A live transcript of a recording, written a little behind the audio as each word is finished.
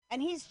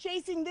And he's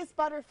chasing this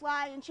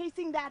butterfly and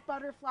chasing that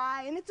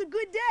butterfly, and it's a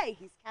good day.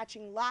 He's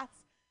catching lots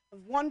of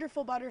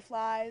wonderful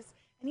butterflies,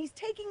 and he's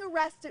taking a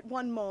rest at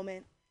one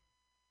moment.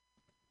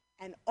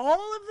 And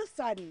all of a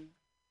sudden,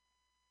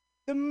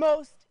 the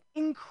most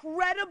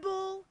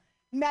incredible,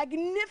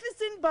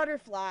 magnificent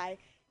butterfly,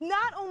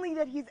 not only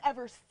that he's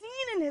ever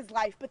seen in his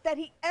life, but that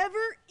he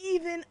ever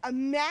even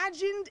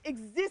imagined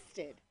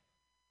existed,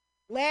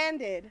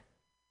 landed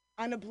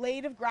on a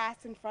blade of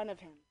grass in front of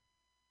him.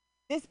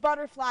 This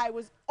butterfly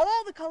was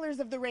all the colors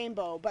of the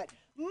rainbow, but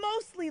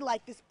mostly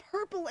like this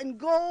purple and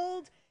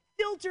gold,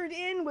 filtered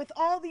in with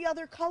all the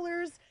other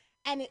colors,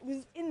 and it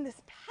was in this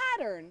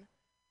pattern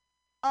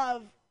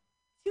of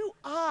two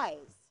eyes.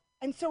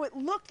 And so it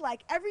looked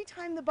like every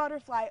time the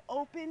butterfly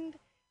opened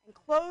and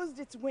closed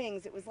its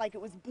wings, it was like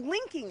it was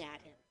blinking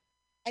at him.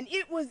 And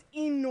it was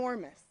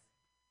enormous.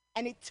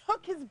 And it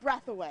took his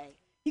breath away.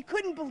 He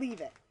couldn't believe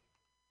it.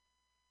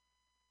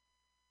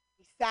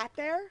 He sat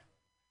there,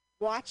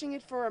 watching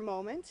it for a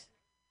moment,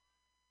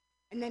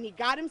 and then he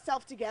got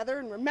himself together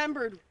and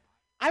remembered,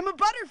 I'm a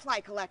butterfly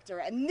collector,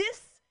 and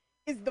this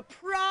is the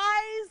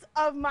prize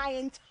of my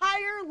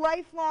entire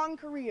lifelong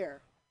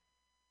career.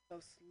 So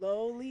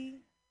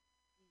slowly,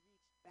 he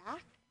reached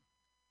back,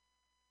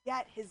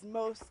 yet his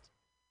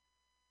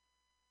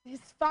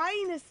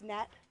finest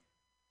net,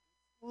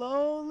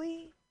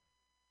 slowly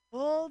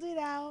pulled it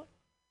out,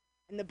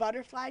 and the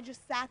butterfly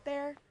just sat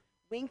there,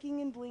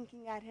 winking and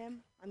blinking at him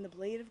on the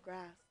blade of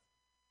grass.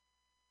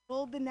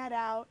 Pulled the net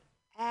out,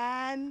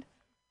 and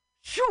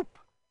shoop!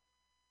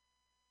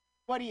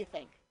 What do you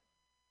think?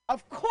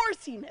 Of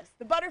course he missed.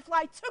 The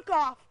butterfly took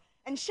off,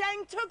 and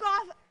Shang took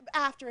off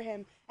after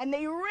him, and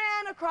they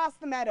ran across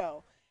the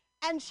meadow.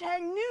 And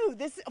Shang knew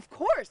this, of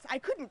course, I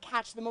couldn't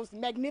catch the most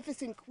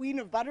magnificent queen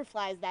of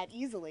butterflies that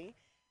easily.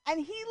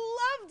 And he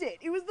loved it.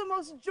 It was the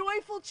most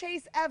joyful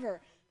chase ever.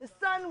 The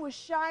sun was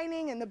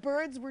shining, and the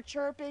birds were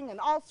chirping,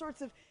 and all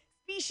sorts of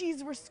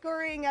species were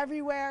scurrying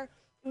everywhere.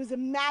 It was a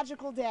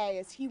magical day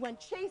as he went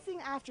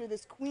chasing after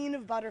this queen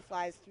of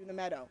butterflies through the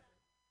meadow.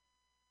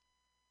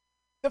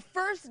 The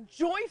first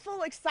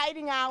joyful,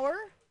 exciting hour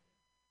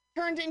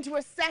turned into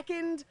a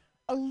second,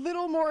 a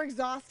little more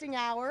exhausting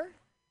hour,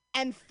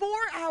 and 4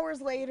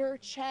 hours later,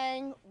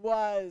 Chang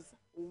was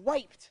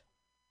wiped.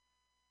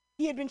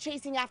 He had been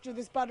chasing after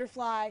this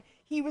butterfly.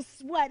 He was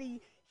sweaty,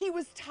 he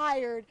was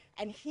tired,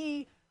 and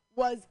he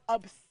was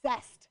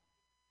obsessed.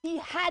 He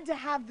had to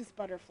have this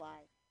butterfly.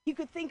 He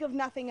could think of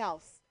nothing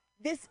else.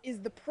 This is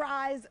the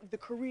prize of the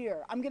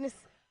career.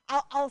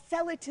 I'll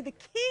sell it to the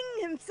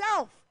king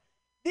himself.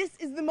 This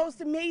is the most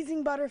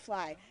amazing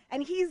butterfly.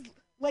 And he's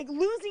like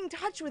losing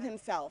touch with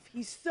himself.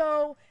 He's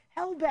so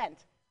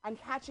hell-bent on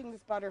catching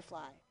this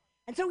butterfly.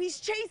 And so he's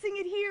chasing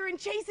it here and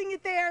chasing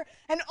it there,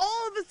 and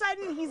all of a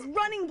sudden he's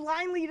running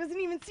blindly. He doesn't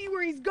even see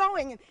where he's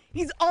going, and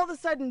he's all of a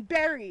sudden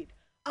buried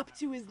up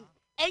to his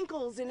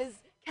ankles and his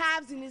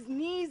calves and his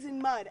knees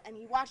in mud, and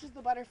he watches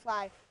the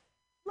butterfly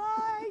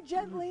fly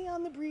gently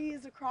on the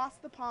breeze across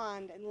the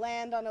pond and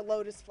land on a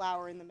lotus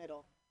flower in the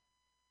middle.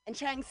 And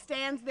Chang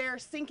stands there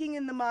sinking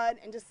in the mud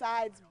and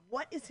decides,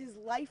 what is his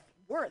life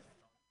worth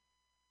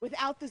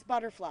without this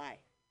butterfly?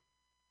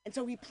 And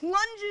so he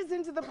plunges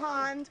into the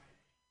pond,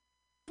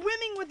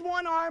 swimming with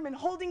one arm and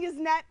holding his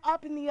net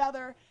up in the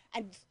other,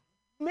 and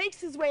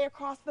makes his way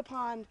across the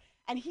pond.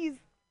 And he's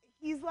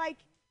lost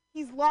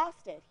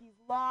it. He's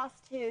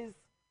lost his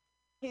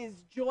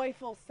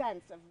joyful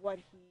sense of what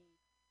he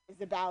is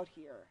about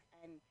here,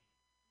 and he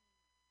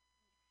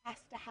has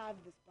to have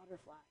this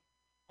butterfly.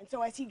 And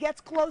so as he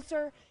gets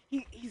closer,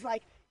 he's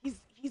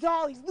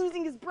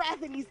losing his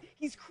breath, and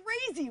he's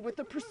crazy with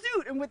the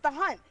pursuit and with the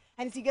hunt.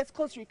 And as he gets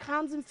closer, he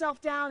calms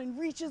himself down and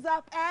reaches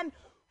up and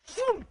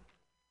boom!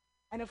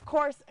 And of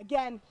course,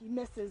 again, he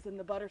misses, and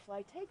the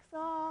butterfly takes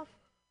off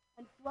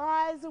and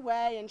flies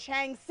away, and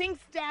Chang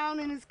sinks down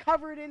and is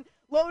covered in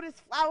lotus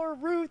flower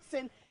roots,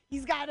 and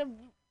he's got a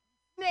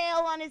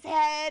snail on his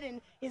head,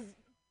 and his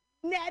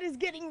net is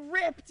getting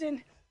ripped,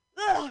 and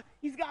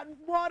he's got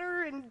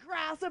water and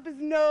grass up his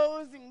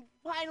nose, and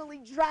finally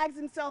drags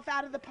himself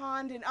out of the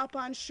pond and up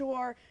on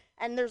shore,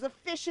 and there's a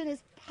fish in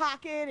his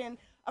pocket and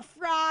a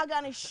frog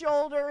on his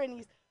shoulder, and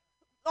he's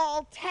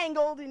all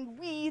tangled in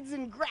weeds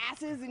and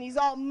grasses, and he's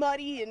all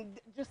muddy and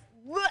just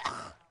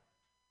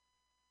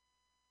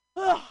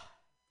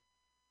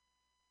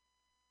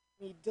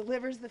He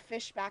delivers the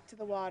fish back to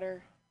the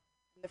water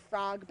and the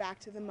frog back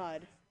to the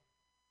mud.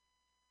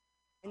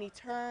 And he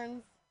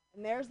turns,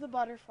 and there's the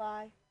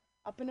butterfly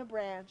up in a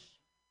branch,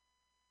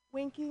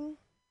 winking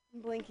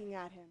and blinking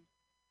at him.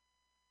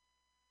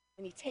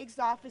 And he takes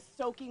off his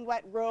soaking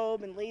wet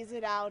robe and lays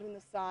it out in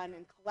the sun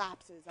and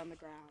collapses on the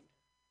ground.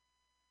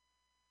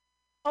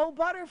 Oh,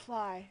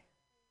 butterfly,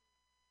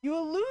 you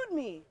elude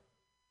me.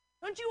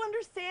 Don't you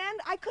understand?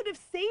 I could have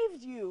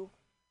saved you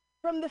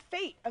from the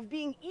fate of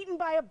being eaten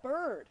by a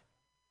bird,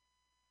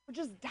 or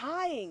just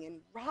dying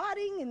and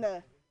rotting in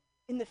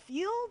the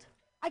field.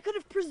 I could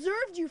have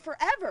preserved you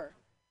forever.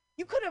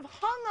 You could have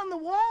hung on the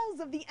walls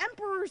of the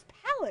emperor's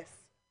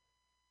palace.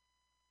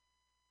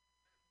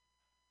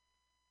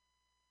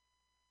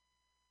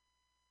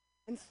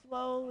 And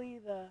slowly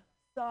the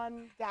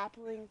sun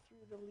dappling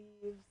through the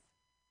leaves,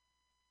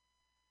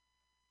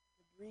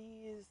 the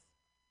breeze,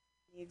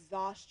 the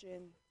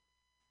exhaustion.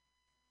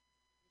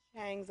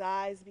 Chang's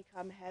eyes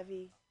become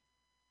heavy,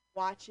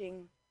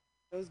 watching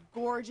those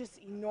gorgeous,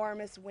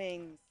 enormous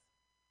wings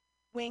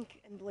wink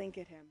and blink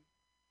at him.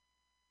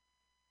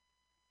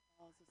 He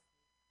falls asleep.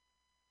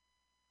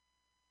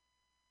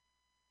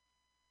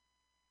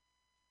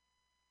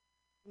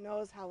 Who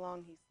knows how long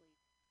he sleeps?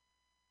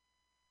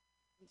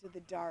 Into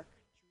the dark,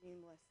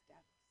 dreamless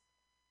depths.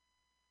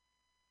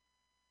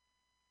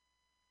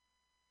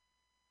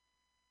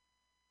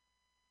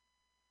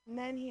 And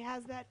then he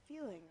has that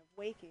feeling of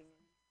waking.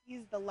 He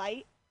sees the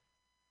light.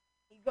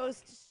 He goes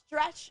to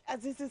stretch,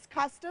 as is his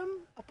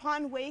custom,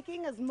 upon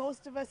waking, as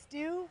most of us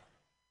do.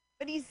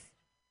 But he's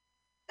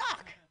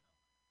stuck.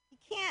 He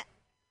can't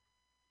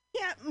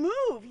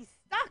move. He's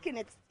stuck,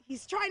 and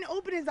he's trying to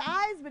open his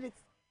eyes, but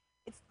it's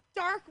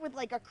dark with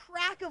like a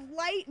crack of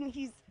light, and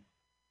he's,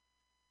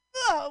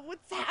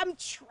 I'm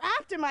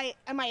trapped. Am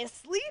I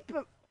asleep?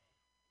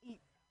 He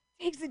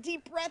takes a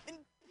deep breath and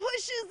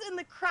pushes, and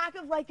the crack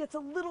of light gets a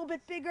little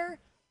bit bigger.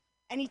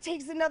 And he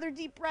takes another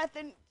deep breath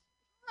and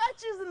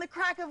stretches, and the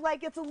crack of light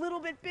gets a little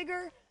bit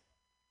bigger.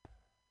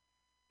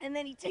 And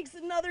then he takes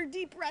another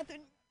deep breath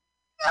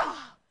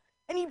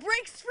and he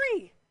breaks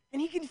free.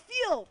 And he can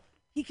feel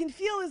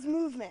his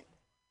movement.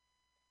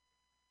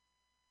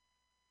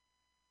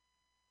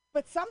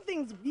 But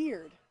something's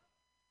weird.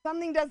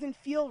 Something doesn't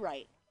feel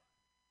right.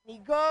 And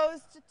he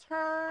goes to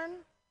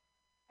turn,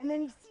 and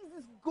then he sees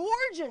this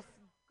gorgeous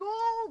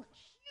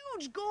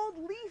huge gold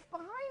leaf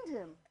behind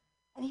him.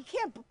 And he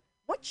can't,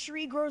 what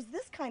tree grows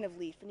this kind of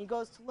leaf? And he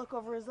goes to look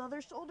over his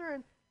other shoulder,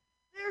 and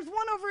there's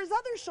one over his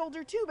other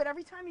shoulder too, but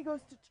every time he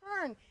goes to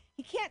turn,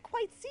 he can't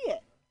quite see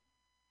it.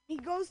 He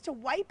goes to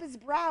wipe his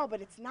brow,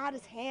 but it's not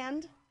his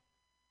hand.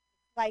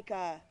 Like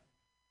a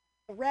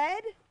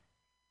thread.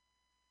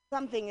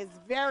 Something is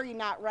very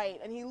not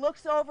right. And he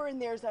looks over,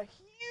 and there's a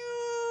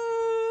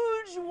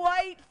huge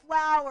white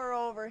flower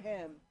over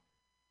him.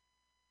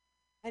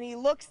 And he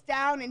looks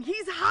down, and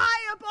he's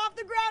high up off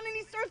the ground, and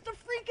he starts to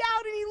freak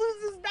out, and he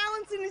loses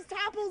balance in his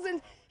tapples,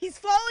 and he's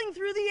falling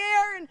through the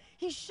air, and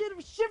he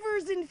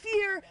shivers in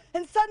fear,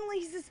 and suddenly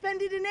he's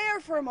suspended in air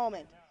for a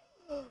moment.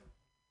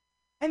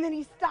 And then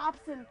he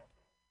stops and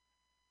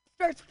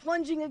starts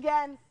plunging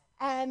again,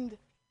 and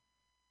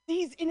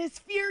he's in his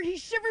fear, he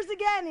shivers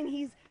again, and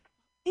he's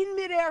in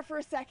midair for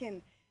a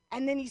second,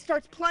 and then he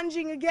starts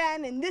plunging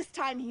again, and this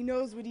time he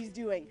knows what he's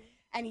doing.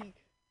 And he,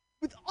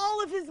 with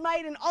all of his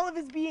might and all of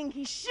his being,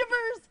 he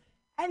shivers,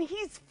 and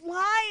he's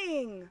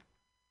flying.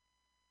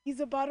 He's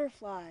a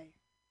butterfly.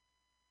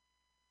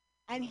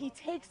 And he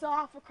takes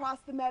off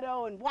across the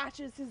meadow and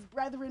watches his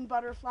brethren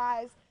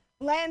butterflies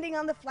landing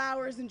on the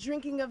flowers and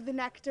drinking of the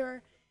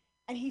nectar.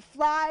 And he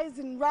flies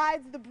and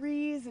rides the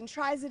breeze and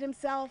tries it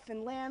himself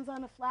and lands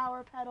on a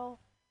flower petal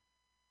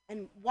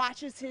and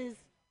watches his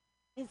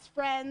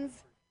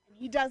friends, and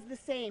he does the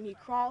same. He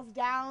crawls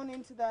down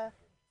into the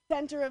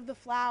center of the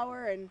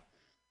flower, and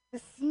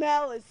the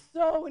smell is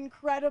so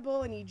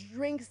incredible, and he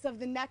drinks of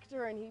the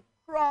nectar, and he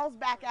crawls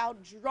back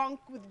out drunk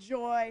with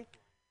joy,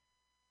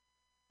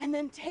 and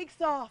then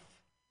takes off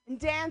and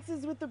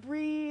dances with the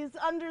breeze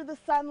under the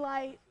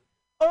sunlight,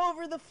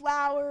 over the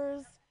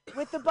flowers,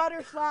 with the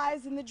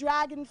butterflies and the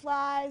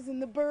dragonflies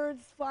and the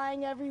birds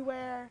flying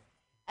everywhere,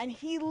 and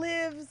he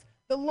lives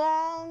the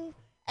long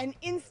and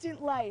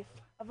instant life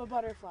of a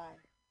butterfly.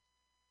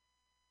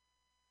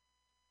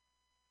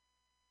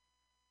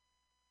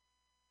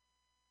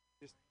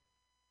 Just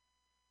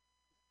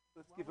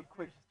let's give a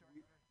quick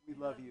we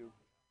love you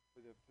for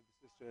the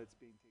sister that's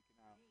being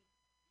taken out.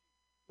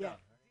 Yeah.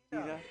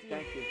 Tina,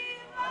 thank you.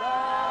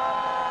 Love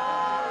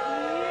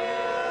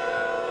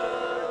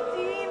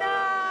you, Tina.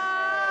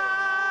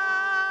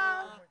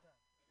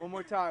 One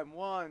more time.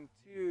 1,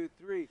 2,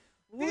 3.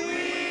 We love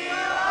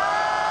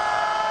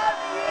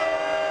you.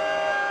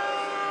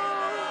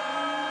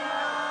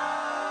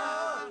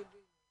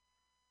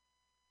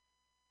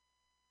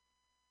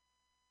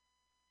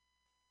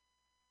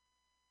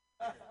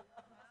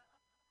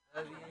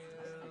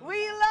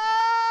 We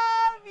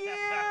love you.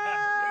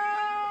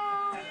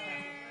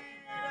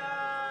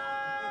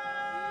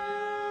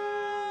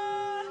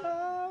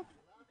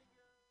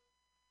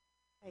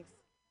 Thanks.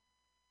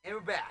 And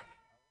we're back.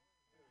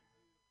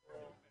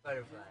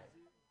 Butterflies.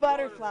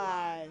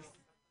 Butterflies.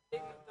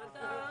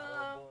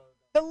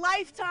 The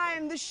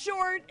lifetime, the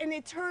short and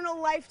eternal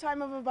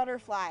lifetime of a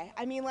butterfly.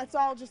 I mean, let's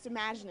all just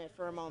imagine it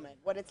for a moment.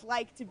 What it's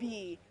like to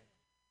be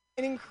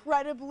an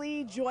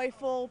incredibly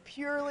joyful,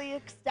 purely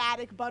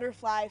ecstatic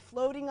butterfly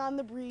floating on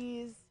the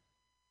breeze,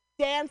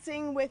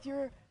 dancing with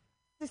your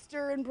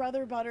sister and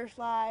brother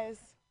butterflies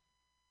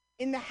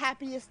in the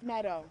happiest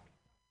meadow.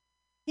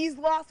 He's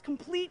lost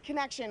complete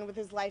connection with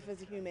his life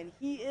as a human.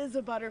 He is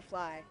a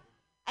butterfly.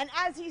 And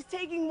as he's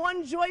taking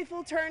one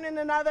joyful turn and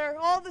another,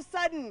 all of a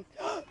sudden,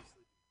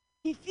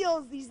 he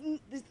feels these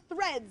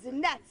threads and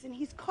nets, and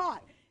he's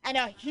caught. And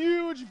a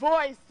huge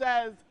voice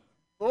says,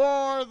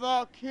 "For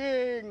the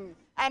king."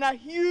 And a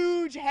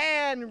huge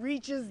hand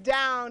reaches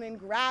down and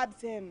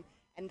grabs him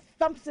and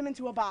thumps him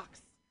into a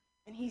box.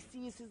 And he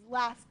sees his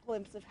last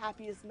glimpse of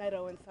happiest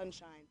meadow and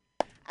sunshine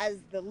as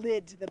the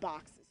lid to the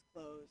box is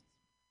closed.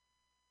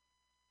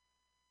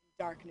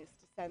 Darkness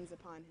descends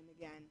upon him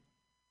again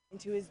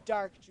into his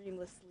dark,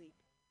 dreamless sleep.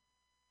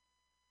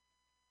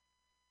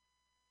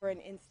 For an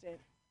instant,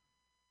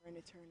 for an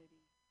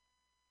eternity,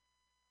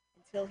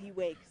 until he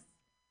wakes.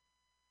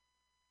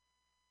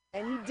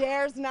 And he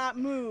dares not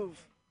move.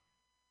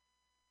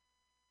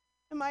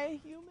 Am I a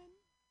human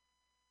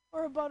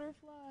or a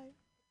butterfly?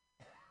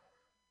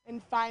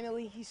 And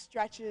finally he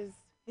stretches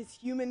his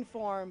human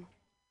form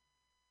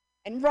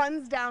and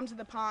runs down to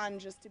the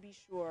pond just to be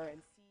sure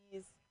and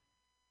sees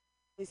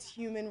his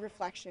human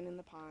reflection in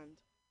the pond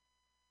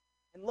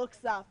and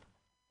looks up,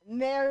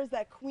 and there's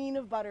that queen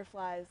of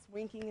butterflies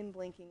winking and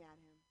blinking at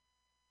him.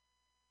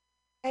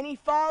 And he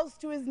falls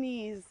to his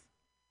knees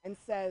and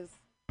says,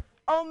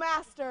 "Oh,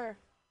 master,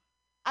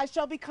 I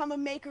shall become a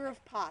maker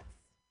of pots."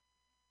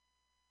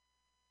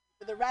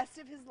 For the rest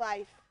of his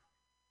life,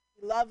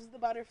 he loves the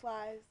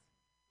butterflies,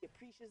 he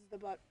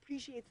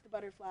appreciates the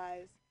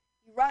butterflies,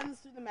 he runs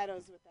through the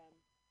meadows with them.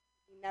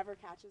 He never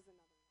catches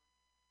another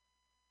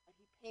one. But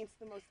he paints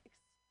the most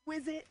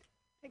exquisite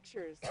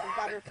pictures of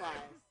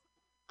butterflies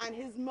on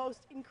his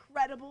most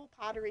incredible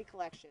pottery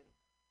collection,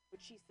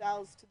 which he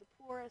sells to the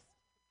poorest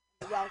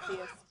and the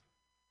wealthiest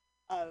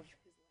of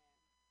his land.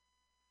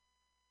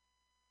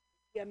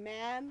 Is he a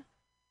man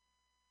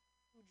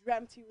who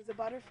dreamt he was a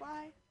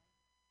butterfly?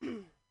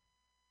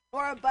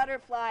 Or a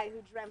butterfly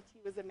who dreamt he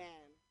was a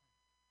man?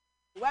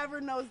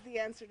 Whoever knows the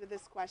answer to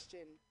this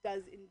question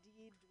does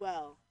indeed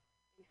dwell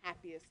in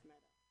happiest meadow.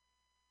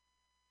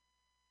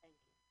 Thank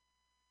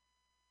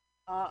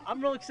you.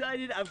 I'm real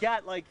excited. I've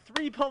got like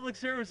 3 public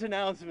service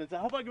announcements. I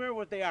hope I can remember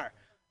what they are.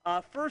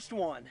 First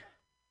one,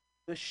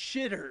 the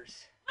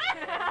shitters.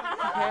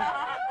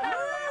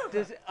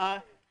 Okay.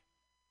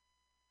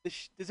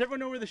 Does everyone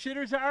know where the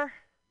shitters are?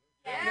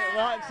 Yeah.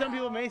 Well, some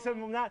people may, some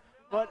people not.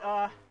 But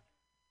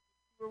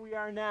where we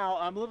are now,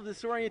 I'm a little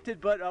disoriented.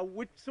 But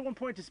someone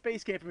point to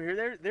Space Camp from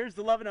here. There's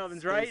the Lovin'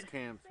 Ovens, right? Space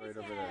Camp's right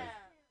over there.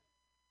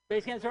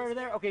 Space Camp's right over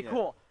there? Okay, Yeah.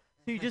 cool.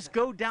 So you just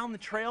go down the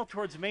trail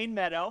towards Main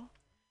Meadow.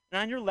 And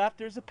on your left,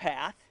 there's a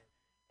path.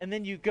 And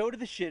then you go to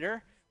the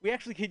shitter. We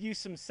actually could use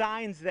some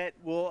signs that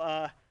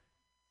will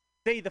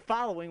say the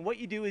following. What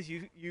you do is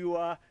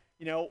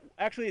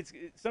actually,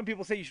 some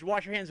people say you should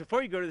wash your hands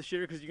before you go to the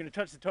shitter because you're going to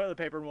touch the toilet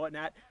paper and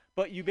whatnot.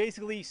 But you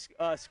basically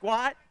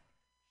squat,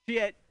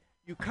 shit.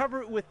 You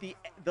cover it with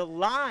the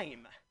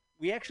lime.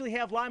 We actually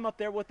have lime up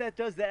there. What that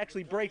does, that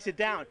actually breaks it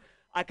down.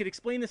 I could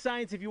explain the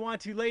science if you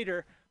want to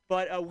later,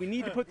 but we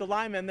need to put the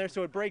lime in there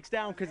so it breaks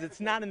down because it's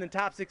not in the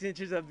top 6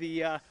 inches of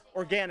the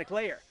organic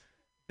layer.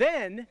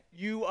 Then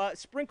you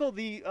sprinkle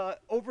the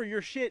over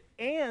your shit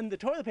and the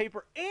toilet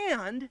paper,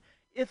 and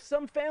if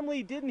some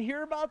family didn't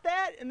hear about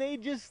that and they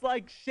just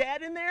like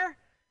shat in there,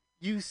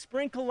 you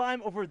sprinkle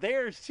lime over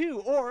theirs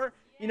too. Or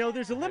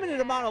there's a limited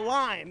amount of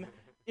lime,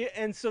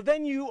 and so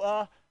then you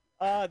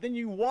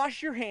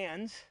wash your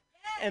hands,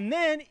 and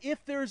then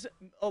if there's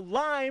a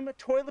lime,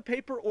 toilet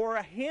paper, or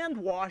a hand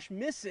wash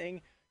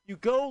missing, you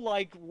go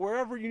like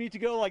wherever you need to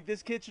go, like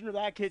this kitchen or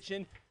that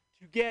kitchen,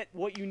 to get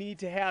what you need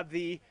to have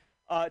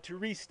to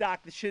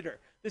restock the shitter.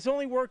 This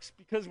only works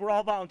because we're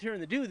all volunteering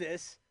to do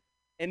this,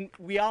 and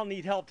we all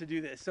need help to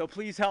do this. So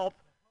please help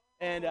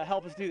and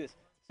help us do this.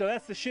 So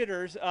that's the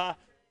shitters.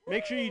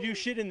 Make sure you do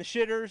shit in the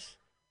shitters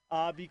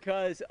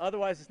because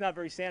otherwise it's not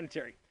very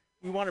sanitary.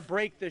 We want to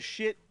break the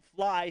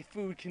shit-fly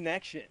food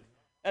connection.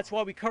 That's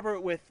why we cover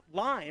it with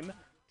lime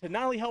to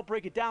not only help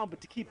break it down, but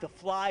to keep the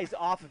flies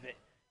off of it.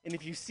 And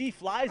if you see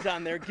flies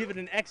on there, give it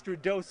an extra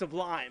dose of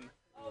lime.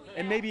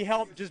 And maybe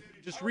help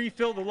just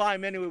refill the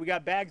lime anyway. We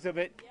got bags of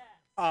it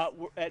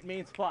at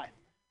Main Supply.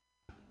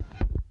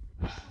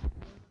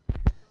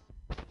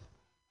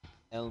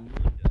 El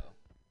Mundo.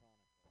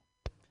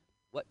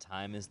 What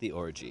time is the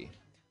orgy?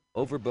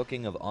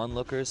 Overbooking of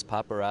onlookers,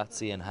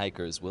 paparazzi, and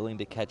hikers willing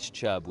to catch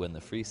chub when the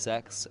free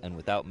sex and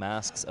without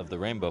masks of the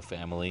Rainbow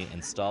family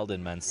installed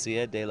in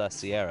Mansilla de la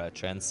Sierra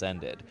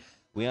transcended.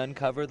 We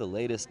uncover the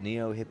latest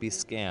neo-hippie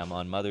scam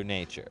on Mother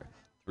Nature.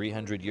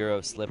 300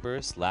 euro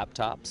slippers,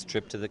 laptops,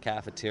 trip to the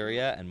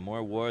cafeteria, and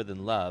more war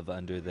than love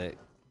under the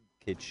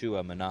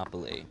Quechua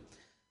monopoly.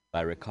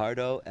 By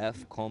Ricardo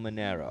F.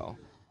 Colmenero.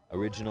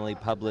 Originally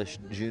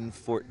published June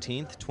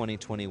 14th,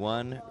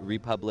 2021,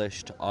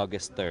 republished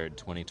August 3rd,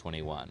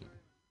 2021.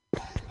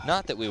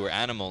 Not that we were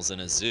animals in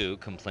a zoo,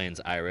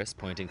 complains Iris,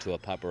 pointing to a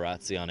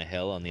paparazzi on a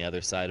hill on the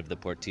other side of the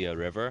Portillo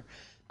River.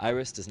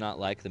 Iris does not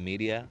like the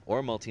media,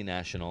 or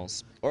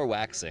multinationals, or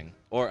waxing,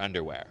 or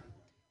underwear.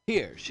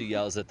 Here, she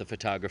yells at the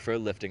photographer,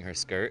 lifting her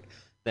skirt,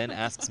 then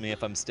asks me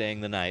if I'm staying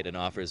the night and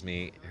offers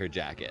me her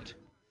jacket.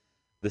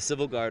 The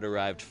Civil Guard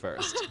arrived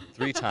first,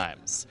 3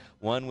 times,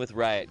 one with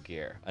riot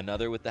gear,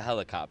 another with the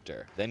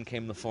helicopter, then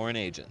came the foreign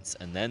agents,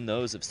 and then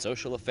those of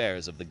social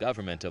affairs of the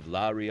government of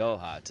La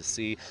Rioja to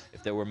see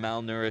if there were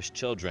malnourished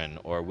children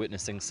or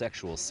witnessing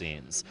sexual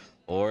scenes,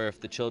 or if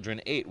the children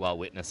ate while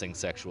witnessing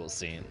sexual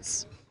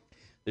scenes.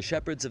 The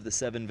shepherds of the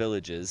 7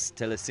 villages,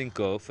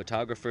 Telecinco,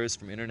 photographers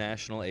from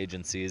international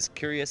agencies,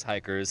 curious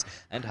hikers,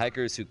 and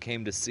hikers who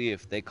came to see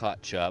if they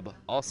caught chub,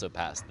 also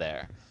passed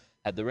there.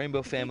 Had the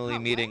Rainbow Family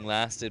meeting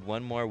lasted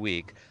one more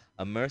week,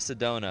 a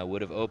Mercedona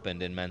would have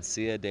opened in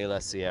Mansilla de la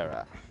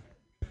Sierra.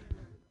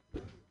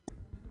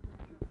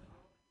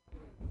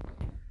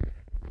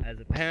 As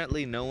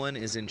apparently no one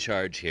is in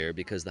charge here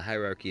because the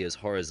hierarchy is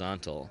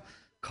horizontal,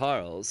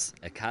 Carls,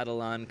 a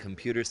Catalan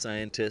computer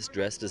scientist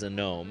dressed as a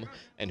gnome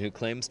and who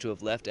claims to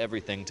have left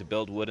everything to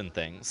build wooden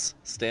things,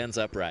 stands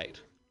upright.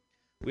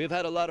 We have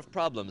had a lot of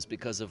problems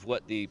because of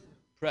what the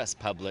press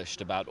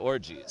published about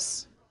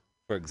orgies.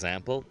 For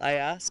example, I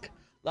ask,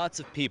 lots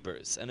of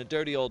peepers and a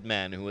dirty old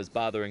man who was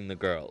bothering the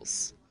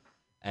girls.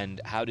 And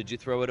how did you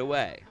throw it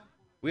away?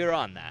 We are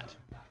on that.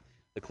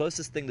 The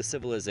closest thing to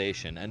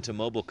civilization and to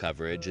mobile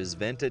coverage is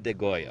Venta de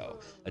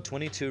Goyo, a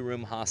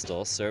 22-room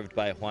hostel served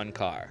by Juan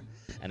Car,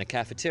 and a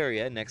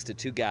cafeteria next to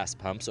 2 gas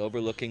pumps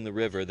overlooking the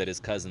river that his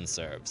cousin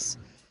serves.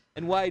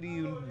 And why do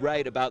you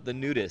write about the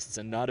nudists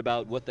and not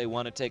about what they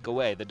want to take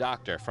away, the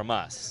doctor, from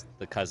us?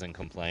 The cousin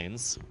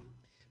complains.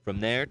 From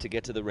there, to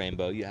get to the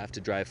Rainbow, you have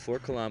to drive 4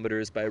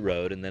 kilometers by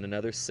road and then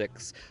another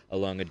 6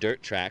 along a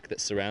dirt track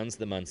that surrounds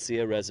the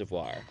Mansilla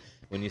Reservoir.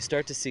 When you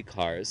start to see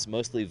cars,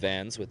 mostly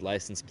vans with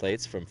license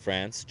plates from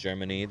France,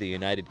 Germany, the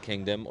United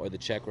Kingdom, or the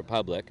Czech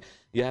Republic,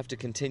 you have to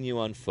continue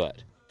on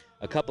foot.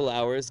 A couple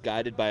hours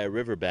guided by a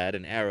riverbed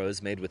and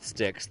arrows made with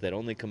sticks that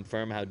only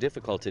confirm how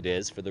difficult it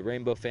is for the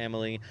Rainbow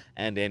Family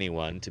and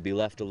anyone to be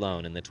left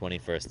alone in the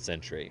 21st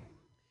century.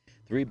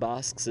 3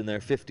 Basques in their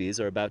 50s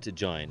are about to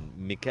join,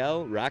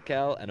 Mikel,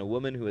 Raquel, and a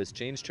woman who has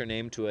changed her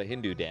name to a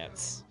Hindu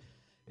dance.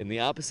 In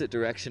the opposite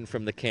direction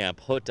from the camp,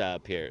 Hota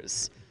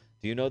appears.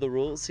 Do you know the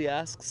rules, he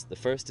asks. The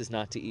first is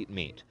not to eat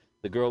meat.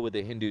 The girl with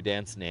the Hindu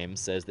dance name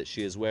says that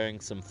she is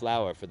wearing some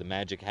flour for the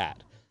magic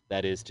hat,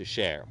 that is, to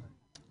share.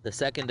 The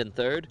second and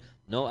third,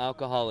 no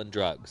alcohol and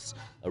drugs,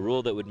 a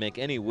rule that would make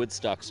any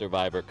Woodstock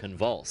survivor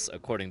convulse,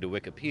 according to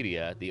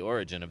Wikipedia, the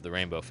origin of the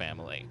Rainbow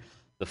Family.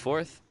 The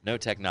fourth, no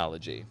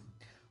technology.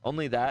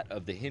 Only that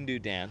of the Hindu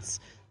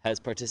dance has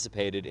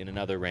participated in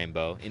another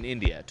rainbow in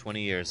India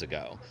 20 years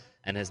ago,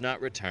 and has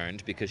not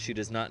returned because she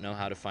does not know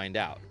how to find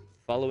out.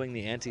 Following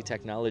the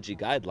anti-technology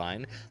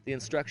guideline, the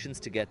instructions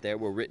to get there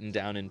were written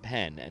down in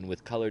pen and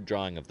with colored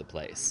drawing of the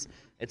place.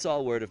 It's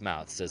all word of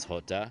mouth, says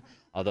Hota,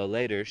 although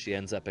later she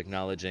ends up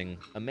acknowledging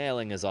a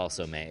mailing is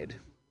also made.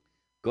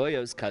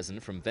 Goyo's cousin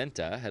from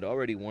Venta had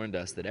already warned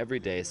us that every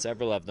day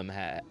several of them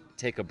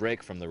take a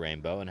break from the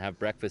Rainbow and have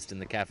breakfast in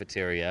the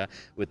cafeteria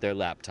with their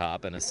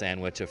laptop and a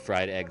sandwich of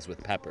fried eggs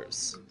with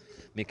peppers.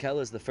 Mikel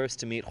is the first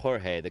to meet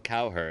Jorge, the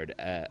cowherd,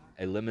 a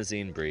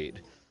limousine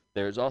breed.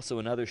 There is also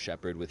another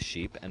shepherd with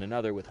sheep and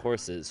another with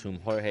horses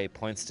whom Jorge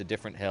points to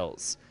different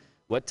hills.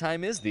 What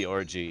time is the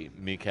orgy?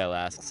 Mikel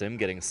asks him,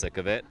 getting sick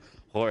of it.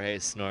 Jorge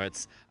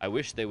snorts, I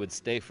wish they would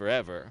stay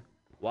forever.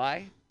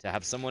 Why? To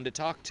have someone to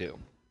talk to.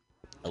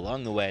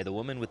 Along the way, the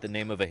woman with the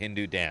name of a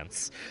Hindu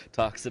dance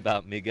talks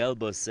about Miguel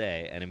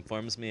Bosé and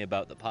informs me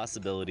about the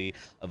possibility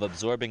of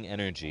absorbing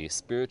energy,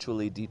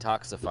 spiritually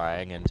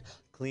detoxifying, and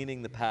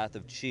cleaning the path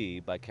of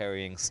chi by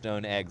carrying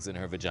stone eggs in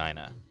her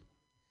vagina.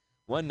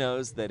 One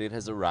knows that it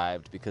has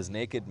arrived because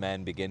naked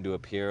men begin to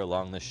appear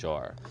along the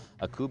shore.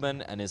 A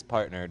Cuban and his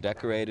partner,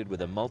 decorated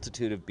with a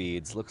multitude of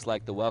beads, looks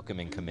like the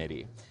welcoming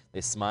committee.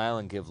 They smile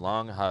and give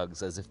long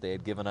hugs as if they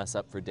had given us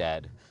up for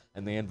dead,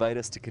 and they invite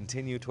us to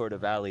continue toward a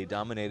valley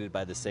dominated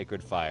by the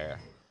sacred fire.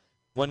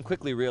 One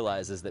quickly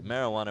realizes that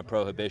marijuana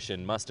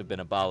prohibition must have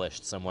been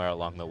abolished somewhere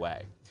along the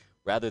way.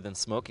 Rather than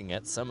smoking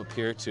it, some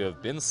appear to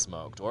have been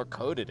smoked or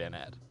coated in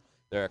it.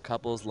 There are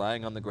couples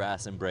lying on the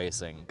grass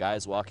embracing,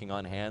 guys walking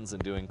on hands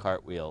and doing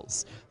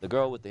cartwheels. The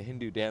girl with the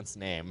Hindu dance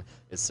name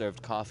is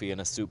served coffee in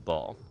a soup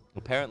bowl.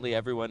 Apparently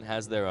everyone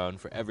has their own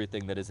for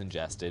everything that is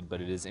ingested, but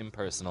it is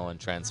impersonal and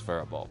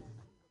transferable.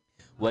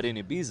 What in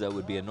Ibiza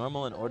would be a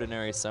normal and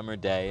ordinary summer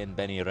day in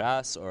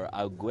Benirras or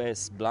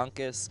Aguas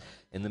Blancas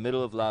in the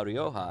middle of La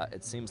Rioja,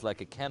 it seems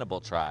like a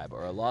cannibal tribe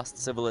or a lost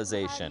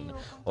civilization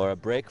or a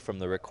break from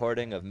the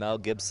recording of Mel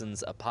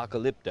Gibson's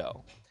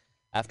Apocalypto.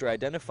 After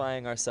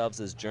identifying ourselves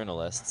as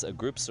journalists, a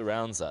group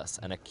surrounds us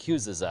and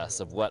accuses us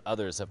of what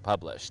others have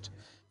published.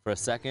 For a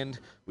second,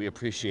 we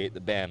appreciate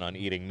the ban on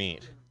eating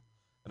meat.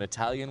 An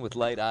Italian with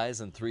light eyes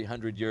and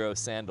 300-euro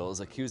sandals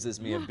accuses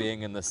me of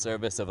being in the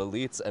service of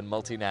elites and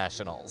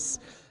multinationals.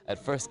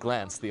 At first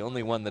glance, the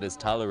only one that is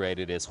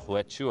tolerated is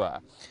Huechua.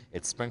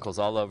 It sprinkles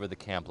all over the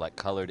camp like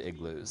colored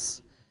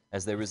igloos.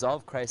 As they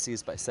resolve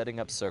crises by setting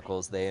up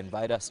circles, they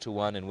invite us to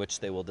one in which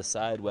they will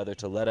decide whether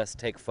to let us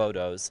take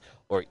photos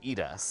or eat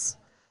us.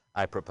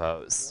 I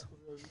propose.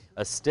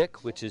 A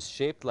stick, which is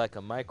shaped like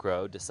a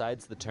micro,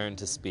 decides the turn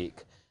to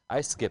speak.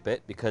 I skip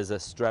it because a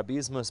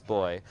strabismus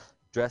boy,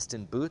 dressed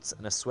in boots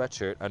and a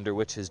sweatshirt under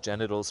which his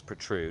genitals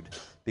protrude,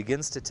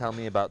 begins to tell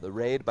me about the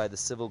raid by the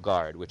civil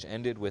guard, which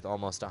ended with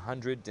almost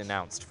 100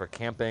 denounced for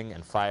camping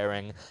and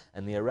firing,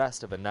 and the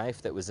arrest of a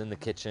knife that was in the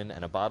kitchen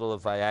and a bottle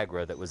of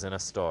Viagra that was in a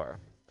store.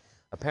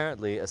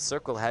 Apparently, a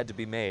circle had to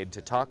be made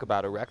to talk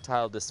about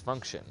erectile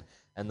dysfunction,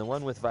 and the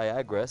one with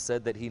Viagra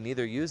said that he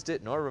neither used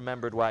it nor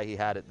remembered why he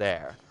had it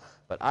there.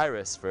 But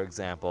Iris, for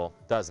example,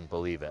 doesn't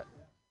believe it.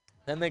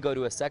 Then they go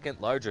to a second,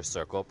 larger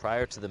circle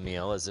prior to the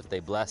meal as if they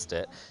blessed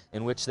it,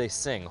 in which they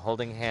sing,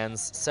 holding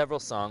hands, several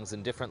songs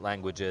in different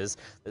languages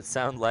that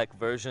sound like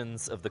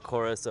versions of the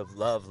chorus of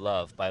Love,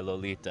 Love by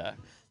Lolita.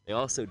 They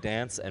also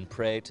dance and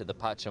pray to the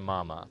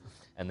Pachamama,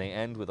 and they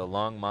end with a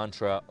long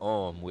mantra,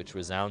 Om, which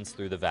resounds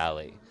through the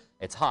valley.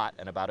 It's hot,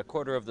 and about a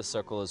quarter of the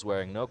circle is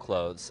wearing no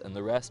clothes, and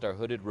the rest are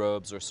hooded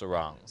robes or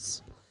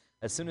sarongs.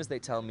 As soon as they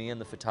tell me and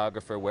the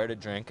photographer where to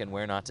drink and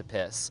where not to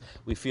piss,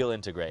 we feel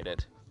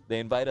integrated. They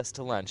invite us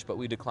to lunch, but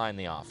we decline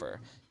the offer.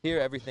 Here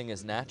everything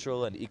is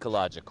natural and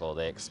ecological,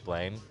 they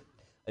explain.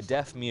 A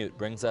deaf mute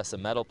brings us a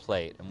metal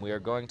plate, and we are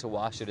going to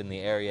wash it in the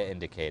area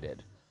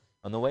indicated.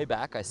 On the way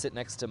back, I sit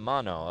next to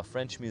Mano, a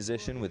French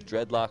musician with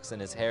dreadlocks in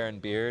his hair and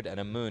beard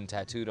and a moon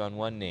tattooed on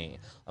one knee,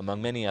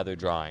 among many other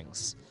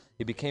drawings.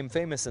 He became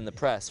famous in the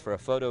press for a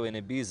photo in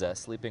Ibiza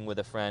sleeping with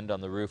a friend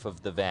on the roof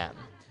of the van.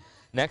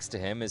 Next to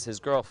him is his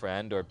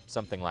girlfriend, or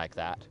something like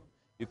that.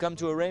 You come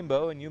to a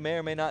rainbow and you may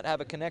or may not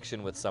have a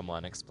connection with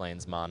someone,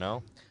 explains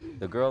Mano.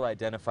 The girl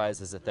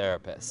identifies as a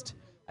therapist.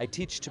 I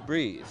teach to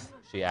breathe,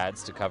 she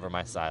adds to cover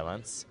my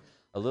silence.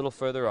 A little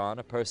further on,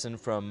 a person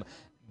from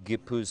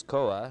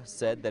Gipuzkoa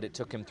said that it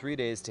took him 3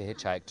 days to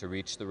hitchhike to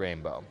reach the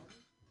rainbow.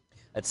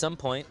 At some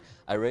point,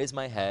 I raise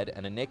my head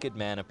and a naked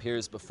man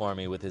appears before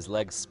me with his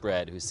legs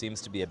spread who seems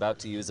to be about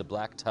to use a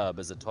black tub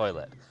as a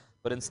toilet.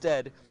 But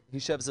instead, he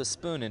shoves a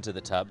spoon into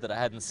the tub that I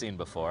hadn't seen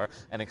before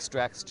and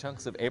extracts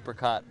chunks of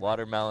apricot,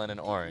 watermelon, and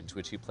orange,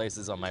 which he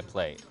places on my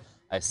plate.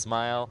 I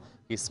smile,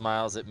 he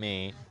smiles at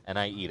me, and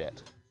I eat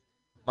it.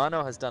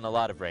 Mano has done a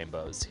lot of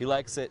rainbows. He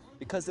likes it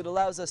because it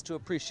allows us to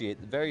appreciate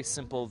the very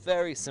simple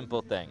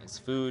things.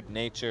 Food,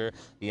 nature,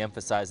 he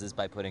emphasizes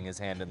by putting his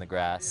hand in the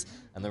grass.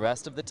 And the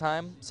rest of the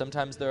time,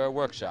 sometimes there are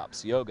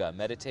workshops, yoga,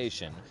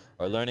 meditation,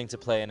 or learning to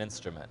play an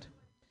instrument.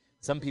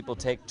 Some people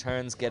take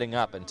turns getting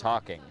up and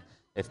talking.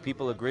 If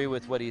people agree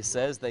with what he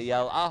says, they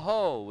yell,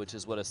 Aho, which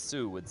is what a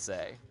Sioux would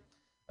say.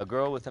 A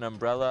girl with an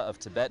umbrella of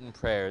Tibetan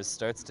prayers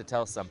starts to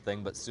tell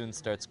something, but soon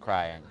starts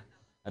crying.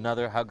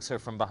 Another hugs her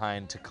from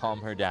behind to calm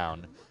her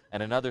down,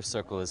 and another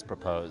circle is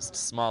proposed,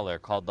 smaller,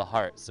 called the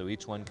heart, so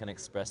each one can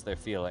express their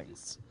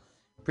feelings.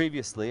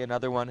 Previously,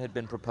 another one had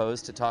been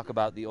proposed to talk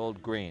about the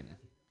old green.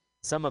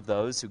 Some of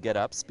those who get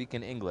up speak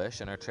in English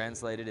and are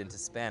translated into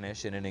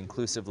Spanish in an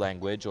inclusive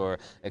language or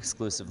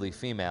exclusively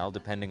female,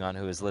 depending on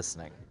who is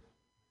listening.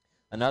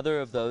 Another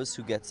of those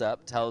who gets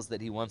up tells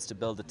that he wants to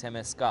build a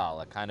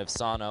temescal, a kind of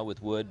sauna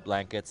with wood,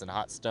 blankets, and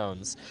hot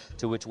stones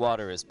to which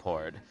water is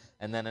poured,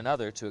 and then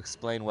another to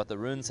explain what the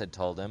runes had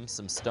told him,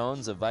 some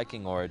stones of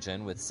Viking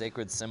origin with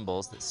sacred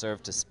symbols that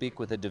served to speak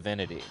with a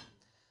divinity.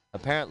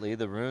 Apparently,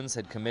 the runes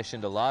had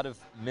commissioned a lot of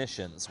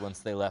missions once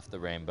they left the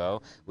rainbow,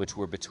 which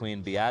were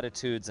between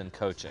beatitudes and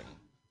coaching.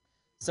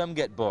 Some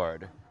get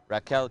bored.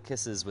 Raquel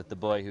kisses with the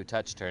boy who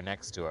touched her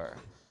next to her.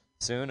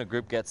 Soon, a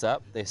group gets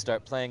up, they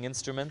start playing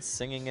instruments,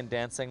 singing and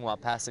dancing while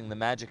passing the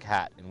magic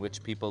hat in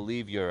which people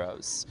leave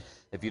euros.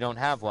 If you don't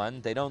have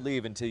one, they don't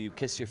leave until you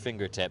kiss your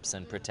fingertips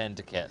and pretend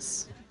to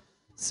kiss.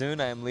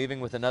 Soon I am leaving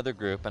with another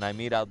group and I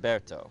meet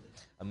Alberto,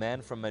 a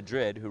man from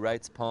Madrid who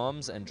writes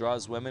poems and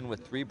draws women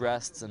with 3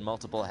 breasts and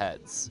multiple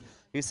heads.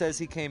 He says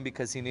he came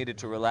because he needed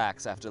to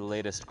relax after the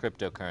latest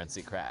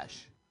cryptocurrency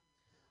crash.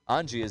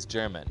 Angie is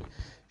German.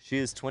 She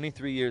is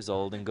 23 years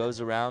old and goes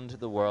around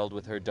the world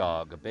with her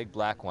dog, a big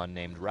black one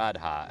named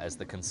Radha, as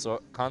the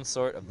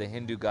consort of the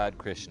Hindu god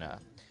Krishna.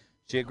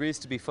 She agrees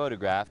to be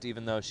photographed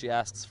even though she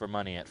asks for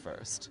money at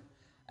first.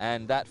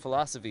 And that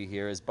philosophy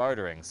here is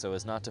bartering so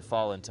as not to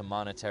fall into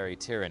monetary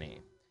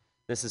tyranny.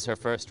 This is her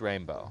first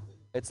rainbow.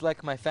 It's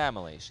like my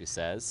family, she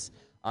says.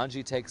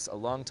 Angie takes a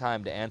long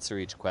time to answer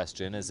each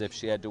question as if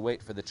she had to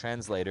wait for the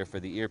translator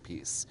for the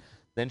earpiece.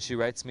 Then she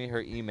writes me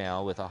her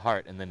email with a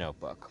heart in the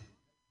notebook.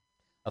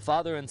 A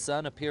father and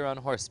son appear on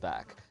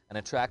horseback and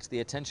attract the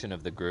attention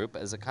of the group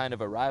as a kind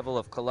of arrival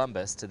of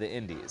Columbus to the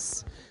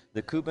Indies.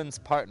 The Cuban's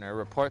partner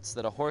reports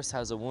that a horse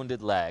has a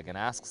wounded leg and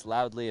asks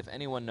loudly if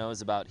anyone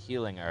knows about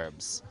healing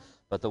herbs.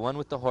 But the one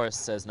with the horse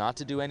says not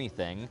to do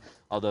anything,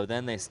 although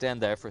then they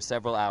stand there for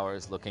several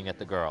hours looking at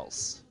the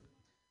girls.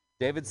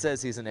 David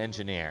says he's an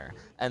engineer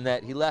and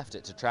that he left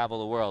it to travel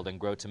the world and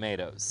grow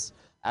tomatoes.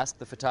 Ask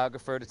the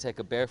photographer to take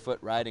a barefoot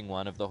riding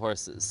one of the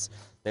horses.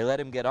 They let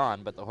him get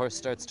on, but the horse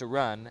starts to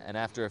run, and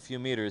after a few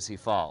meters he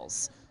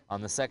falls.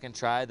 On the second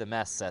try, the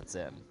mess sets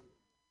in.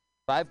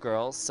 5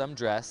 girls, some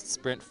dressed,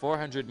 sprint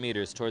 400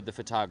 meters toward the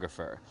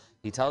photographer.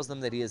 He tells them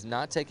that he is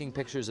not taking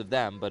pictures of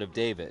them, but of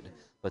David.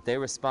 But they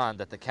respond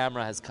that the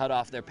camera has cut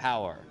off their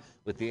power,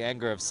 with the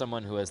anger of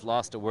someone who has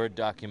lost a Word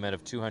document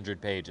of 200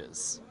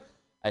 pages.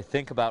 I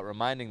think about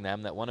reminding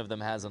them that one of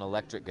them has an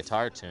electric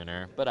guitar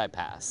tuner, but I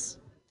pass.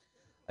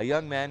 A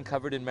young man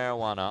covered in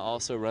marijuana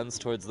also runs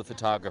towards the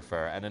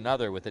photographer, and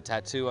another with a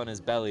tattoo on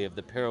his belly of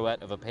the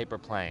pirouette of a paper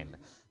plane.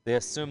 They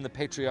assume the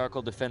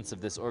patriarchal defense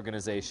of this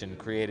organization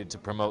created to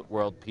promote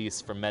world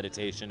peace from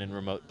meditation in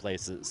remote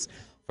places.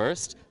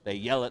 First, they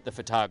yell at the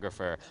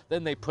photographer,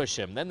 then they push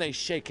him, then they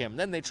shake him,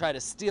 then they try to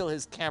steal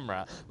his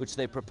camera, which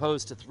they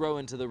propose to throw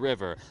into the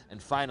river,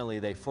 and finally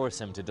they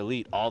force him to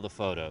delete all the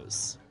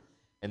photos.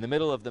 In the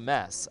middle of the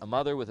mess, a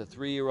mother with a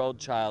 3-year-old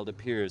child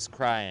appears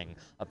crying,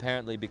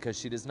 apparently because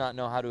she does not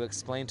know how to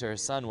explain to her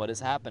son what is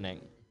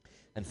happening.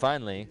 And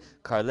finally,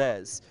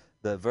 Carles,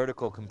 the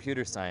vertical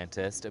computer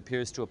scientist,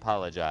 appears to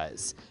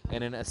apologize.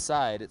 In an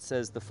aside, it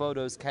says the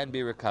photos can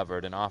be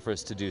recovered and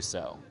offers to do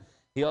so.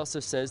 He also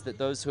says that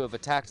those who have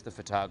attacked the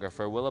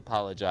photographer will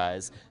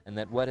apologize and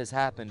that what has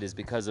happened is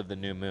because of the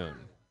new moon.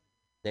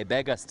 They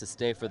beg us to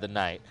stay for the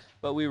night,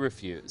 but we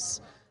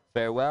refuse.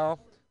 Farewell,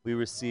 we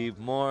receive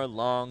more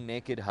long,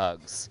 naked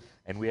hugs,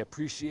 and we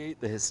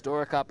appreciate the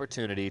historic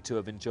opportunity to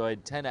have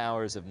enjoyed 10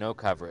 hours of no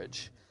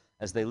coverage.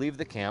 As they leave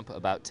the camp,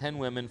 about 10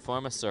 women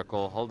form a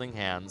circle holding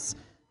hands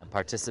and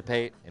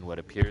participate in what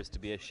appears to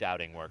be a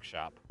shouting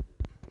workshop.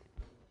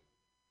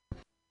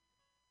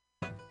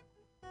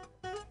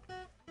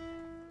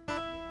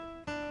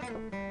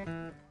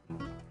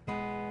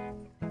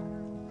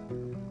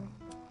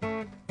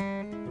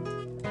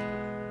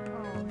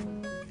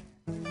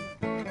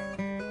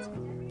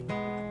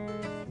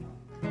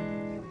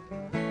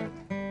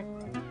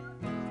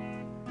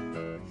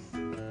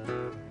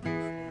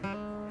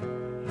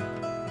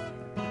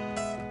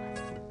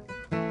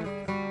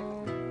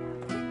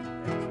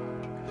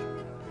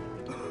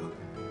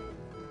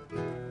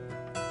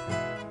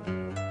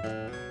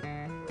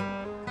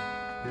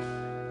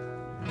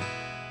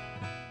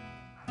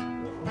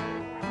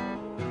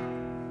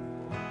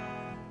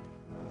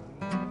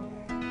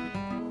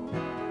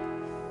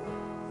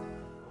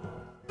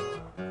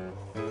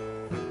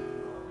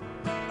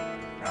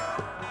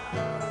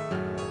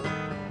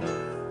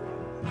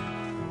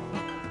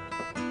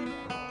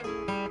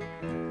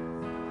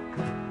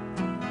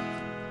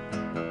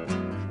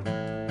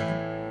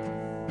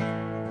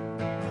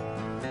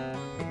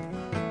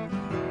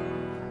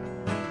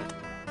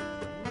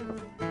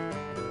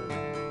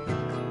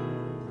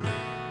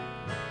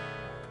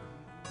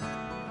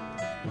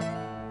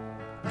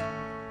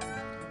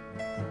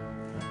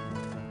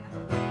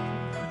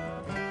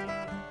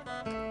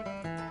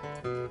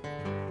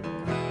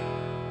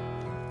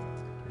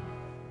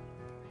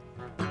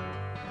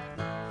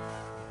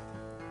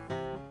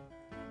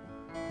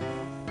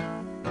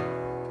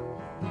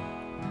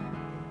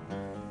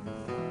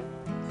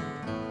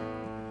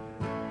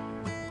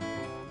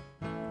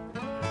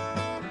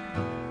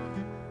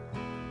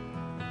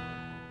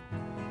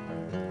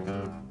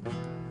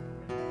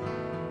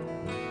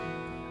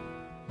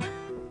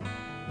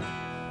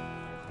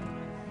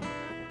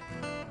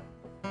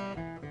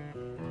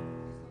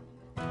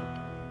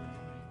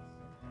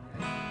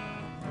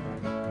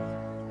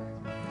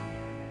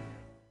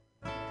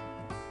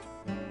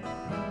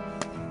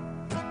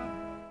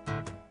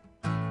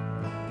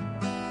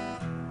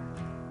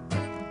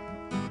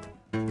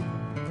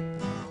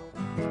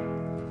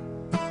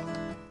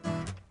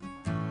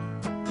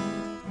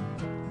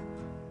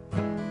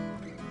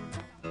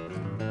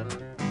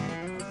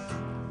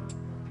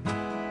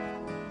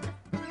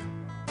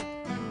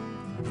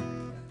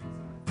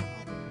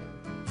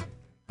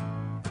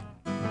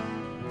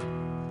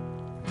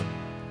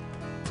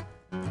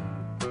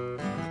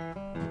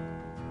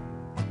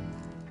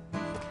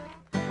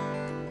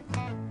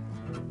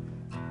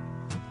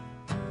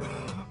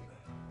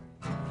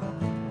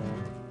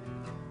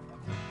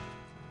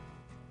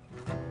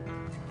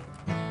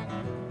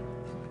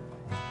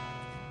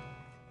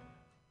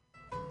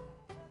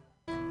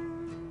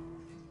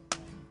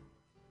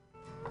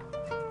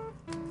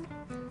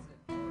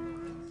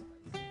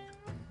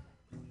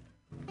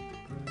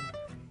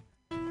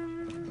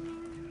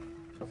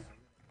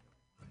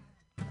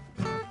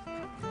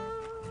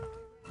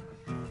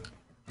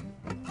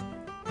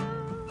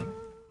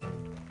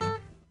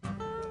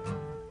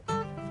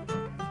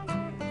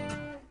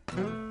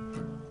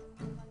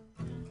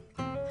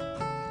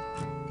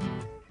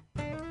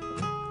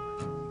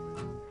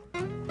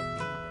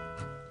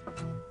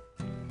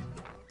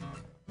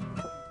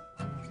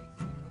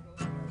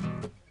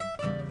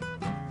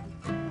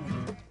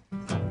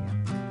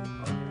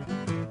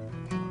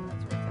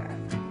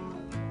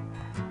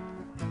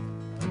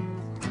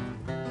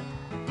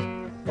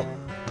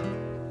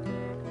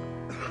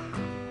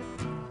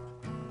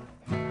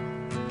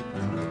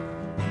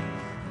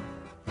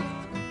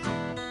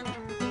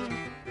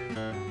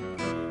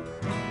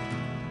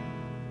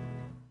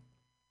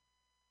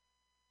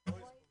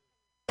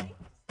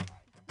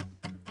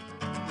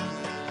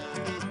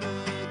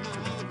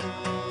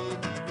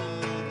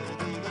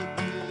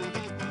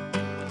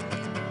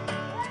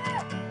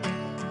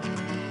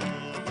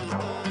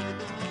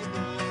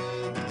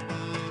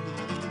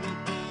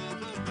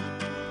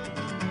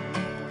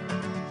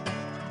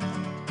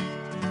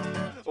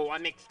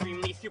 I'm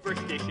extremely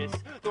superstitious,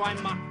 though I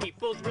mock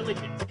people's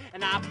religions,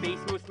 and I base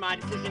most of my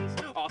decisions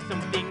off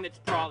something that's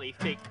probably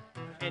fake.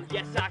 And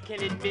yes, I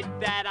can admit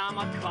that I'm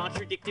a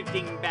contradictive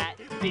dingbat.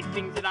 These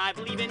things that I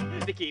believe in,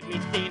 they keep me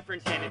sane for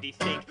insanity's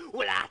sake.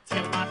 Well, I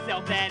tell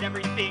myself that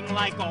everything,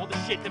 like all the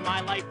shit that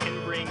my life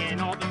can bring,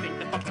 and all the things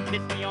that fucking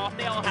piss me off,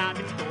 they all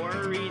happen for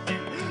a reason.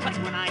 Like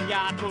when I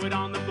got put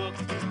on the books,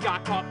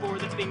 got caught for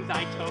the things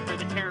I took, or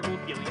the terrible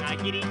feeling I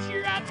get each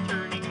year at the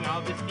turning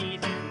of the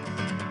seasons.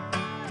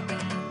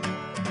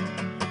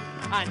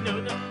 I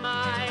know that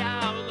my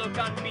outlook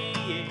on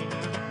being,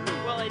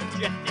 well, it's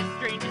just as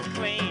strange as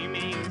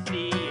claiming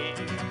seeing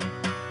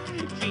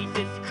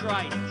Jesus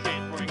Christ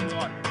transforming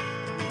water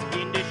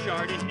into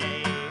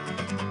Chardonnay.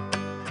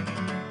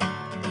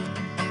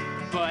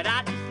 But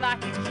I just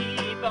like to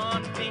keep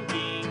on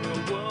thinking,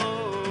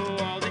 whoa,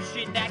 all the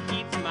shit that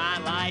keeps my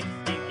life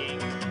stinking.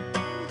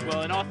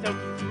 Well, it also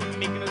keeps me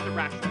making those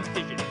irrational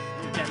decisions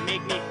that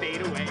make me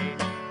fade away.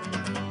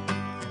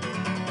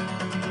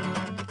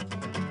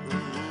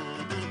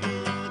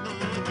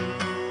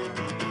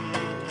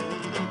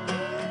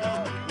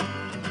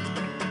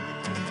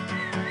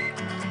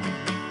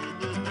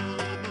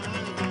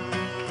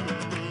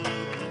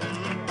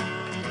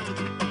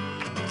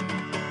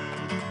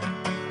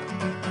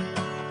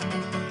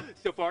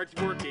 So far it's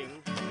working,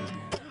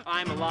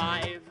 I'm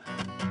alive.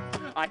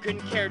 I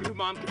couldn't care to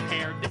whom I'm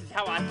compared, this is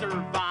how I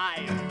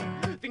survive.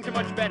 Things are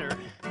much better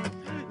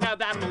now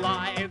that I'm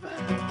alive.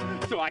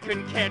 So I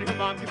couldn't care to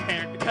whom I'm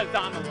compared because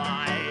I'm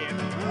alive.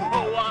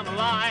 Oh, I'm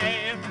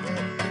alive,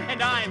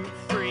 and I'm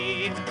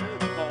free.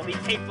 All these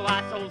hateful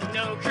assholes,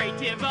 no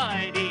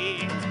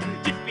creativity.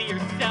 Just be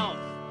yourself,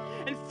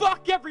 and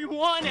fuck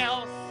everyone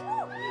else.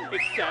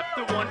 Except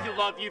the ones who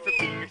love you for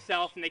being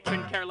yourself, and they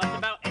couldn't care less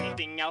about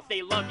anything else.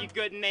 They love you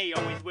good and they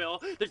always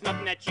will. There's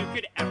nothing that you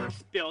could ever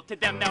spill to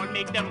them that would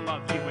make them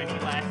love you any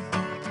less.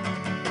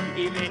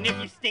 Even if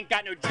you stink,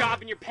 got no job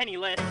and you're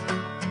penniless.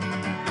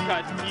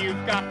 Because if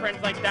you've got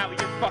friends like that, well,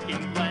 you're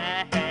fucking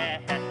blessed.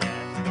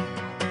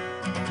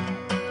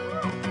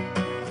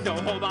 So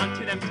hold on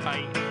to them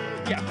tight.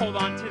 Yeah, hold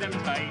on to them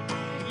tight.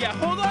 Yeah,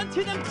 hold on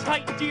to them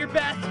tight and do your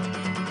best.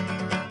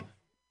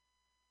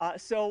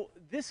 So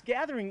this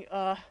gathering,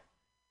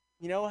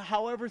 you know,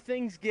 however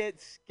things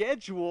get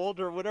scheduled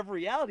or whatever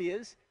reality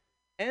is,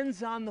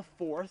 ends on the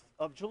 4th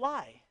of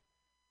July.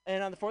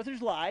 And on the 4th of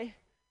July,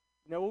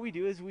 you know, what we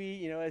do is we,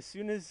 you know, as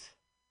soon as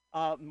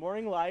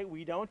morning light,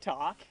 we don't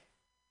talk.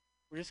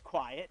 We're just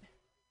quiet.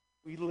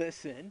 We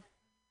listen.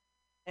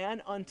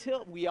 And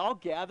until we all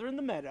gather in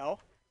the meadow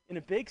in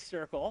a big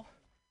circle.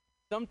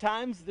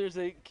 Sometimes there's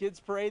a kids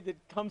parade that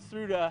comes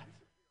through to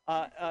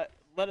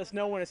let us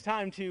know when it's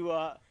time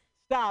to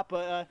stop.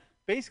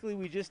 Basically,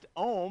 we just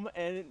ohm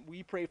and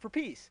we pray for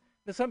peace.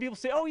 Now, some people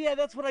say, oh, yeah,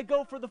 that's what I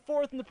go for the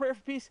 4th and the prayer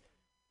for peace.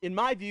 In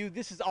my view,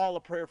 this is all a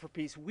prayer for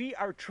peace. We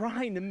are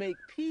trying to make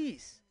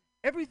peace.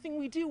 Everything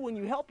we do, when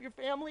you help your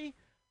family,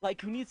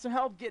 like who needs some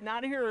help getting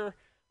out of here,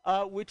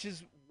 which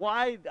is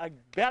why I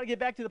got to get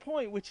back to the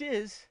point, which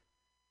is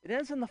it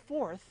ends on the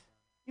 4th,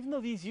 even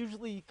though these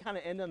usually kind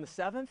of end on the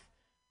 7th.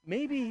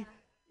 Maybe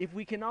if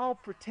we can all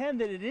pretend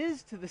that it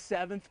is to the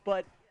 7th,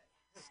 but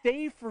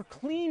stay for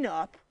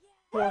cleanup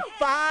for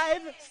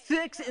 5,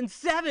 6, and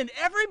 7.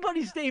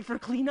 Everybody stay for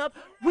cleanup.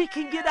 We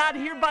can get out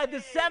of here by the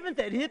 7th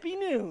at hippie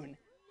noon.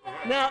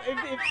 Now,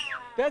 if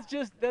that's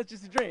just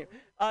a dream.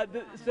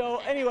 So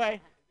anyway,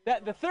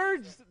 the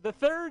third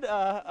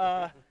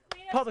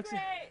public,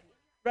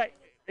 right?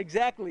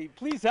 Exactly.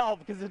 Please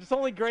help, because it's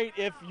only great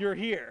if you're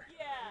here.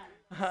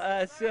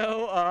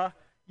 Yeah.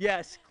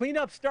 Yes,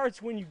 cleanup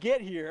starts when you get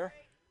here,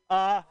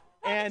 but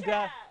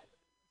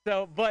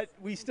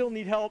we still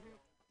need help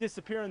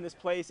disappearing this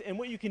place. And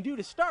what you can do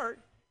to start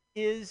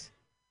is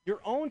your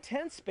own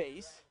tent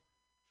space.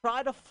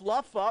 Try to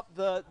fluff up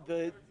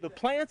the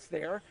plants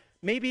there.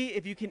 Maybe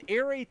if you can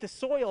aerate the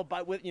soil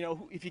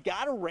if you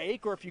got a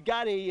rake or if you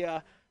got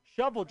a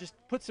shovel, just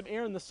put some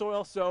air in the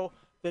soil so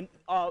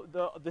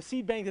the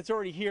seed bank that's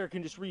already here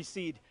can just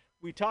reseed.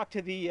 We talked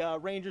to the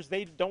rangers.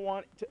 They don't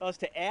want us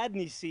to add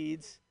any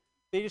seeds.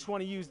 They just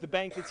want to use the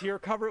bank that's here,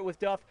 cover it with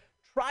duff.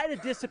 Try to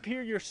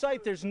disappear your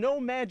site. There's no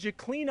magic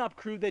cleanup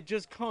crew that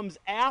just comes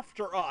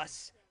after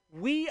us.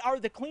 We are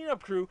the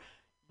cleanup crew.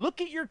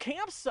 Look at your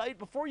campsite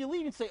before you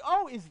leave and say,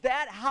 oh, is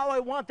that how I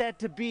want that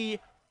to be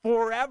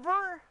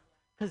forever?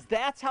 Because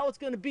that's how it's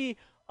going to be,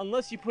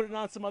 unless you put it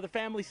on some other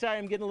family. Sorry,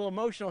 I'm getting a little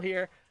emotional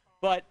here.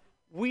 But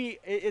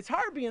it's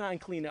hard being on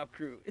cleanup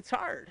crew. It's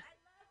hard.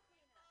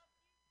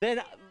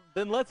 Then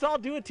let's all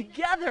do it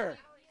together.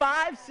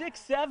 5, 6,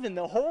 7,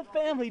 the whole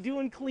family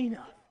doing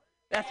cleanup.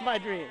 That's my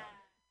dream.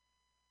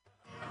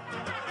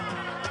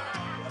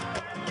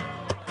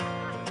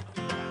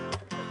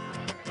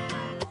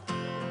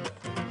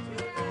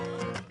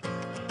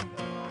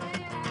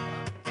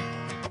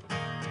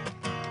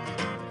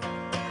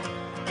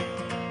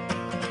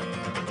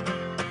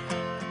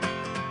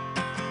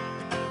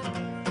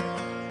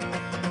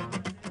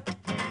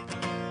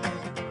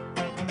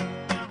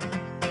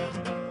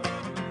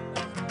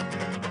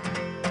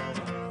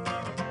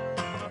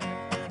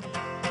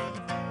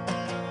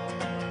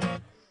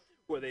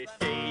 Well, they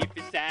say if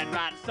you're sad,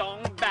 write a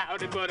song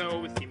about it, but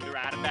always seem to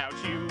write about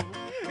you.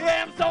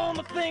 Yeah, I'm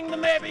thing that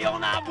maybe you're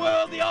not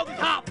worthy of these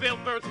heartfelt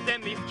verses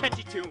and these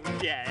catchy tunes.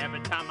 Yeah,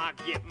 every time I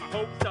get my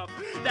hopes up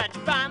that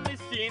you finally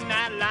see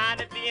that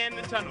light at the end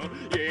of the tunnel.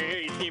 Yeah,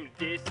 you seem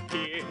to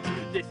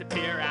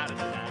disappear out of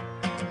sight.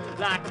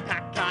 Like a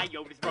pack of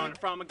coyotes running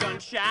from a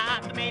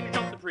gunshot. The man who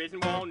jumped the prison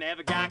wall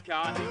never got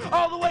caught.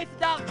 All the wasted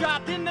dollars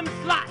dropped in them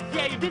slots.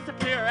 Yeah, you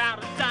disappear out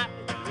of sight.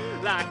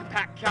 Like a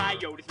pack of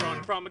coyotes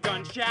running from a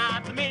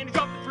gunshot. The man who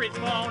jumped the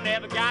prison wall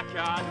never got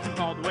caught.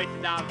 All the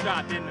wasted dollars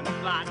dropped in them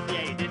slots.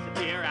 Yeah, you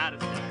disappear out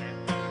of sight.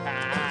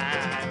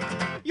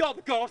 You're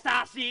the ghost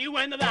I see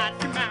when the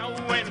lights come out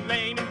when I'm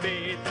laying in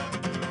bed.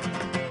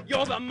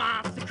 You're the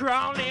monster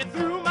crawling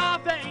through my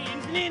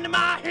veins and into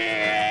my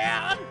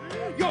head.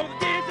 You're the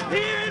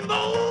disappearing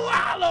bull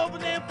all over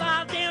them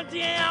flies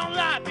downtown.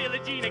 Like Billie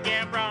Jean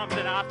again, promise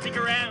that I'll stick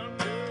around.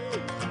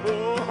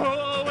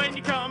 Oh, when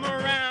you come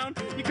around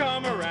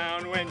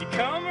when you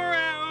come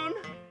around.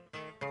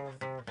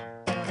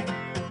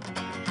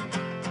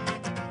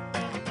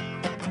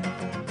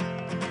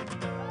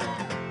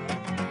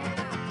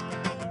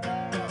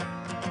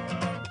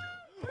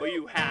 Well,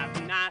 you have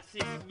the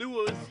nicest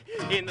lures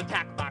in the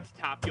tackle box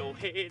atop your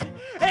head,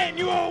 and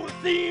you always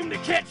seem to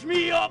catch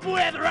me up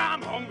whether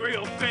I'm hungry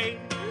or fed.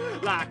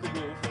 Like a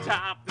wolf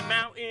atop the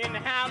mountain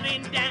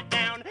howling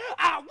down,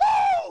 I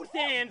woo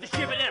sends a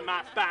shiver down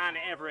my spine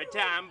every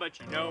time, but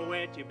you know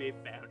where to be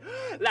found.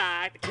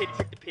 Like the kid who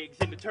tricked the pigs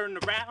into turning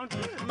around,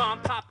 mom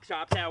and pop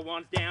shops that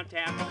one's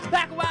downtown.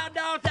 Pack of wild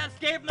dogs that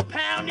escaped from the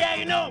pound, yeah,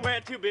 you know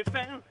where to be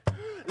found.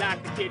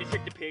 Like the kid who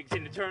tricked the pigs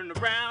into turning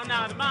around,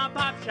 now the mom and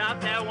pop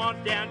shops that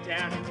one's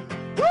downtown.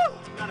 Woo!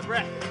 I'm out of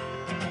breath.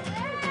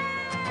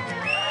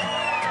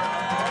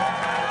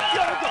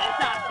 You're the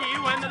ghost I see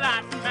when the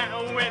lights come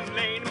out when I'm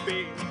laying in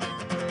bed.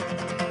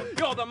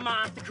 You're the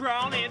monster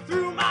crawling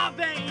through my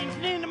veins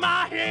and into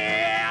my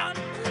head.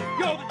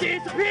 You're the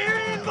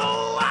disappearing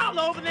bull all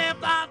over them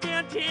flies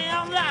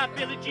downtown. Like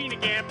Billie Jean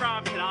again,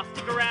 promise that I'll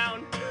stick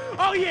around.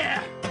 Oh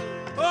yeah,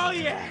 oh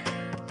yeah.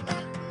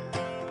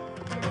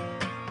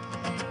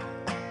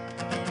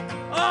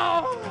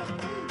 Oh,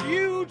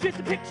 you just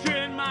a picture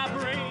in my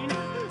brain.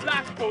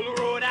 Like a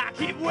Polaroid, I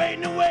keep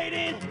waiting and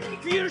waiting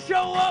for you to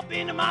show up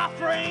into my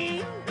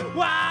frame.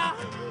 Why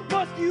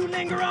must you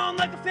linger on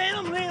like a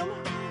phantom limb?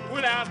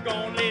 Well, I've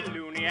gone little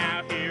loony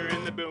out here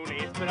in the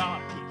boonies, but all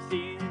I keep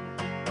seeing,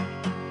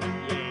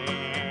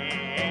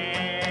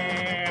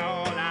 yeah,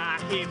 all I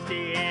keep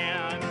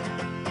seeing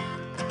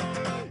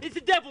is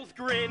the devil's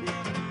grin.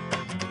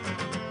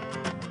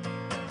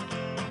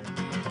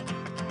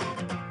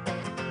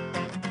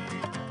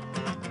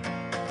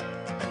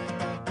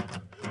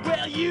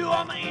 Well, you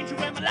are my angel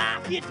when my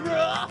life gets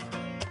rough,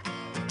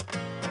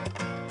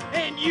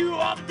 and you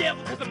are the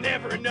devil 'cause I'm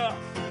never enough.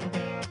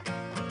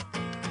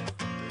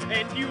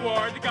 And you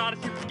are the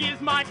goddess who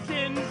forgives my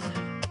sins,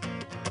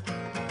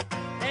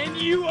 and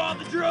you are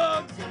the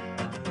drugs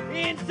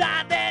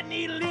inside that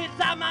needle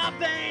inside my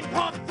vein,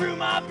 pumping through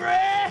my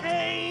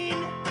brain.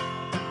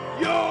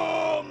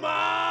 You're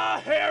my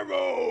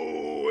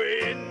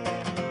heroine.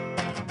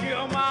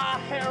 You're my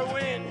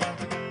heroine.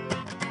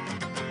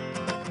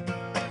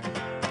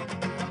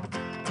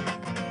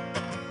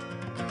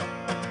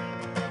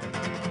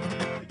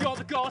 You're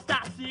the ghost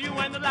I see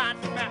when the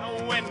lights come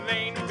out when I'm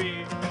laying in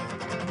bed.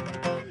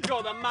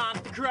 You're the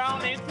monster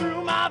crawling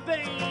through my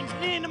veins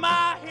and into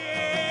my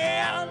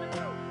head.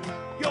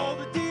 You're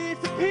the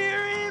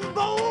disappearing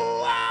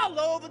bull all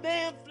over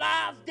them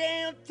flies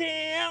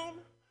downtown.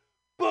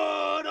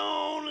 But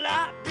on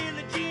like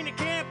Billie Jean, I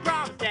can't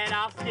promise that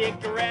I'll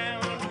stick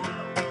around.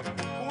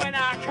 When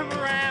I come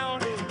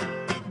around,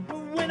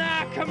 when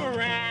I come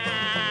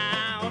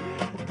around.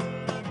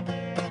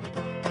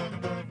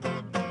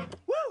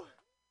 Woo!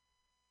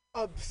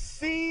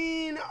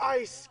 Obscene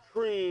ice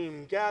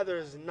cream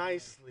gathers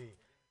nicely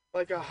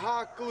like a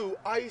hot glue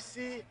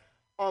icy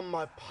on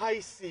my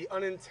pisces,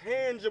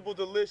 unintangible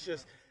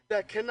delicious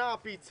that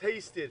cannot be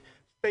tasted.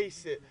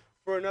 Face it,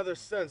 for another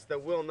sense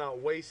that will not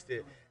waste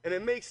it. And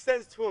it makes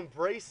sense to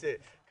embrace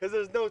it, cause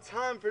there's no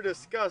time for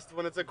disgust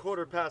when it's a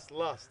quarter past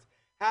lust.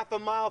 Half a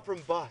mile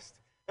from bust.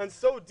 And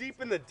so deep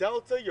in the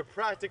delta, you're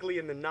practically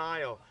in the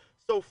Nile.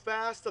 So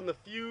fast on the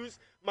fuse,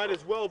 might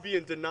as well be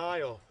in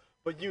denial.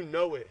 But you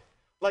know it.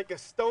 Like a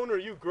stoner,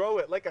 you grow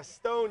it. Like a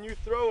stone, you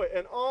throw it.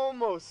 And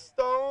almost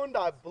stoned,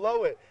 I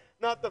blow it.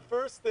 Not the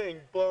first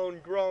thing blown,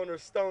 grown, or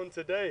stoned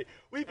today.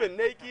 We've been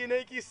naked and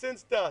achy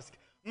since dusk.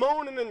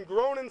 Moaning and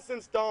groaning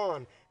since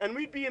dawn. And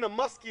we'd be in a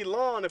musky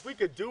lawn if we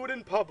could do it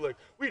in public.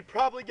 We'd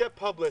probably get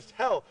published.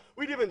 Hell,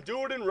 we'd even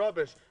do it in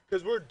rubbish.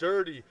 Cause we're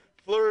dirty,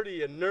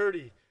 flirty, and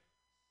nerdy.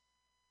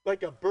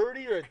 Like a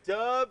birdie or a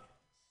dove.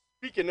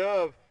 Speaking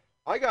of,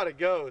 I gotta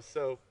go.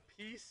 So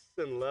peace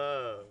and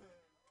love.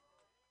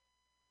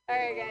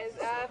 Alright guys,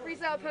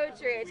 freestyle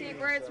poetry. I take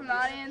words from the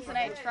audience and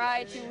I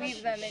try to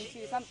weave them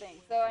into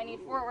something. So I need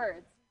 4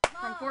 words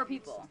from 4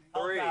 people.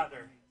 3.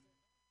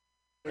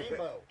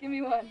 Rainbow. Give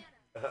me one.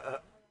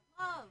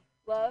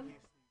 Love.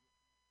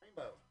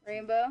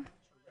 Rainbow.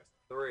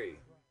 3.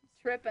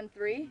 Trip and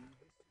 3.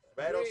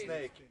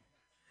 Rattlesnake.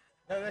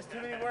 No, that's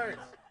too many words.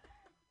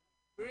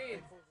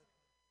 Green.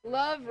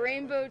 Love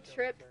Rainbow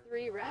Trip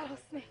 3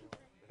 rattlesnake.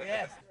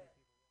 Yes.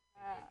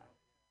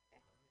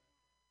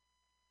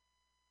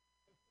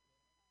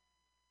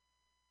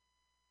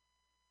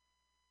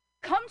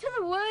 Come to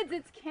the woods,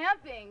 it's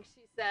camping,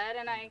 she said,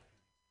 and I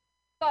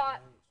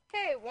thought,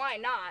 hey, why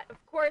not?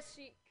 Of course,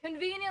 she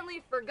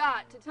conveniently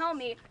forgot to tell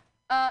me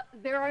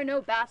there are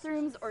no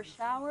bathrooms or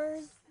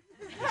showers.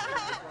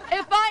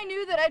 If I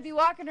knew that I'd be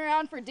walking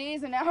around for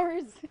days and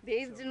hours,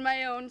 bathed in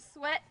my own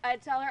sweat,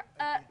 I'd tell her,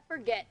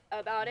 forget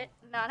about it,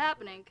 not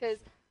happening, because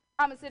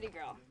I'm a city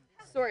girl,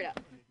 sort of.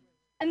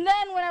 And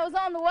then when I was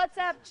on the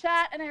WhatsApp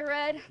chat and I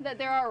read that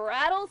there are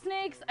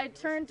rattlesnakes, I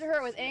turned to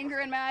her with anger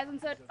in my eyes and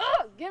said,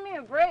 oh, give me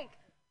a break.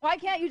 Why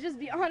can't you just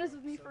be honest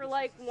with me for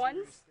like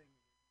once?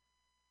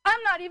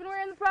 I'm not even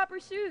wearing the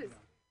proper shoes.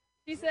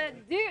 She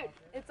said, dude,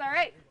 it's all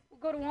right. We'll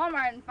go to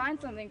Walmart and find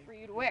something for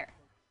you to wear.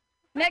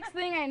 Next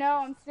thing I know,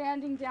 I'm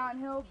standing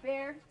downhill,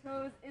 bare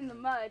toes in the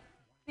mud,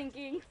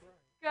 thinking,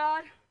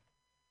 God,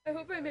 I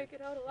hope I make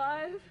it out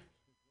alive.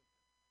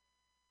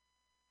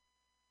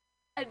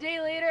 A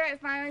day later, I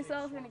find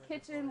myself in a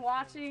kitchen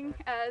watching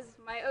as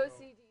my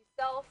OCD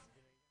self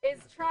is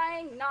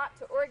trying not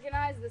to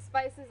organize the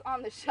spices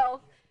on the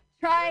shelf,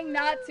 trying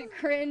not to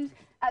cringe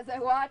as I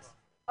watch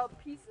a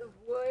piece of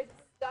wood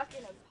stuck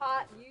in a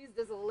pot used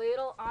as a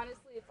ladle.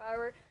 Honestly, if I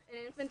were an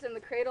infant in the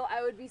cradle,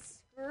 I would be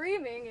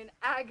screaming in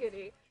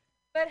agony.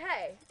 But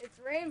hey, it's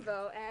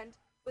Rainbow, and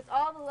with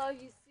all the love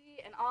you see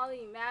and all the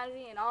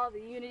humanity and all the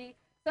unity,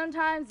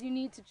 sometimes you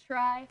need to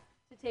try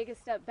to take a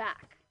step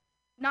back.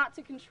 Not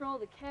to control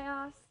the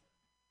chaos,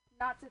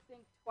 not to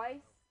think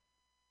twice,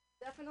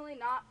 definitely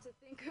not to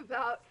think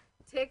about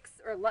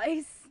ticks or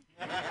lice.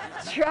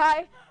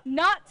 Try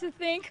not to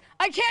think,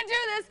 I can't do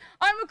this,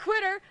 I'm a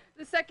quitter,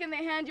 the second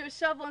they hand you a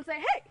shovel and say,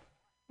 hey,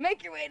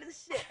 make your way to the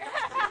shit.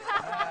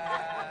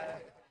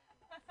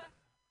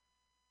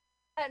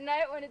 At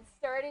night when it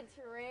started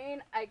to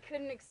rain, I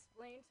couldn't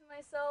explain to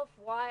myself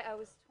why I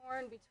was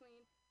torn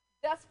between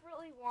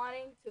desperately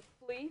wanting to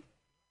flee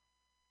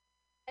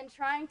and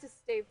trying to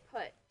stay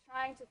put,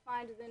 trying to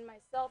find within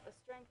myself a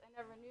strength I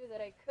never knew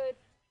that I could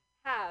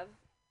have,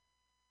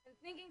 and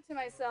thinking to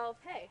myself,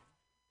 hey,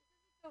 this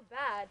isn't so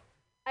bad.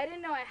 I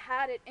didn't know I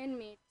had it in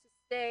me to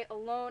stay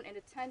alone in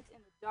a tent in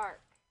the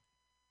dark.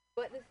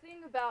 But the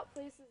thing about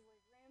places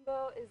like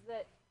Rainbow is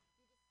that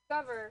you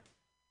discover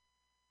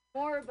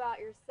more about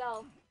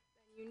yourself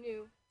than you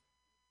knew you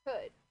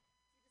could.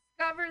 You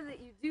discover that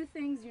you do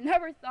things you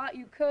never thought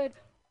you could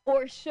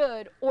or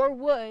should or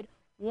would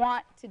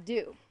want to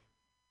do.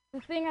 The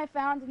thing I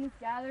found in this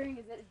gathering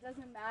is that it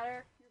doesn't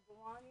matter your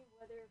belonging,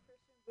 whether you're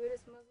Christian,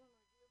 Buddhist, Muslim, or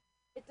Jew.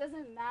 It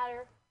doesn't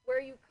matter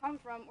where you come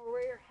from or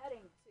where you're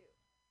heading to.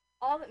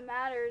 All that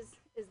matters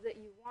is that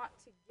you want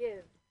to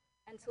give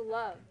and to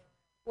love,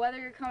 whether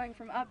you're coming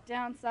from up,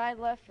 down, side,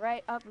 left,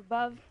 right, up,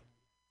 above.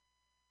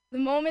 The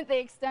moment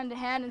they extend a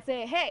hand and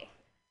say, hey,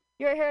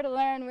 you're here to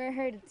learn, we're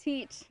here to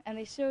teach, and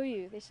they show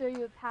you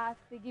a path,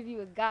 they give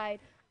you a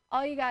guide.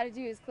 All you got to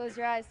do is close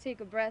your eyes,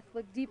 take a breath,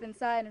 look deep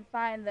inside, and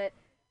find that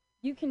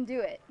you can do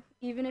it,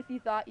 even if you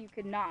thought you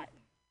could not.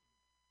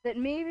 That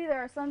maybe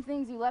there are some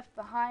things you left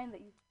behind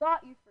that you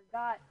thought you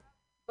forgot,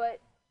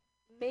 but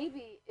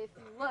maybe if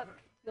you look,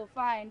 you'll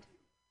find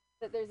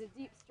that there's a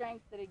deep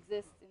strength that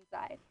exists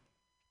inside.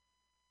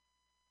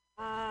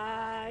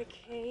 I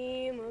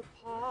came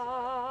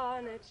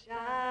upon a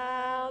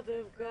child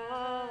of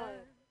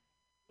God.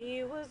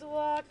 He was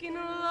walking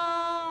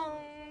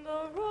along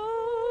the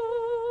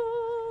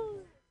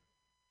road,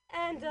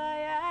 and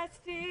I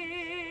asked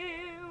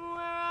him,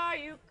 where are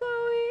you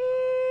going?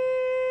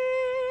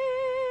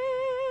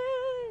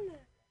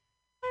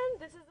 And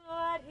this is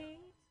what he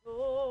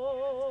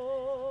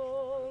told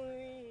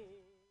me.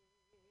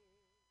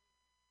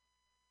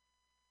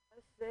 I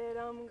said,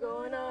 I'm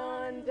going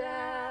on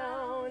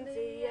down to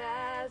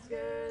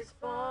Yasgur's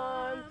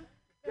farm,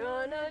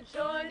 gonna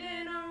join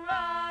in a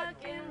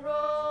rock and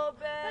roll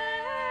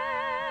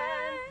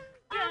band.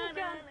 I'm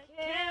gonna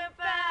camp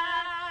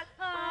out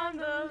on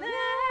the land,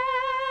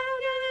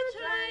 gonna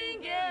try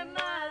and get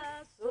my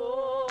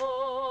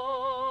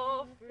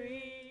soul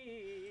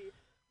free.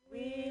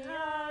 We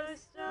are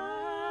stardust,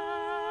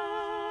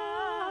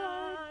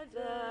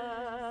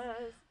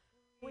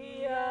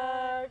 we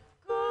are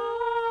golden,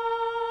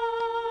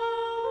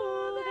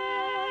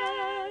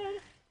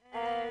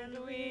 and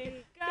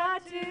we've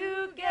got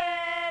to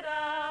get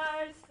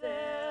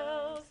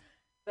ourselves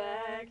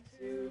back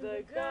to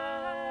the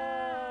garden.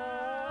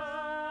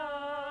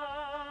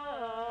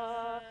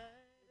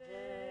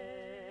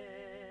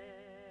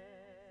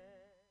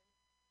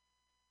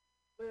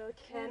 Well,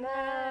 can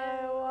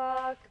I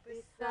walk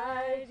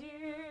beside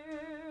you?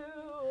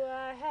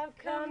 I have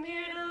come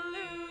here to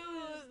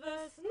lose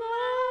the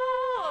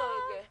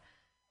smog,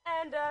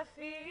 and I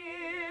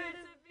fear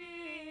to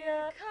be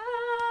a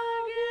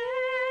cog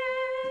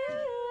in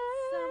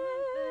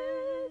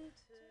something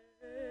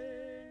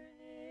turning.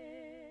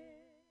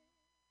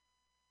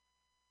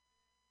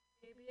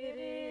 Maybe it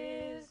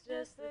is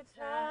just the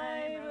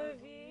time of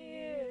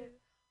year,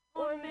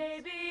 or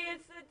maybe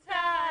it's the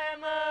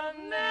time of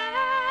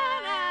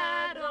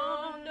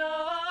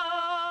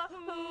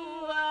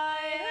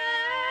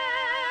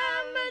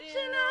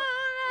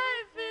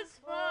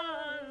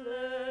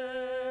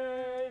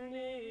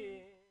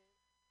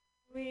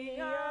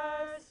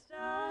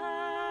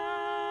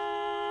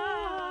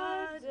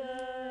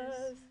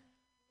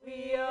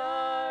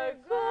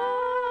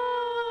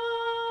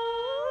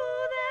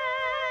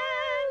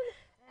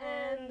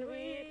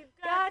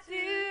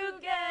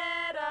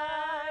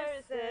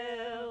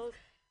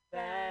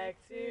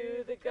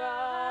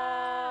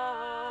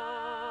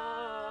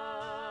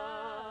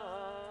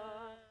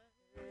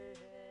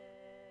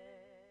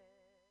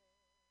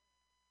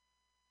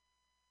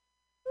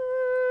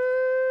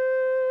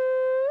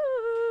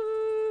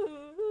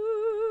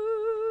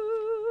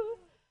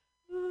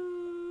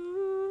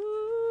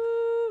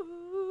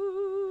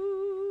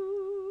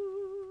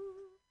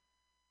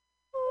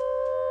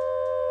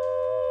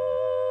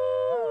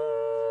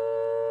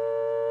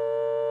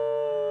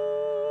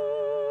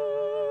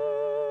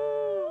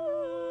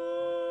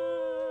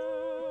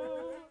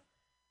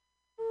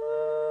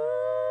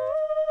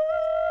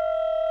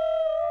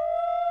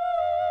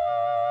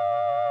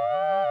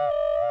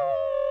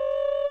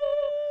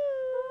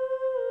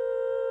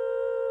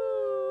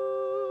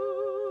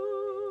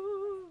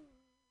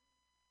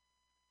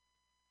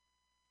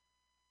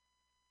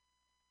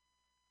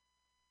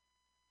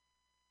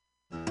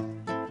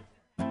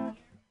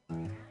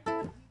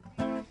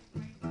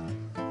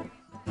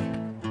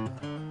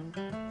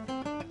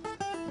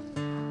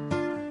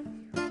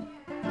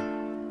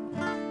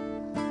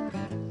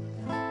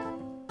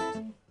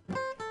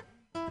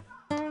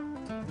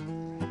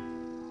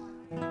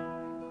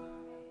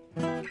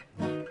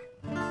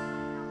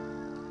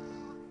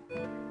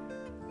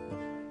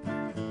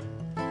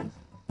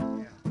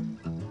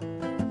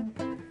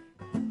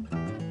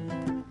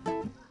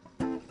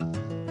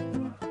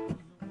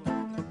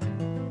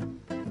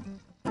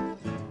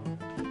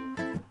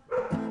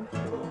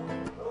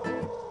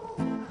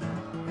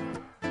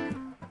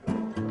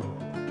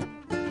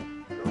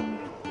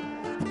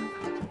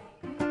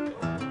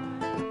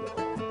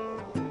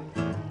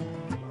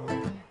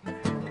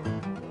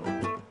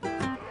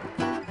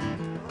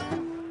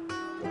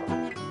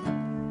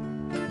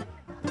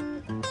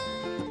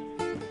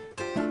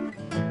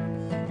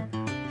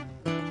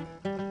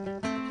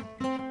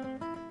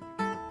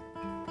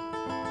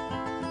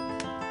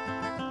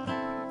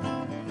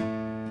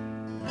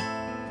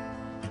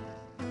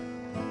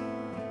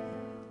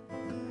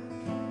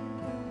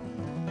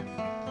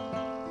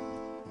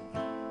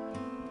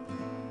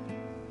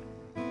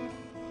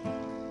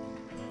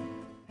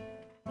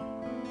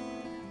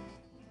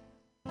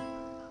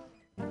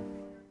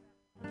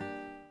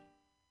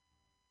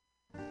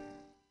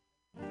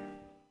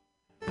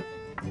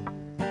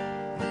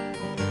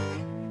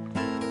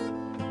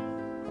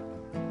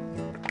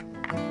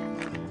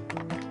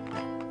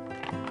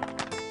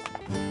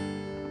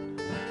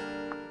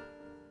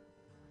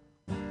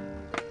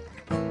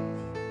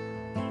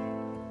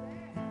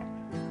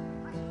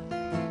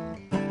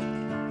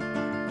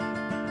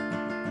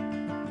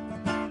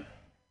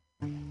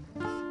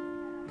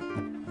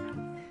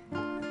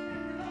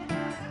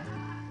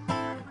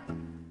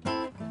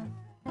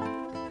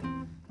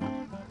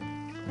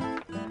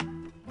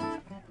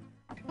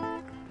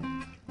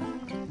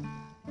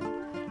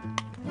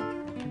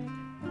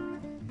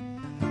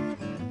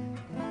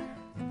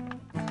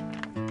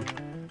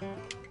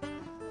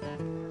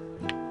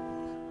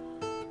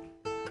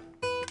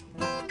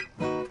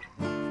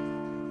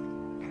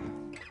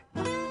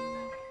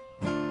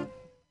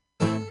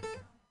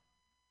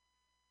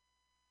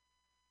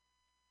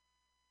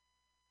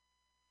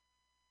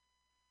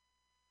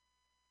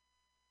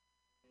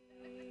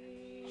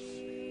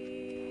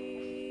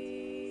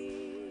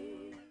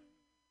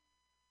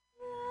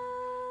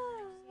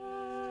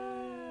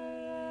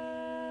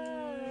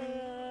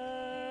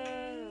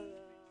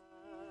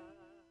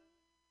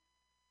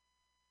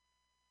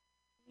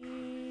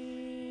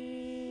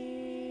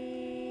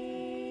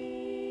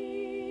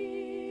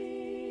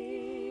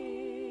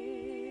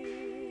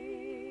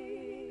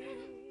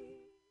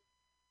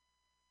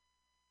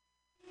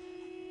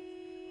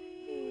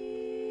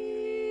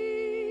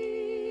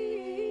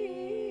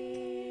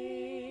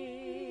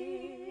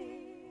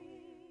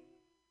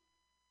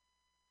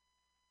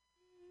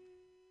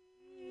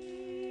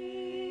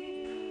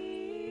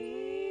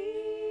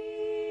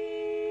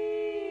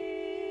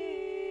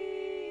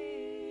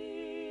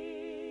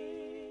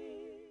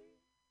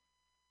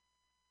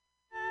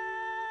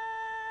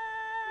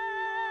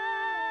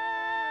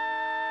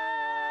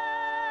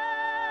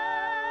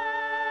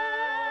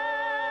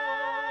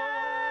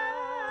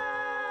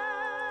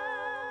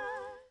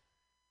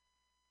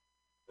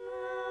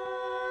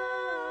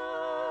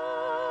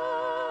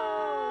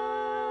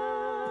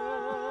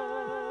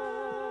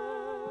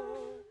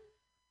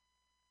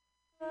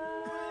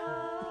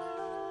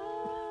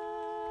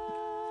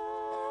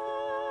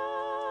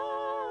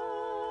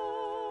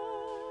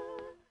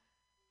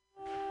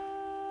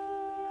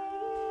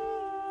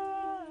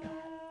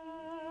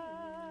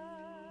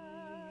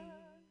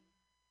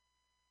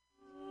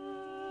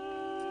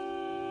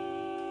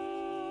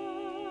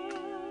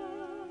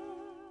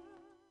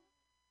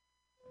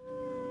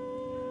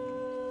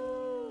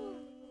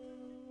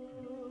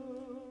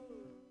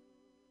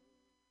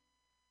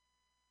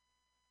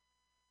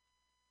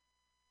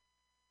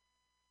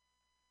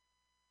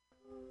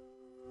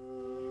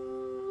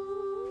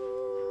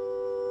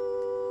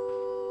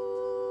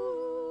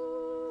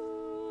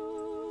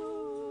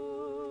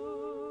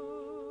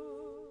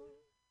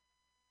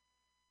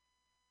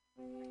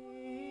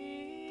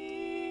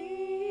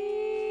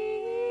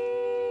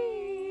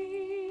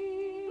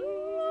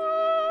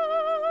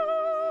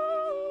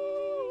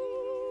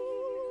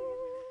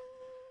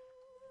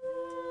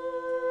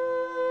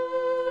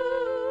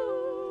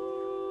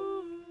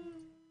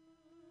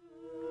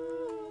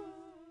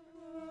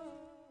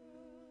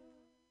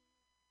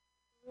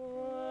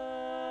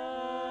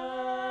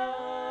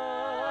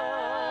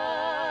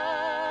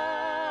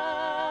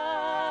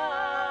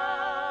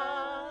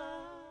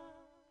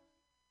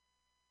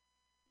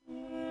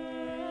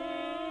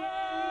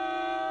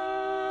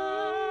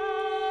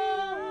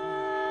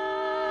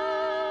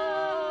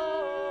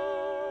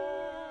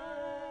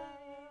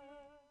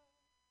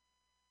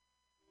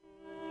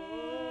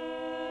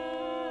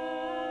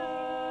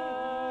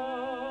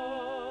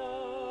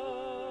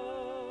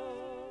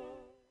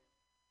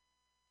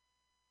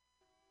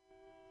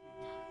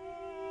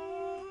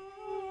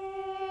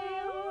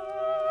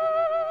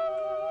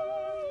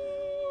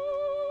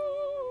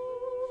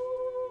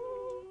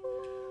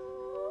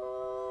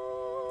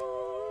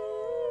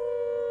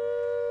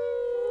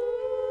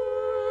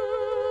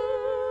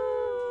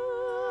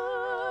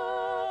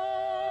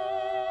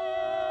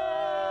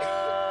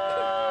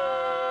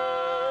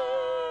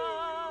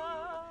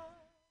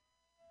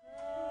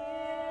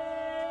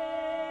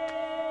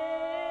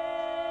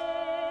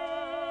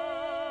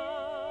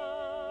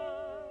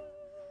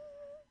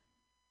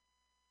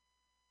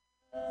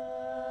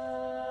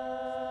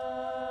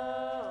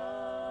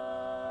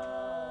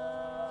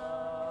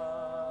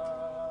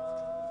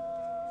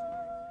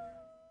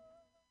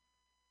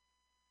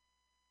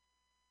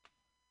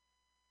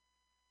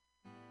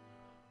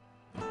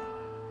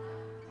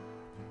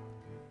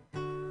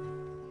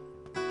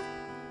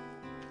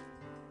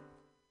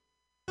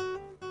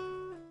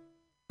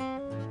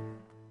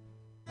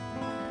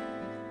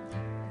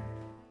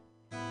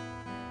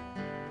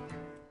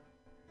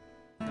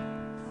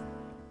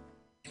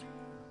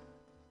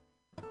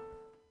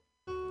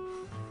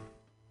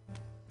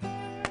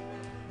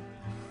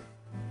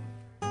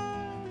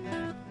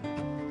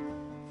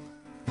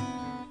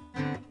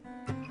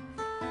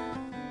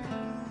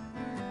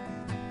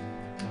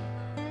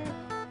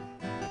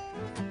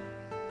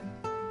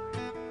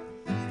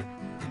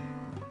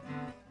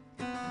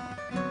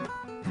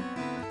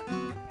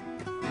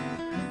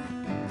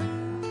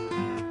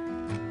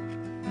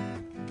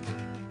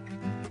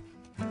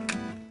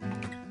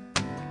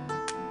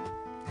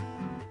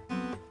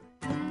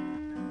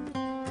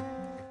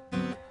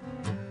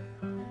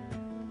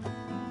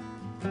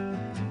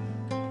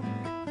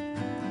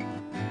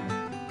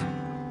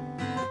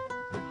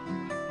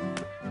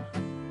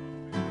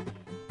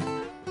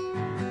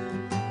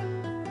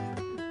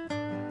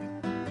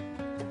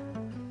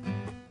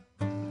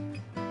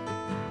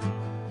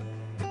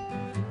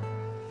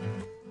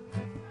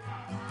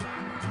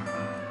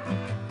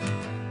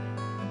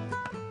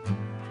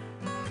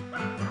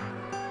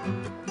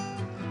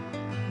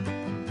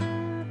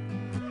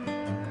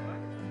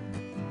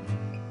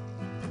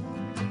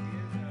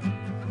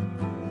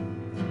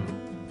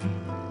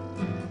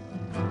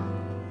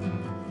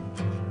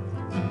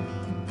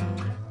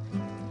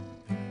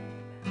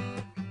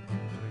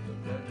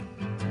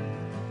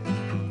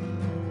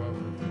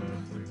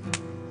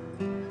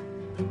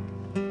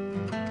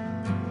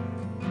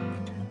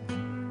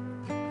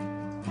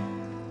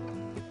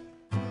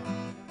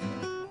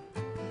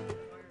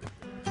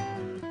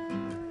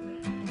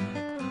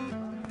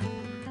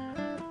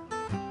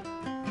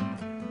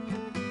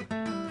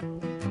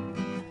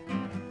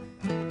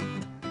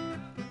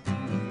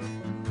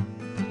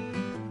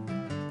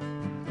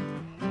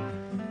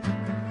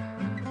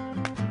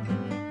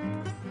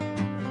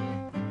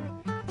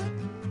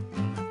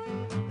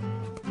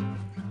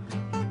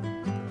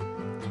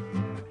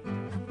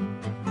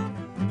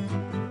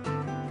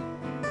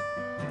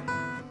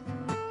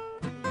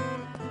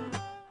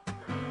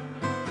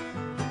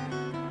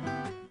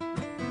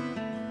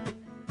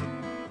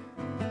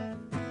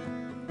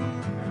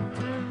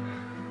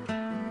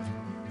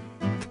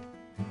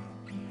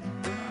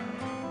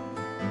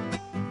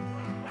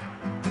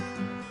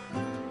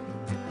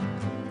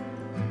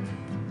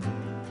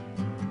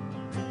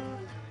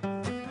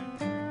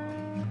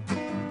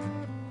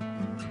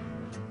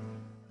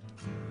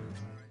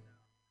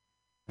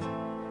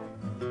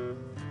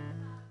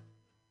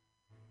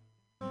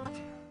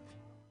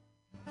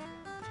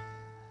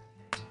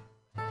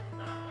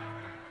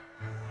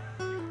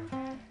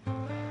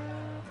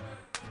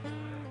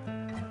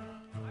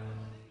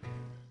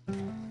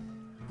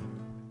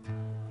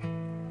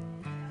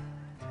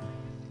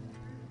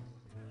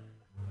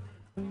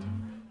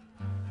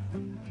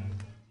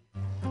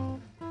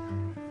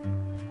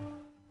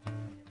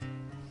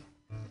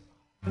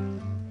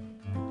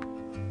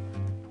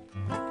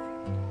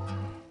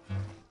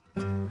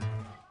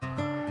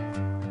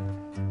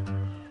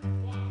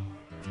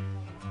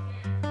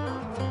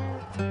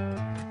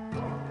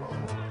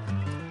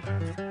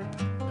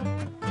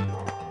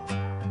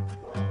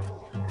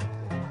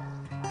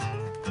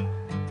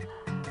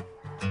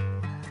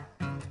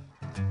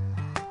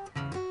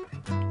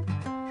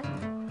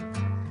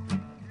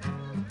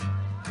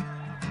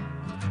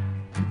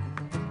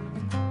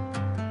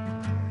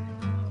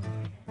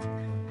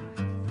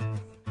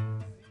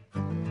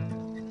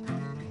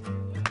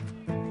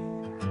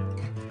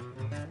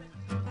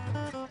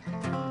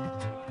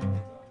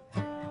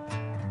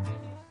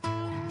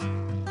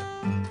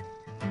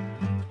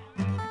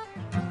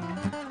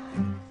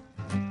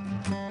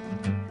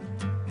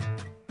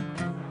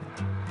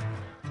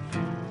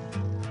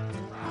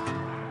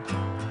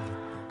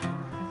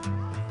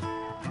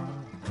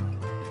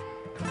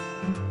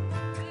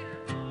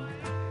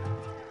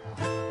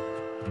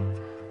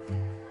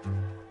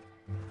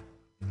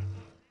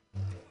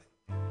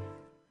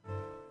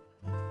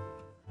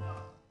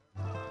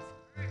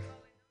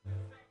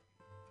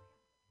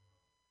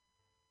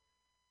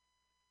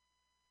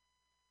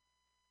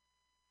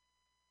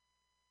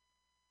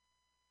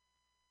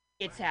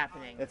It's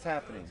happening. It's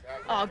happening.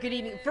 Oh, good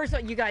evening. First of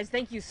all, you guys,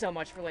 thank you so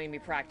much for letting me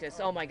practice.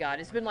 Oh my God,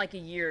 it's been like a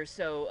year,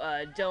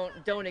 so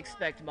don't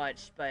expect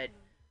much, but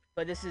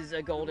this is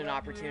a golden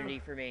opportunity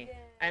for me,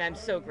 and I'm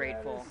so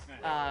grateful.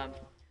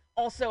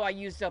 Also, I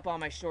used up all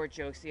my short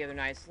jokes the other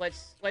night, so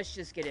let's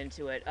just get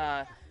into it.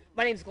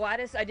 My name's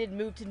Gladys. I did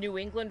move to New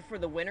England for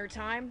the winter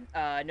time.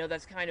 I know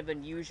that's kind of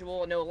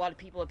unusual. I know a lot of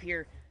people up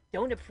here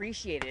don't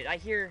appreciate it. I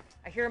hear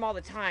them all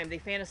the time. They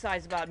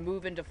fantasize about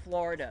moving to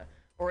Florida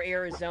or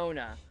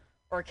Arizona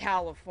or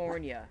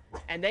California,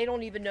 and they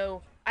don't even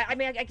know. I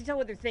mean, I can tell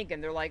what they're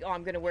thinking. They're like, oh,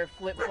 I'm going to wear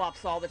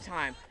flip-flops all the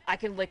time. I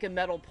can lick a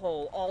metal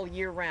pole all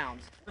year round.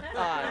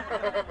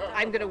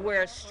 I'm going to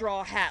wear a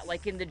straw hat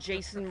like in the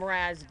Jason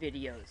Mraz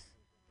videos.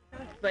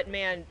 But,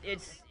 man,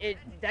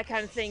 that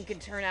kind of thing can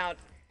turn out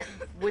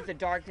with the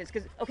darkness.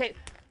 Because, okay,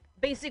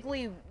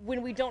 basically,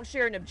 when we don't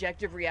share an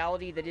objective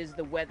reality that is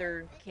the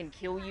weather can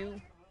kill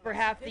you for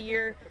half the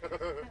year,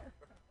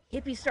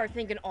 hippies start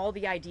thinking all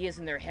the ideas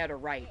in their head are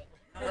right.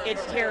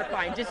 It's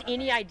terrifying. Just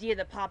any idea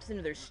that pops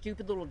into their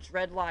stupid little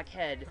dreadlock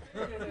head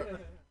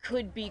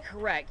could be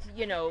correct.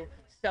 You know,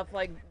 stuff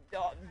like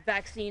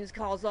vaccines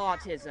cause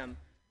autism.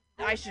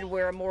 I should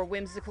wear a more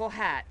whimsical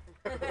hat.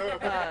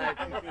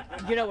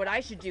 You know what I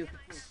should do?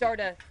 Start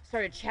a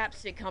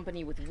chapstick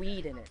company with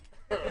weed in it.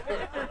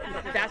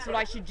 That's what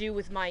I should do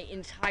with my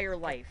entire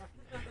life.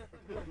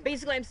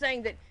 Basically, I'm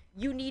saying that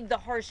you need the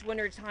harsh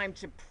winter time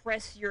to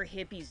press your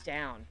hippies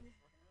down.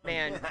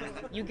 Man,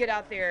 you get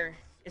out there,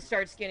 it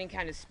starts getting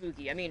kind of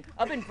spooky. I mean,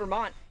 up in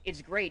Vermont,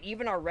 it's great.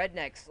 Even our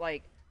rednecks,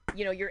 like,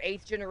 you know, your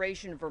 8th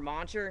generation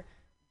Vermonter,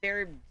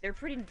 they're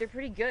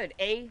pretty good.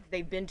 A,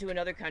 they've been to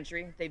another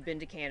country. They've been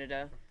to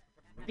Canada.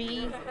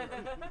 B,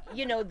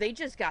 you know, they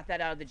just got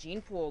that out of the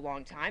gene pool a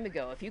long time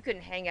ago. If you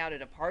couldn't hang out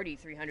at a party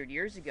 300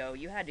 years ago,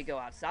 you had to go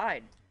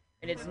outside.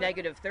 And it's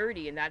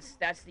 -30, and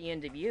that's the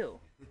end of you.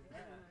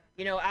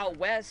 You know, out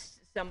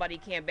west, somebody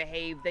can't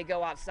behave. They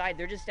go outside.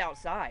 They're just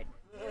outside.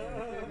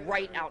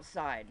 Right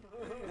outside.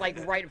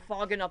 Like, right,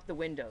 fogging up the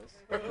windows.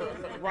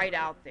 Right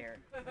out there.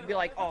 You'd be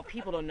like, oh,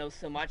 people don't know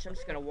so much. I'm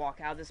just going to walk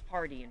out of this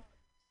party and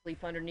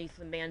sleep underneath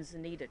the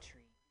manzanita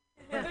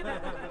tree.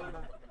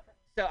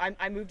 So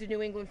I moved to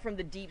New England from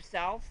the deep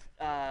south.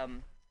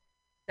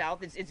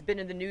 It's been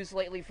in the news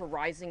lately for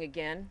rising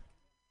again.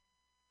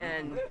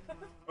 And,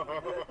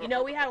 you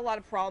know, we had a lot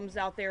of problems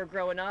out there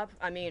growing up.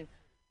 I mean,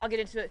 I'll get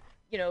into it.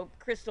 You know,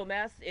 crystal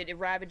meth, it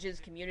ravages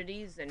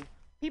communities, and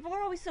people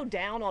are always so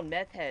down on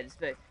meth heads,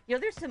 but, you know,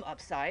 there's some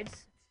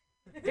upsides.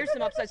 There's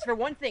some upsides. For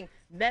one thing,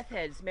 meth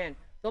heads, man,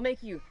 they'll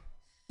make you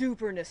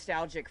super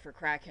nostalgic for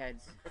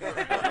crackheads.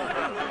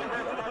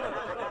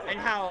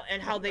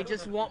 and how they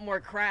just want more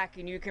crack,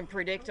 and you can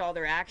predict all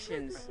their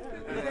actions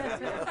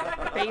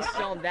based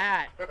on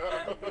that.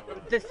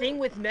 The thing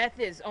with meth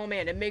is, oh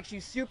man, it makes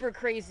you super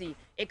crazy.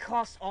 It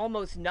costs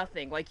almost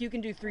nothing. Like, you can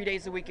do 3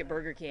 days a week at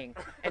Burger King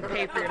and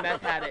pay for your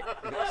meth habit.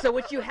 So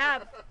what you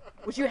have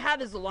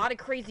is a lot of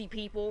crazy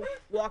people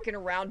walking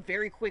around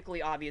very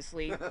quickly,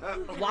 obviously.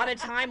 A lot of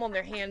time on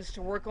their hands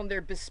to work on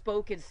their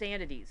bespoke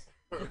insanities.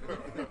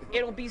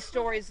 It'll be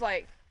stories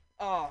like,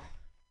 oh,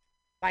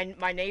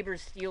 my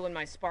neighbor's stealing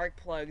my spark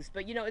plugs,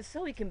 but, you know, it's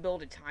so he can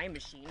build a time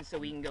machine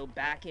so he can go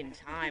back in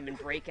time and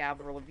break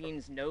Avril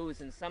Lavigne's nose,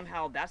 and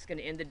somehow that's going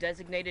to end the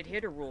designated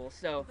hitter rule.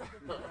 So,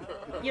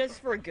 you know, it's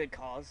for a good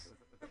cause.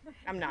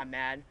 I'm not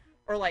mad.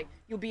 Or, like,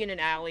 you'll be in an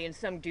alley and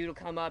some dude will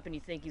come up and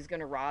you think he's going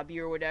to rob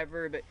you or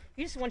whatever, but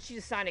he just wants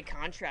you to sign a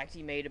contract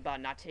he made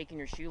about not taking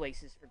your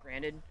shoelaces for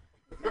granted.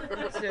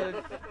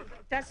 So,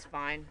 that's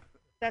fine.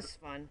 That's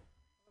fun.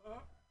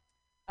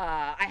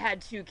 I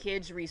had 2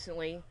 kids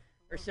recently,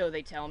 or so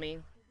they tell me.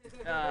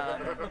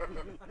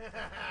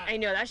 I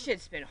know that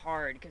shit's been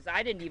hard, because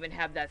I didn't even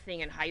have that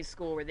thing in high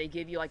school where they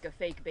give you like a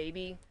fake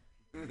baby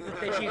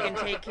that you can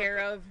take care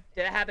of.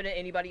 Did that happen at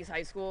anybody's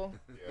high school?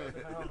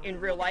 Yeah. In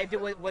real life?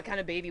 What kind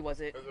of baby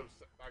was it?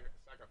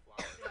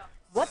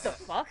 What the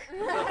fuck?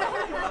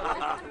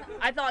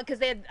 I thought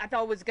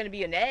it was gonna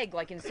be an egg,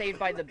 like in Saved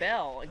by the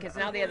Bell, because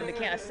now they have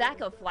a sack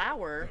of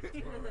flour.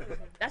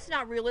 That's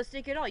not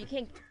realistic at all.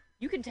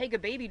 You can take a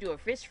baby to a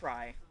fish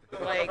fry.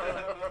 Like,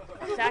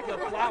 a sack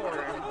of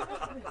flour.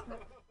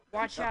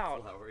 Watch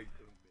out.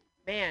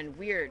 Man,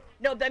 weird.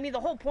 No, I mean, the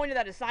whole point of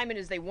that assignment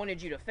is they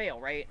wanted you to fail,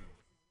 right?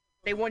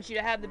 They want you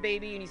to have the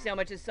baby, and you say how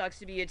much it sucks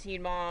to be a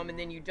teen mom, and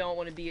then you don't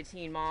want to be a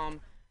teen mom.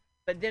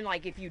 But then,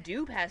 like, if you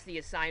do pass the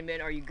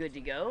assignment, are you good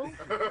to go?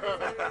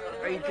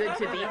 Are you good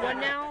to be one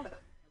now?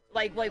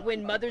 Like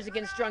when Mothers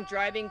Against Drunk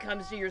Driving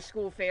comes to your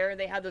school fair, and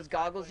they have those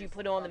goggles you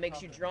put on that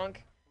makes you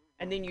drunk,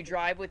 and then you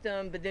drive with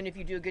them, but then if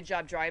you do a good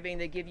job driving,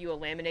 they give you a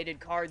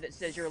laminated card that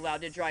says you're allowed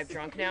to drive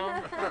drunk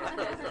now,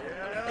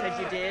 because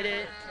you did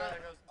it.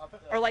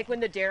 Or like when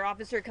the DARE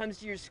officer comes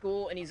to your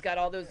school, and he's got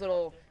all those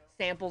little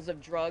samples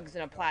of drugs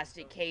in a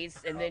plastic case,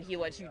 and then he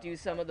lets you do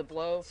some of the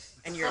blow,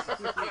 and you're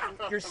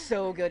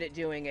so good at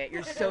doing it.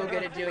 You're so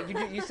good at doing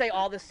it. You say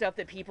all the stuff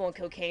that people in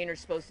cocaine are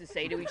supposed to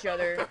say to each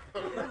other,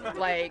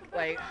 like,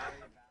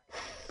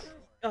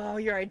 oh,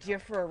 your idea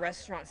for a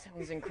restaurant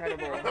sounds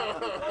incredible.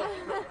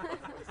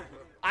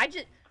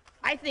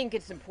 I think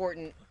it's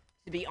important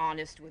to be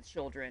honest with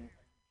children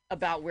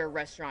about where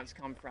restaurants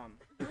come from.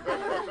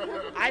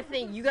 I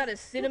think you gotta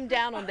sit them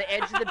down on the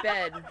edge of the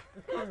bed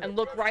and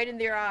look right in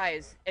their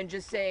eyes and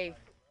just say,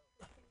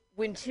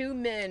 when two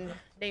men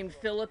named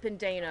Philip and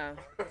Dana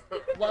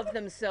love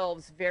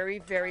themselves very,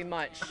 very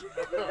much,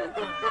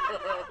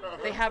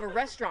 they have a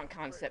restaurant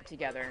concept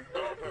together.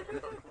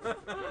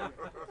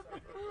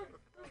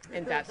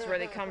 And that's where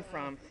they come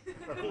from.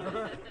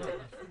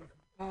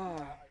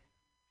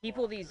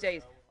 People these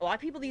days, a lot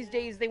of people these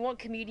days, they want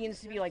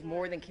comedians to be like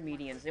more than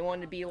comedians. They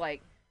want them to be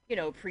like, you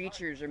know,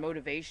 preachers or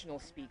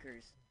motivational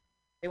speakers.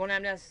 They want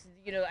them to,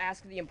 you know,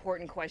 ask the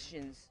important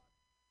questions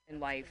in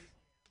life.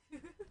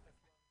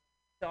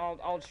 So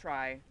I'll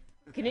try.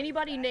 Can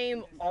anybody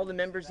name all the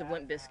members of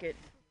Limp Bizkit?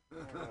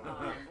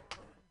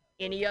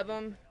 Any of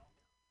them?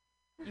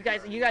 You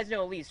guys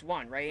know at least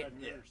one, right?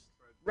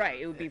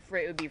 Right. It would be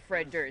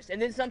Fred Durst.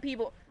 And then some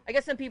people, I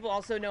guess some people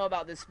also know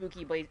about the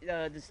spooky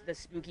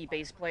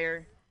bass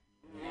player.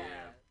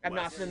 I'm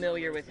not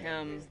familiar with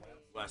him.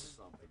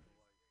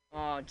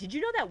 Did you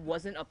know that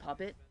wasn't a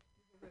puppet?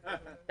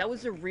 That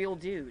was a real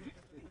dude,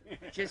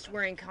 just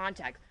wearing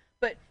contacts.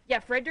 But yeah,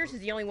 Fred Durst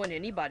is the only one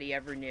anybody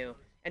ever knew.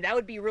 And that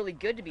would be really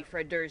good to be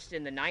Fred Durst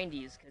in the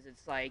 90s, because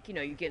it's like, you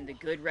know, you're getting the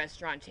good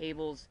restaurant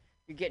tables,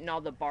 you're getting all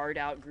the barred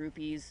out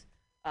groupies.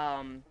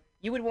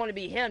 You would want to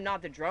be him,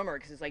 not the drummer,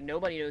 because it's like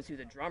nobody knows who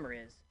the drummer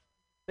is.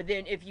 But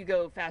then if you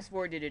go fast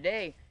forward to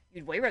today,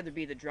 you'd way rather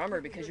be the drummer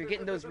because you're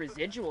getting those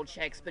residual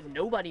checks, but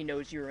nobody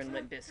knows you're in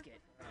Limp Bizkit.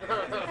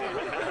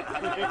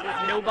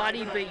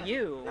 Nobody but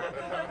you.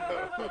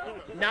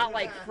 Not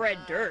like Fred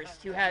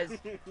Durst, who has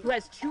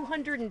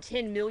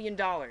 $210 million.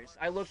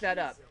 I looked that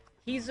up.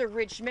 He's a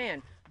rich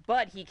man,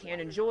 but he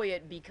can't enjoy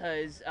it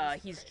because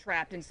he's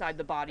trapped inside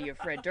the body of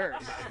Fred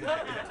Durst.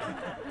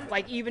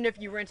 Like, even if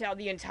you rent out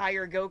the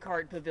entire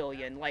go-kart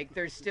pavilion, like,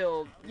 there's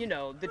still, you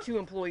know, the two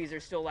employees are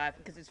still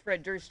laughing because it's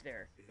Fred Durst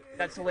there.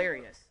 That's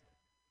hilarious.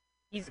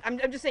 I'm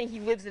just saying he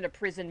lives in a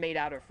prison made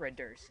out of Fred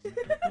Durst.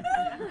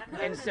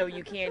 And so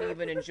you can't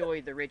even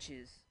enjoy the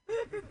riches.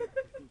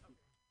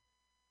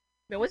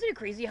 Man, wasn't it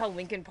crazy how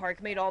Linkin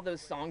Park made all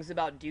those songs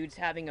about dudes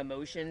having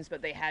emotions,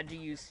 but they had to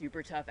use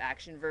super tough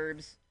action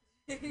verbs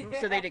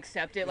so they'd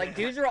accept it? Like,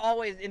 dudes are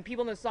always, and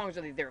people in the songs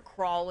are like, they're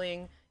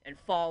crawling and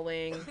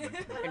falling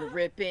and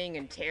ripping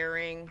and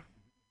tearing.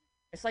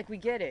 It's like, we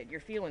get it. You're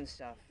feeling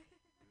stuff.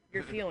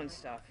 You're feeling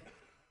stuff.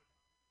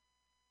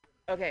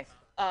 Okay.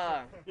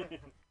 I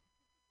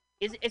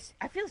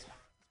feel it's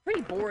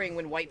pretty boring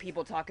when white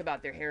people talk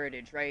about their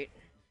heritage, right?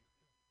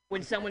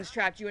 When someone's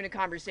trapped you in a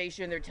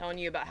conversation, they're telling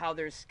you about how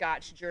they're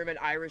Scotch, German,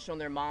 Irish on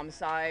their mom's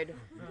side,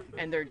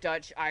 and they're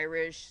Dutch,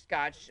 Irish,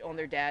 Scotch on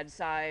their dad's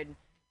side,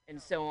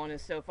 and so on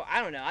and so forth.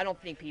 I don't know. I don't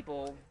think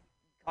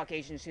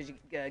Caucasians should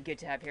get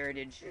to have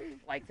heritage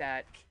like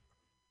that.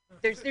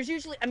 There's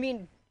usually, I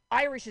mean,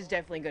 Irish is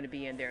definitely going to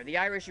be in there. The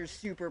Irish are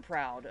super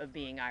proud of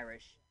being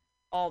Irish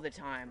all the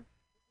time.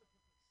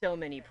 So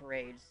many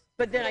parades.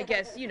 But then I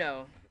guess, you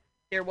know,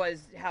 there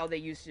was how they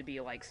used to be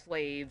like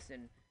slaves,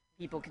 and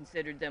people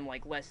considered them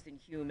like less than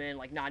human,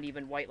 like not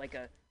even white, like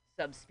a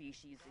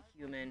subspecies of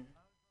human.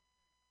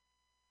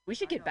 We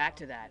should get back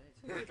to that.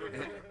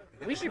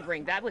 We should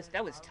bring that was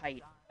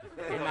tight,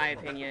 in my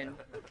opinion.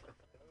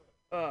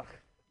 Ugh,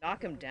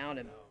 knock him down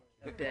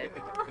a bit.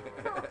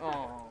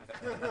 Oh.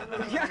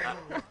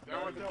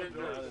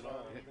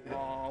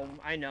 Oh,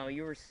 I know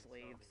you were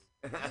slaves.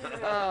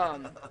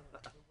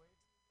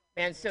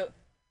 Man, so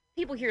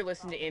people here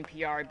listen to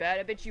NPR.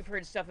 I bet you've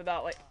heard stuff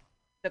about like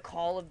the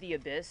call of the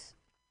abyss.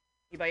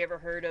 Anybody ever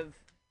heard of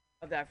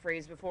that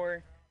phrase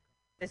before?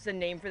 It's the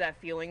name for that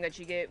feeling that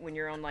you get when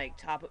you're on like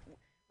top of,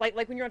 like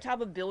when you're on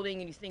top of a building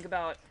and you think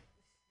about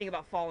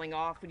falling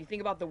off. When you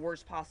think about the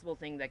worst possible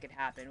thing that could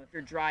happen. If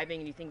you're driving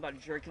and you think about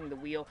jerking the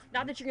wheel,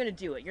 not that you're gonna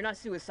do it. You're not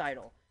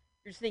suicidal.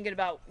 You're just thinking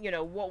about, you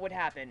know, what would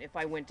happen if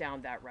I went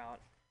down that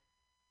route.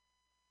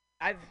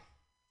 I've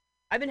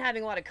been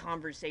having a lot of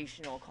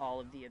conversational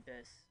call of the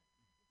abyss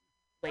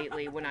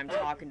lately when I'm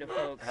talking to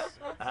folks.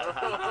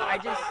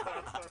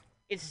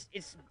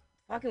 It's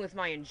fucking with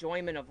my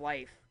enjoyment of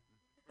life.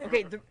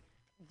 Okay, the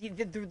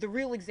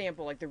real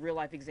example, like the real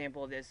life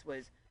example of this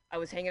was, I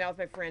was hanging out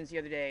with my friends the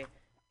other day,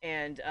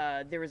 and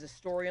there was a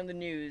story on the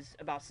news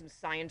about some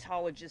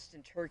Scientologists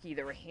in Turkey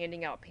that were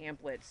handing out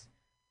pamphlets,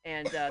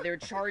 and they were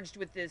charged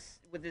with this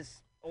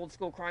old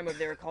school crime over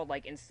there called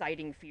like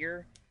inciting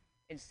fear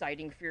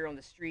on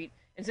the street.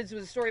 And since it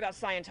was a story about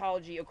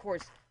Scientology, of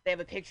course they have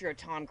a picture of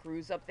Tom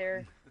Cruise up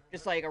there,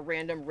 just like a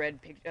random red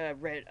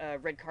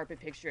carpet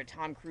picture of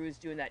Tom Cruise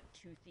doing that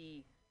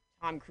toothy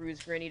Tom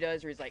Cruise grin he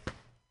does, where he's like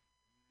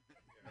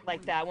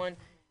that one.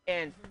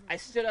 And I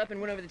stood up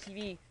and went over the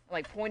TV and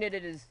like pointed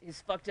at his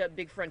fucked up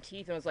big front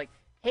teeth and was like,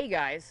 "Hey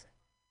guys,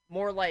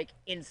 more like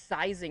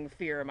incising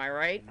fear, am I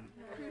right?"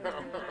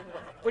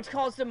 Which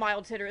caused a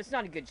mild titter. It's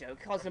not a good joke.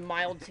 It caused a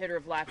mild titter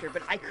of laughter,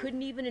 but I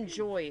couldn't even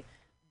enjoy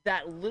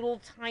that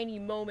little tiny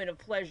moment of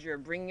pleasure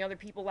bringing other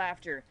people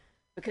laughter,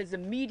 because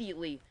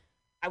immediately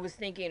I was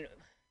thinking,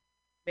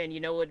 man, you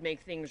know what would make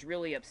things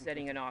really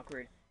upsetting and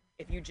awkward?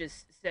 if you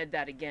just said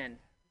that again.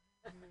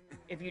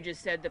 If you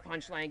just said the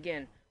punchline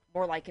again.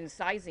 More like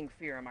incising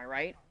fear, am I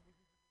right?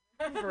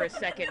 For a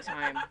second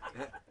time.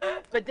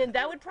 But then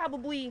that would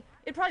probably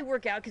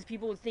work out because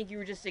people would think you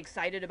were just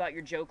excited about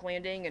your joke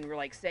landing and were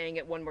like saying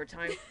it one more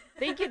time.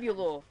 They'd give you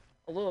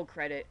a little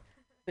credit.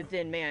 But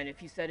then, man,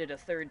 if you said it a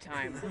third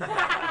time,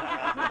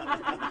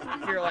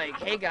 if you're like,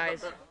 hey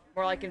guys,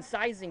 more like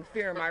incising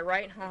fear, am I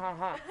right? Ha ha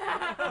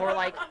ha. More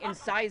like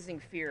incising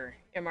fear,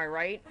 am I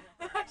right?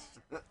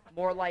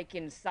 More like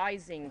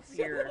incising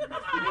fear.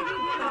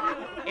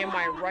 Am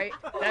I right?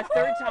 That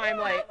third time,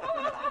 like,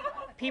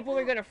 people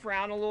are gonna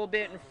frown a little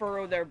bit and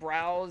furrow their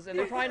brows, and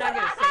they're probably not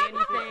gonna say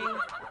anything.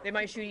 They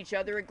might shoot each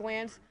other a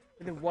glance.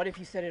 But then what if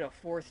you said it a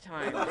fourth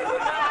time?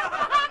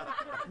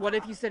 What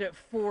if you said it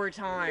 4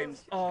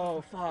 times?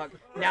 Oh, fuck.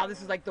 Now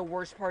this is like the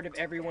worst part of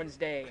everyone's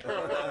day.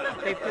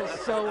 They feel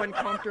so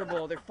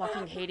uncomfortable. They're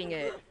fucking hating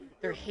it.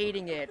 They're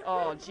hating it.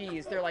 Oh,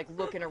 geez. They're like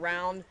looking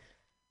around.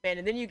 Man,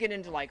 and then you get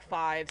into like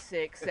 5,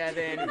 6,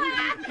 7.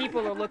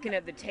 People are looking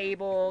at the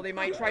table. They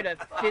might try to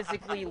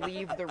physically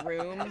leave the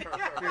room.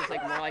 There's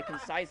like more like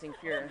incising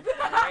fear,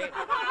 right?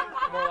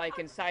 More like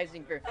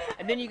incising fear.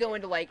 And then you go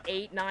into like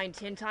 8, 9,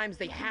 10 times.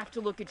 They have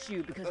to look at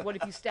you because what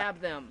if you stab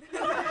them? They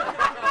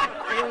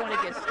don't want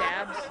to get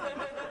stabbed.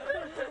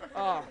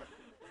 Oh.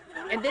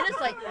 And then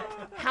it's like,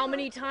 how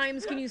many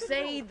times can you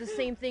say the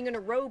same thing in a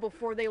row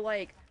before they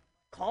like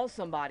call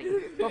somebody,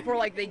 before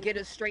like they get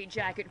a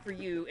straitjacket for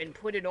you and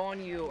put it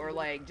on you, or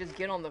like just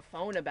get on the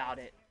phone about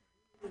it?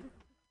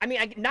 I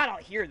mean, not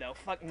out here though.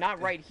 Fuck, not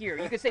right here.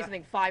 You could say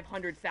something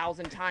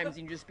 500,000 times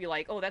and you just be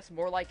like, oh, that's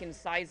more like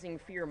incising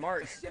fear,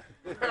 Mark.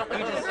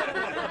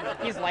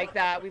 He's like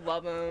that. We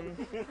love him.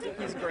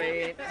 He's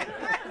great.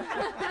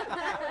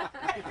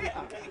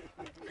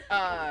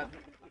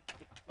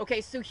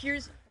 Okay, so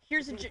here's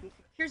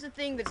a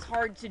thing that's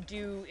hard to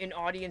do in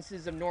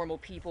audiences of normal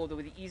people, though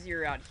it's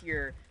easier out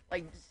here.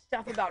 Like,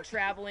 stuff about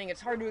traveling,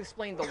 it's hard to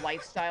explain the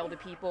lifestyle to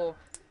people.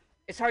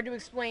 It's hard to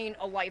explain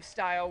a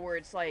lifestyle where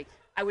it's like,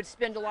 I would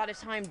spend a lot of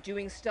time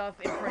doing stuff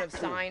in front of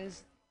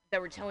signs that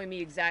were telling me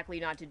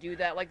exactly not to do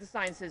that. Like, the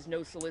sign says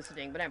no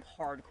soliciting, but I'm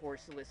hardcore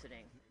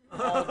soliciting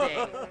all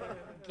day.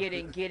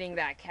 Getting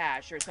that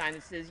cash. Or a sign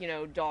that says, you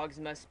know, dogs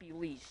must be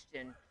leashed.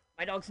 And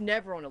my dog's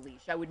never on a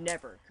leash. I would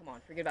never. Come on,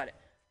 forget about it.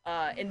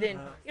 And then,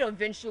 you know,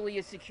 eventually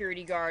a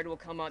security guard will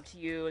come up to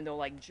you and they'll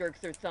like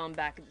jerk their thumb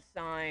back at the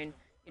sign,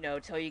 you know,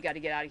 tell you got to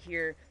get out of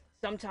here.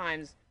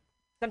 Sometimes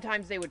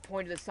they would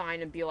point to the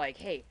sign and be like,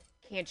 hey,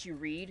 can't you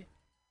read?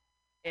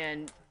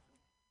 And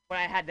when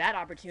I had that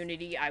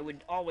opportunity, I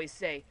would always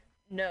say,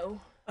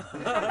 no.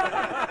 And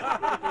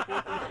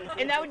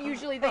that would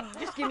usually, they'd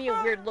just give me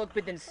a weird look,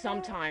 but then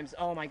sometimes,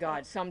 oh my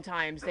God,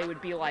 sometimes they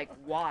would be like,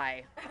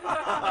 why?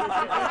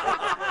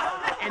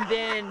 And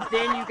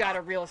then you got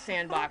a real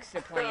sandbox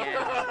to play in.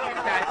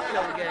 That's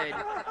so good.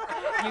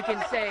 You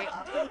can say,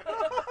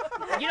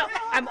 you know,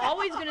 I'm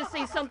always going to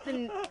say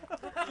something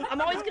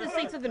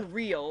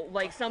real,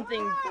 like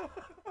something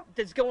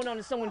that's going on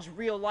in someone's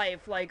real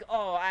life, like,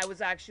 oh, I was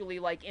actually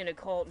like in a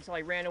cult until I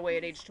ran away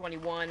at age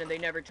 21 and they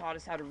never taught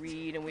us how to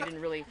read and we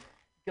didn't really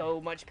go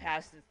much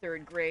past the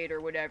 3rd grade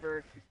or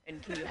whatever,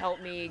 and can you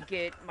help me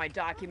get my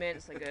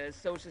documents, like a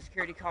social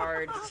security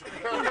card,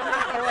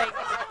 or like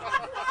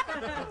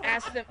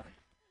ask them,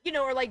 you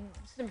know, or like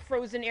some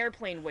frozen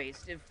airplane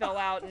waste. It fell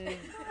out and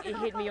it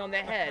hit me on the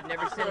head.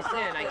 Never since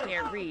then, I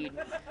can't read.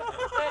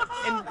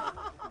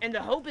 And the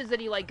hope is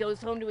that he like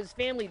goes home to his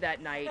family that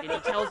night and he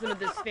tells them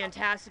this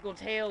fantastical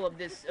tale of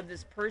this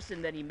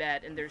person that he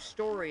met and their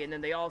story, and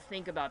then they all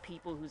think about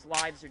people whose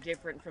lives are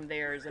different from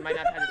theirs and might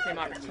not have the same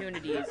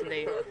opportunities, and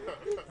they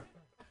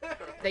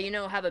you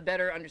know, have a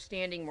better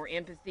understanding, more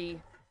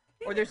empathy.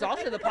 Or there's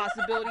also the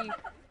possibility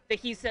that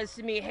he says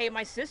to me, hey,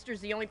 my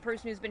sister's the only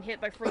person who's been hit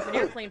by frozen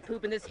airplane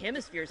poop in this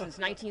hemisphere since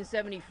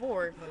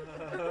 1974,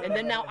 and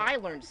then now I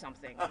learned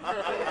something.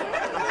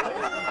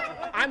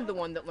 I'm the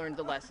one that learned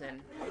the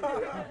lesson,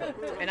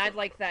 and I'd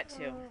like that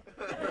too.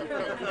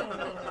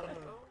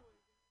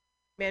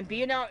 Man,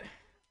 being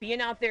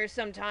out there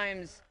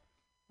sometimes,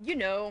 you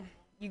know,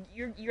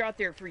 you're out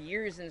there for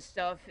years and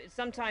stuff.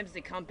 Sometimes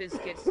the compass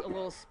gets a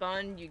little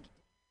spun.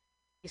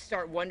 You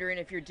start wondering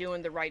if you're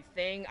doing the right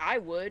thing. I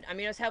would. I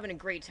mean, I was having a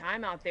great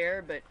time out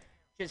there, but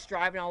just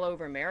driving all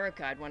over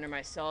America, I'd wonder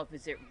myself,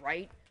 is it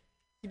right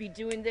to be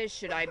doing this?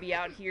 Should I be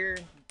out here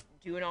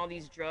doing all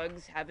these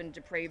drugs, having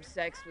depraved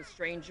sex with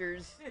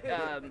strangers?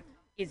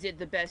 Is it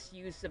the best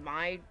use of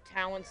my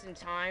talents and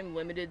time,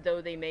 limited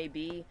though they may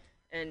be?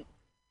 And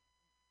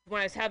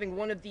when I was having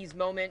one of these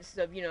moments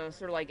of, you know,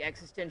 sort of like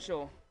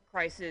existential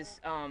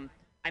crisis, I'm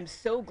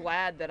so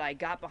glad that I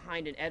got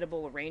behind an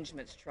edible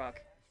arrangements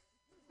truck.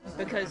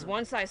 Because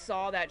once I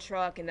saw that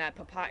truck and that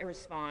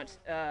papyrus font,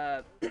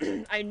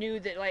 I knew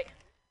that, like,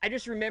 I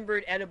just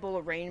remembered edible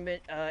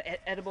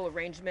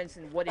arrangements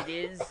and what it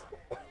is.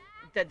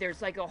 That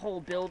there's like a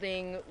whole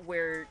building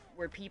where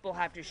people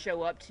have to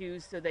show up to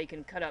so they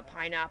can cut up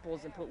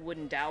pineapples and put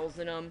wooden dowels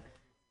in them,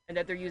 and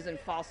that they're using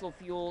fossil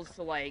fuels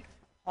to like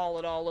haul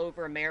it all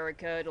over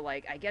America to,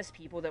 like, I guess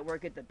people that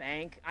work at the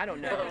bank. I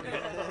don't know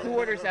who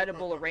orders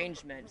edible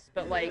arrangements,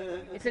 but like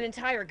it's an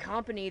entire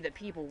company that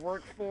people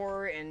work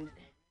for, and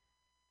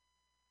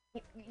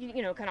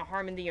you know, kind of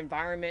harming the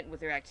environment with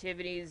their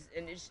activities.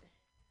 And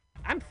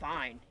I'm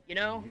fine, you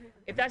know.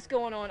 If that's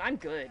going on, I'm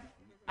good.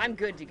 I'm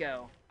good to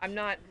go. I'm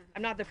not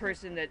the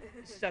person that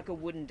stuck a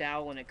wooden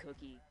dowel in a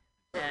cookie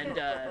and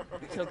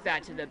took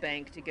that to the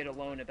bank to get a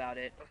loan about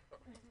it.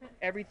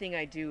 Everything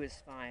I do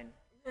is fine.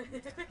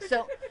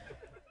 So,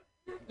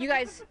 you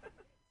guys,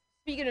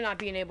 speaking of not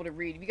being able to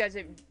read, you guys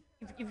have,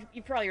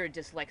 you've probably heard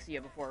of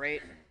dyslexia before,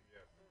 right?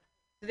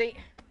 So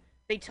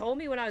they told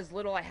me when I was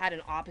little I had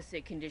an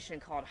opposite condition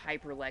called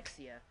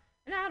hyperlexia.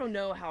 And I don't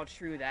know how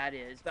true that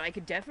is, but I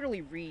could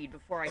definitely read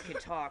before I could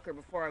talk, or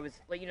before I was,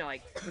 like, you know,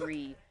 like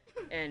 3,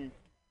 and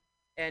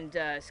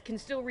can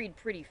still read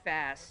pretty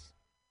fast.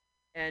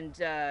 And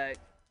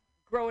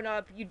growing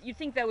up, you'd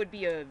think that would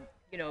be a,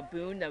 you know, a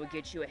boon that would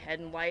get you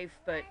ahead in life,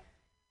 but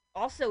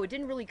also it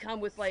didn't really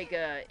come with like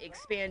a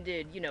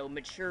expanded, you know,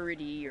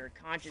 maturity or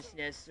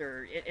consciousness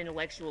or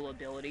intellectual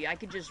ability. I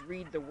could just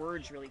read the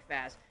words really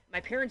fast. My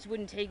parents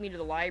wouldn't take me to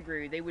the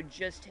library. They would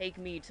just take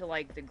me to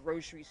like the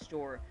grocery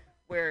store,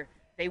 where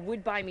they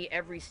would buy me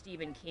every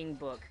Stephen King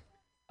book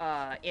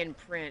in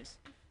print.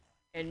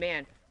 And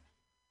man,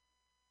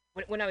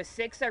 when I was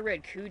 6, I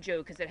read Cujo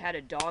because it had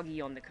a doggy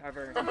on the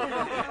cover.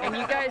 And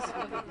you guys,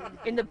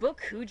 in the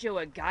book Cujo,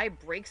 a guy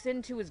breaks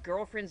into his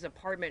girlfriend's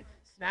apartment,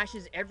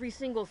 smashes every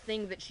single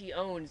thing that she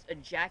owns,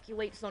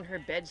 ejaculates on her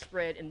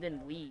bedspread, and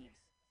then leaves.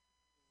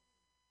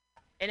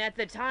 And at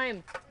the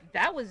time,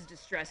 that was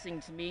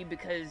distressing to me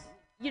because,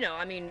 you know,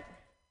 I mean,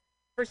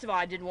 first of all,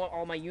 I didn't want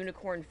all my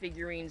unicorn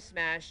figurines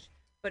smashed,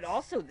 but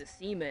also the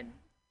semen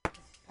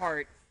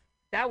part.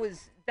 That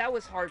was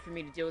hard for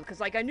me to deal with,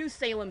 because, like, I knew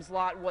Salem's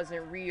Lot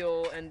wasn't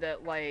real, and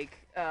that, like,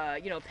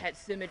 you know, Pet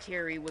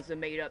Cemetery was a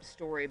made-up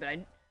story, but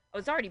I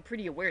was already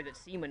pretty aware that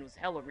semen was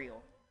hella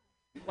real,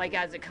 like,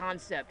 as a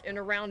concept, and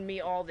around me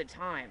all the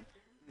time.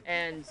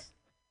 And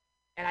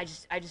I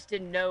just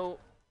didn't know,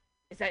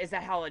 is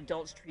that how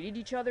adults treated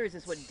each other? Is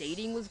this what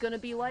dating was gonna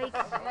be like?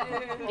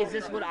 Is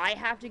this what I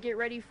have to get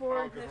ready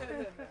for?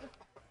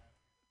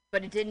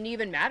 But it didn't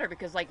even matter,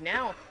 because, like,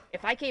 now,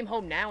 if I came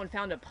home now and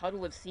found a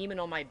puddle of semen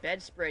on my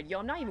bedspread, yo,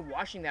 I'm not even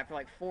washing that for,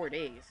 like, 4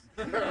 days.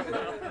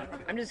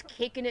 I'm just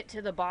kicking it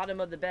to the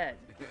bottom of the bed.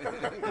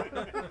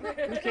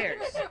 Who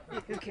cares?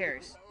 Who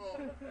cares?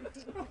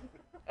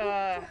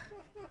 So,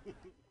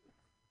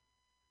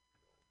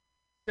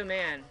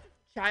 man,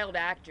 child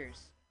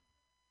actors.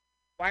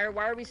 Why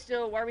are we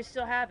still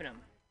having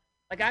them?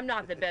 Like, I'm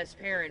not the best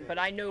parent, but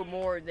I know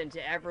more than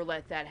to ever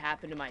let that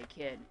happen to my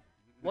kid.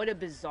 What a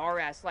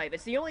bizarre-ass life.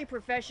 It's the only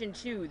profession,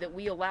 too, that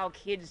we allow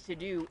kids to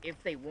do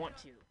if they want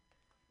to.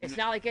 It's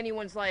not like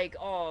anyone's like,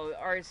 oh,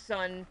 our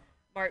son,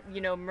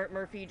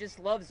 Murphy just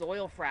loves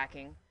oil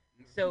fracking.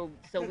 So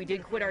we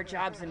did quit our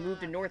jobs and move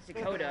to North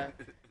Dakota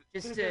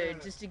just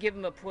to give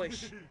him a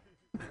push.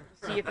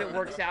 See if it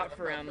works out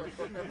for him.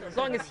 As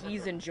long as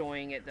he's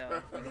enjoying it,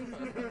 though.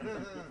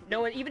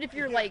 No one, even if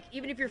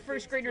your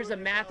first grader's a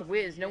math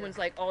whiz, no one's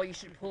like, oh, you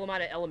should pull him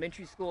out of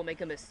elementary school and make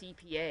him a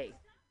CPA.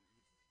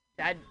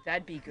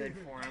 That'd be good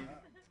for him.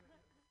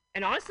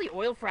 And honestly,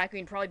 oil fracking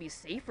would probably be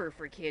safer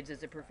for kids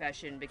as a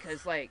profession,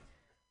 because, like,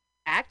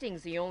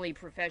 acting's the only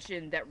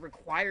profession that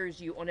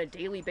requires you on a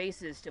daily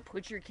basis to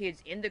put your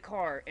kids in the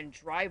car and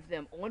drive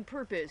them on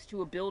purpose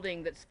to a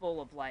building that's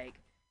full of,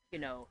 like, you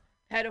know,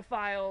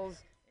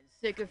 pedophiles and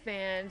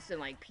sycophants and,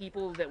 like,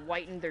 people that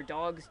whiten their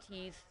dog's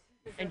teeth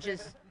and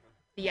just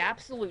the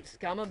absolute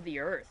scum of the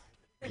earth.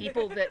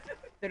 People that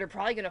are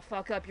probably gonna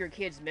fuck up your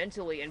kids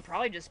mentally and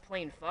probably just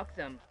plain fuck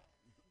them.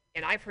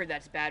 And I've heard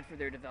that's bad for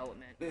their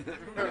development.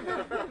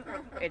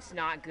 It's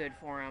not good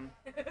for them.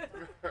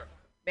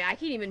 Man, I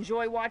can't even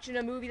enjoy watching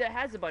a movie that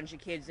has a bunch of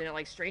kids in it,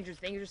 like Stranger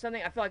Things or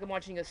something. I feel like I'm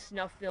watching a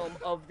snuff film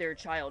of their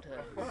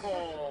childhood.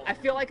 I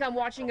feel like I'm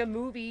watching a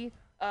movie,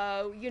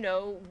 you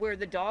know, where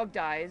the dog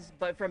dies,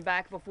 but from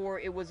back before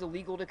it was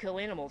illegal to kill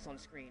animals on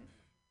screen.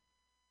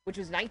 Which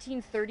was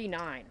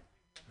 1939.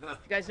 You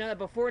guys know that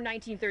before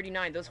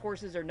 1939, those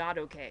horses are not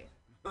okay.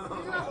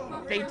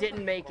 They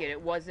didn't make it.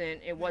 It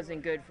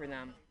wasn't good for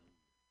them.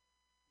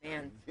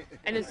 Man.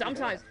 And then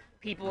sometimes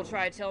people will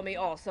try to tell me,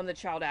 oh, some of the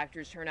child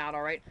actors turn out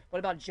all right. What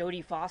about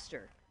Jodie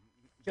Foster?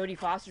 Jodie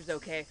Foster's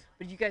okay.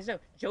 But you guys know,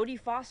 Jodie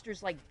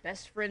Foster's like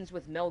best friends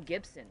with Mel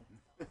Gibson.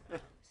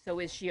 So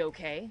is she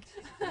okay?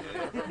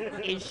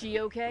 Is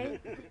she okay?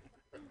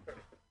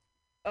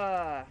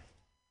 I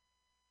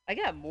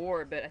got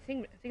more, but I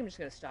think I'm just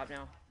gonna stop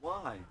now.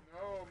 Why?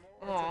 No,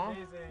 more.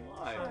 It's amazing.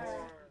 Why?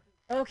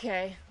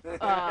 Okay.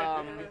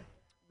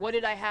 What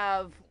did I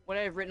have? What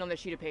did I have written on the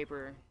sheet of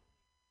paper?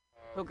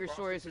 Poker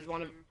Stories is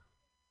one of...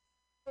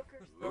 Poker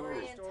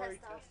story and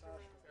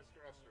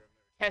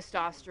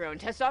Testosterone.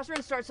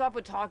 Testosterone starts off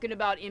with talking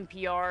about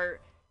NPR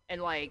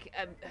and, like,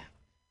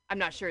 I'm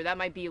not sure. That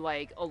might be,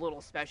 like, a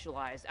little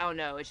specialized. I don't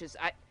know. It's just,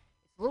 it's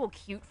a little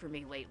cute for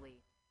me lately.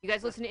 You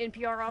guys listen to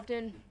NPR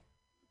often?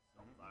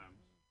 Sometimes.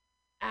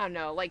 I don't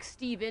know. Like,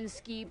 Steve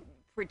Inskeep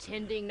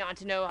pretending not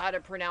to know how to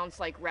pronounce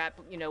like rap,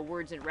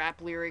 words and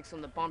rap lyrics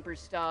on the bumper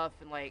stuff,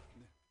 and like,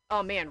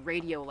 oh man,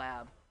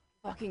 Radiolab,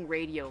 fucking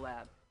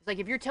Radiolab. It's like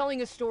if you're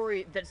telling a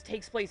story that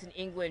takes place in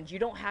England, you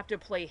don't have to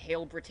play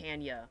Hail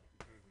Britannia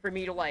for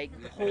me to like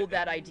hold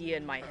that idea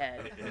in my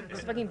head.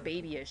 It's fucking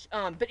babyish.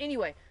 But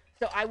anyway,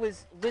 so I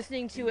was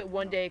listening to it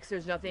one day because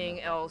there's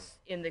nothing else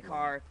in the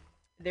car.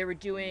 They were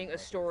doing a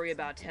story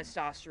about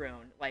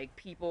testosterone, like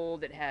people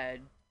that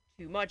had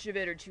too much of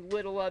it or too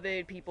little of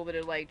it, people that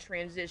had like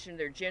transitioned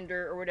their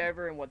gender or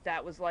whatever, and what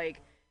that was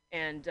like.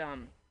 And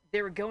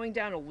they were going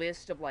down a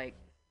list of like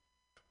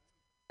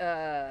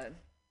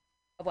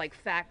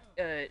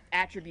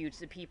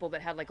attributes of people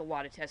that had like a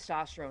lot of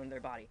testosterone in their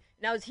body.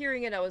 And I was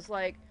hearing it, I was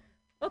like,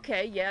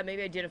 okay, yeah,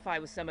 maybe identify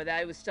with some of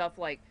that. It was stuff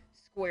like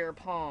square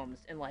palms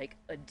and like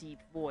a deep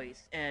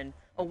voice, and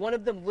one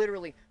of them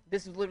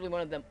this is literally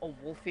one of them, a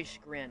wolfish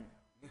grin.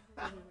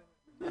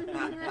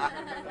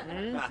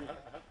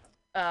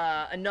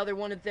 Another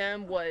one of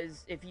them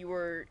was, if you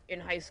were in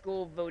high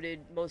school, voted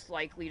most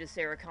likely to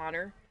Sarah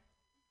Connor,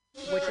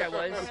 which I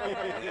was.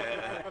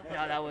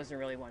 No, that wasn't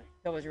really one.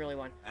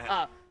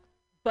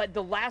 But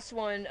the last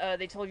one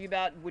they told you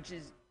about, which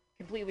is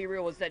completely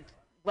real, was that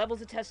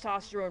levels of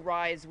testosterone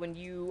rise when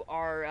you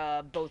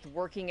are both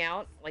working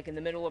out, like in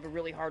the middle of a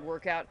really hard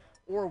workout,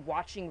 or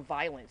watching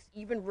violence,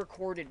 even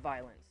recorded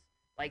violence,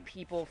 like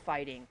people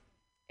fighting.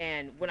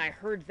 And when I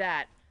heard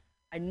that,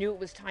 I knew it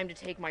was time to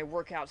take my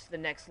workouts to the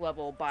next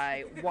level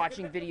by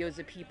watching videos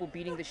of people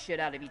beating the shit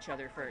out of each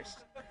other first.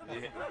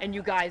 And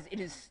you guys,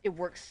 it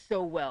works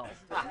so well.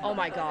 Oh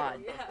my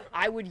God.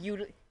 I would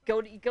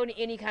go to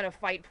any kind of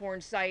fight porn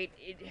site.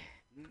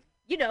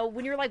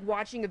 When you're like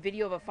watching a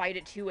video of a fight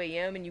at 2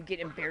 a.m. and you get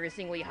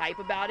embarrassingly hype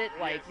about it,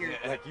 like you're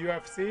like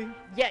UFC?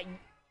 Yeah,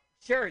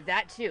 sure,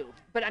 that too.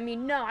 But I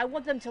mean, no, I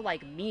want them to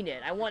like mean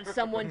it. I want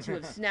someone to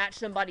have snatched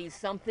somebody's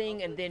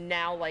something and then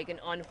now like an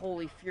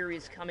unholy fury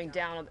is coming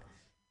down.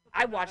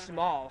 I watched them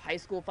all. High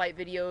school fight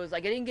videos.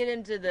 Like I didn't get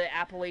into the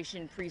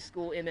Appalachian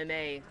preschool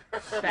MMA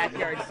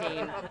backyard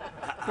scene,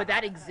 but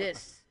that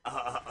exists.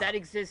 That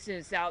exists and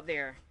it's out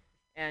there.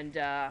 And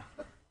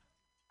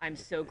I'm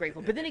so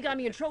grateful. But then it got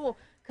me in trouble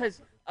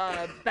because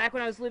back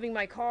when I was living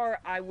my car,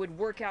 I would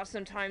work out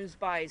sometimes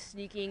by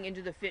sneaking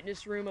into the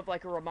fitness room of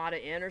like a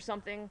Ramada Inn or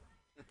something.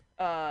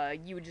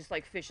 You would just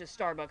like fish a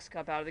Starbucks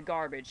cup out of the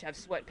garbage, have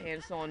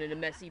sweatpants on and a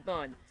messy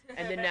bun,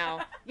 and then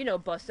now,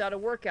 bust out a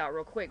workout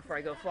real quick before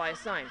I go fly a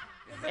sign.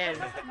 And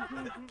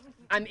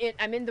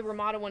I'm in the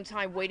Ramada one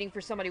time waiting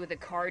for somebody with a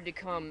card to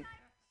come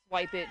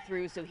swipe it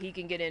through so he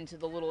can get into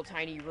the little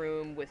tiny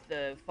room with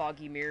the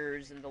foggy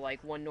mirrors and the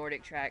like one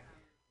Nordic track.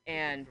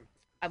 And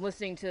I'm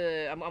watching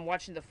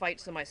the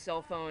fights on my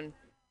cell phone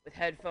with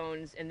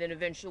headphones, and then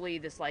eventually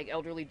this like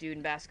elderly dude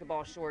in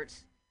basketball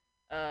shorts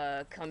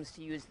comes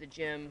to use the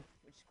gym,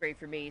 which is great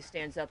for me. He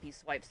stands up, he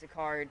swipes the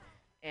card,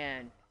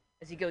 and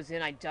as he goes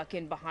in, I duck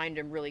in behind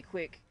him really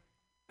quick.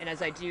 And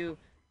as I do,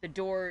 the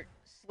door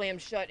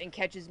slams shut and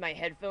catches my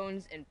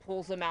headphones and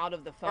pulls them out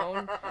of the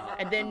phone.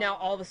 And then now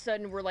all of a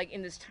sudden we're like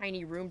in this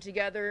tiny room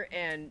together,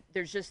 and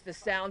there's just the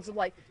sounds of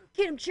like,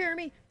 get him,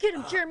 Jeremy, get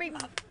him, Jeremy.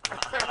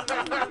 Fuck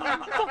him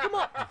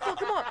up,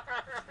 fuck him up.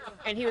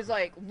 And he was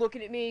like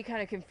looking at me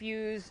kind of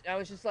confused. I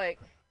was just like,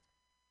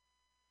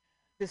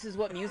 this is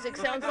what music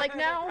sounds like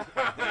now?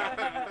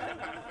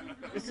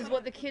 This is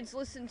what the kids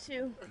listen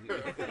to?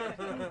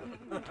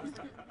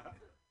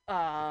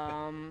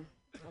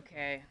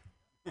 Okay.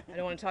 I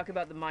don't want to talk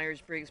about the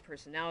Myers-Briggs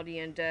Personality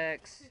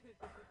Index.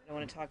 I don't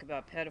want to talk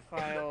about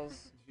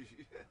pedophiles.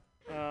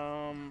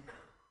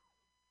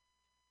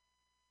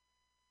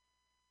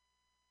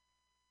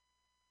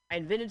 I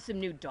invented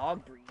some new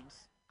dog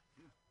breeds,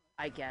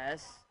 I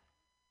guess.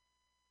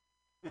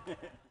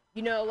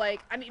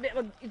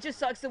 It just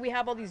sucks that we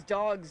have all these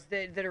dogs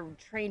that are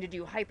trained to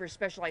do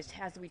hyper-specialized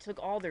tasks, and we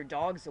took all their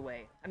dogs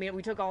away.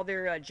 We took all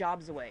their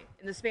jobs away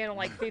in the span of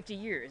like 50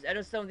 years. I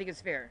just don't think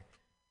it's fair.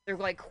 They're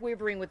like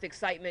quivering with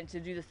excitement to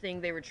do the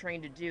thing they were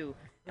trained to do,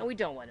 and we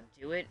don't let them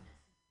do it.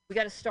 We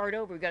got to start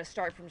over. We got to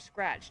start from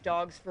scratch.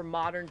 Dogs for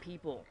modern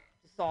people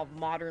to solve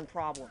modern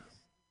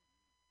problems.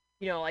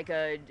 Like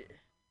a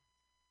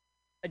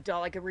dog,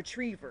 like a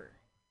retriever,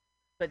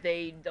 but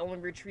they only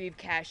retrieve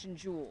cash and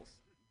jewels.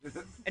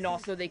 And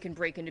also they can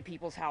break into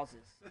people's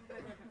houses.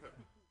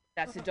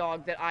 That's a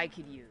dog that I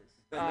could use.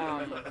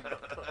 Dogs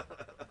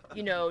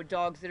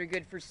that are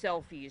good for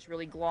selfies,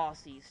 really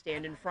glossy,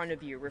 stand in front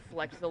of you,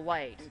 reflect the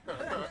light.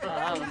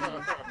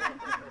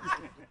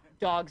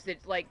 Dogs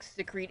that like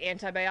secrete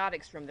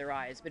antibiotics from their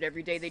eyes, but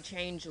every day they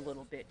change a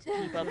little bit to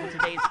keep up with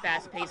today's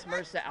fast-paced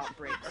MRSA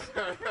outbreaks.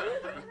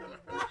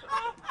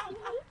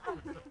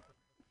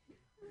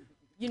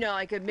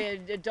 Like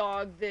a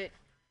dog that,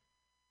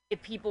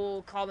 if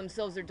people call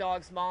themselves their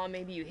dog's mom,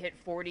 maybe you hit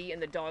 40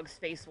 and the dog's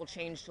face will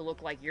change to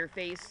look like your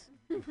face.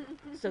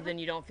 So then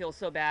you don't feel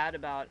so bad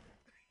about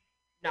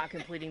not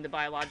completing the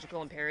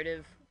biological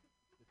imperative.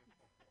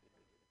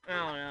 I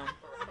don't know.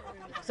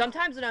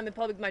 Sometimes when I'm in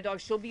public with my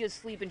dog, she'll be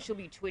asleep and she'll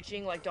be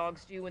twitching like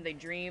dogs do when they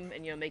dream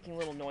and, making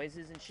little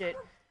noises and shit.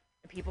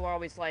 And people are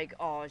always like,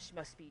 oh, she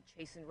must be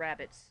chasing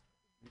rabbits.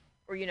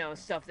 Or,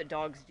 stuff that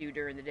dogs do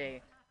during the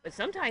day. But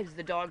sometimes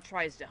the dog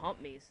tries to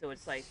hump me, so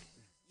it's like,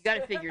 you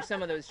gotta figure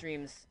some of those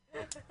dreams.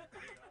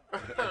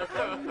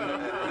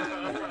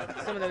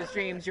 Some of those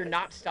dreams, you're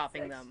not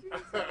stopping them.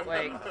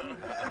 Like,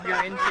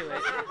 you're into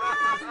it.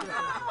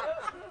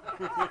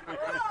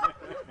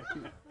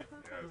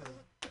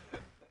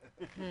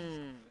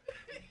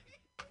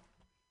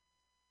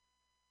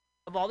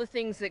 Of all the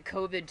things that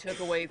COVID took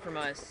away from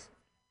us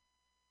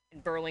in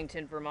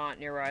Burlington, Vermont,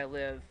 near where I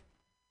live,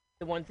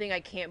 the one thing I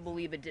can't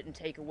believe it didn't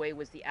take away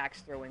was the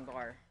axe throwing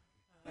bar.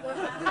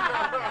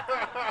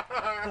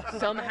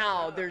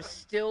 Somehow there's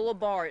still a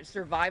bar. It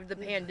survived the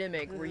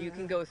pandemic where you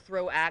can go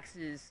throw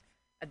axes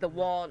at the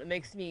wall, and it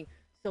makes me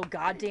so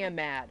goddamn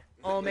mad.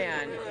 Oh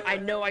man, I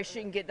know I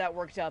shouldn't get that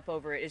worked up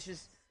over it. It's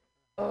just,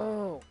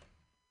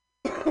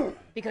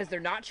 because they're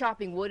not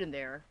chopping wood in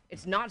there.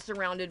 It's not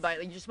surrounded by,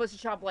 you're supposed to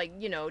chop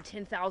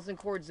 10,000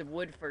 cords of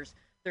wood first.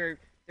 They're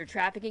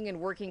trafficking in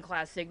working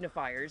class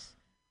signifiers.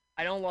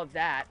 I don't love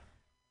that.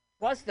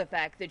 Plus the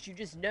fact that you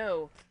just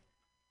know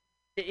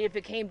that if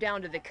it came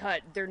down to the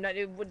cut, they're not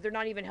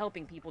even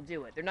helping people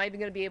do it. They're not even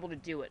going to be able to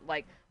do it.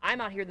 Like,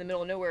 I'm out here in the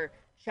middle of nowhere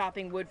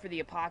chopping wood for the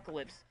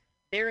apocalypse.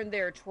 They're in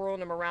there twirling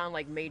them around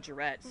like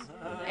majorettes.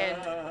 And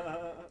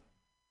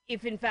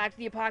if in fact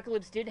the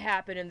apocalypse did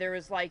happen and there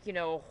was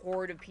a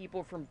horde of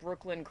people from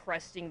Brooklyn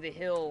cresting the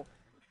hill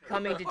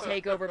coming to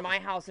take over my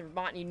house in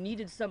Vermont, and you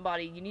needed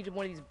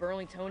one of these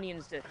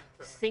Burlingtonians to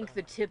sink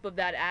the tip of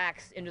that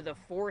axe into the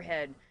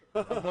forehead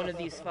of one of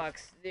these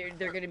fucks,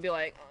 they're gonna be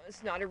like, oh,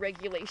 it's not a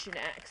regulation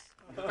axe.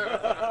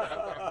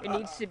 It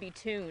needs to be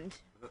tuned.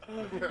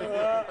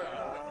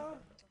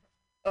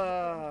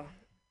 So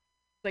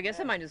I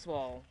guess I might as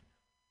well.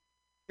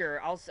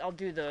 Sure, I'll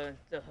do the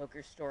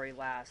hooker story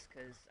last,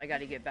 because I got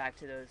to get back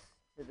to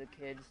the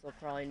kids. They'll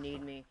probably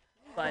need me.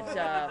 But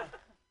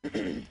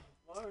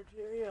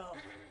Margerio,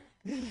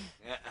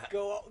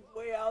 go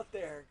way out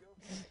there.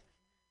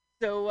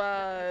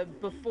 So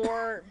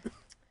before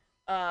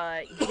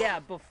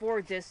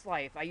this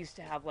life, I used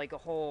to have a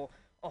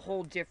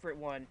whole different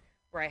one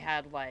where I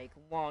had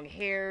long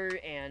hair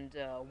and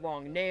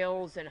long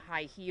nails and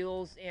high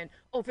heels. And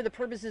for the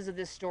purposes of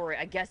this story,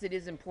 I guess it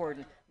is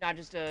important, not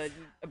just a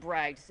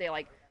brag, to say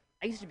I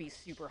used to be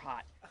super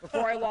hot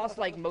before I lost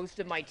most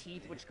of my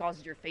teeth, which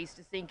causes your face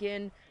to sink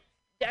in.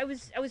 I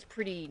was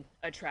pretty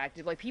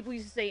attractive. People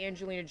used to say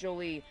Angelina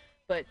Jolie,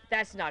 but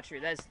that's not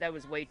true. That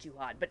was way too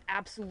hot. But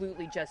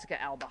absolutely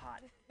Jessica Alba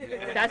hot.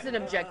 That's an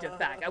objective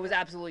fact. I was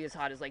absolutely as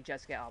hot as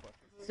Jessica Alba.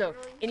 So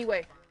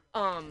anyway,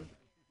 I'm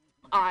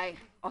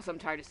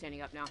tired of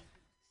standing up now.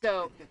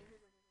 So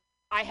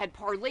I had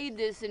parlayed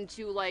this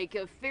into I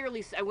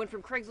went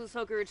from Craigslist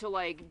hooker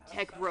to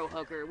tech bro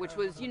hooker, which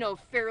was a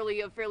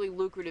fairly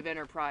lucrative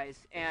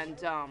enterprise. And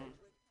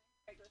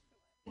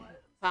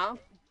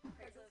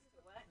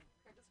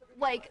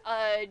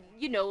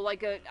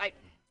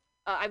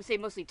I would say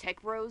mostly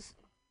tech bros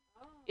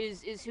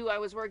is who I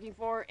was working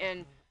for.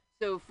 And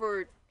so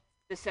for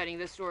the setting,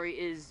 this story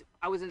is,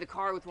 I was in the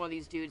car with one of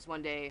these dudes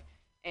one day,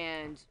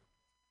 and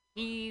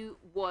he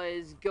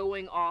was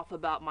going off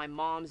about my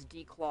mom's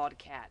declawed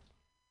cat.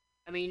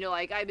 I mean,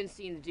 I've been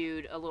seeing the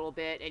dude a little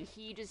bit, and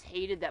he just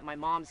hated that my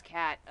mom's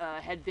cat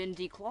had been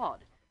declawed.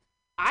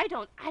 I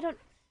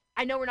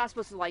know we're not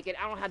supposed to like it.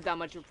 I don't have that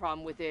much of a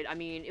problem with it. I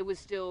mean, it was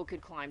still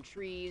could climb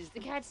trees. The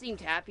cat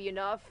seemed happy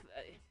enough.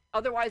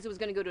 Otherwise, it was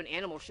going to go to an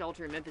animal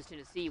shelter in Memphis,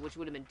 Tennessee, which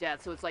would have been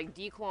death. So it's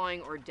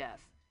declawing or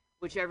death,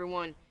 whichever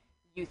one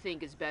you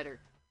think is better.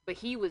 But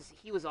he was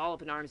all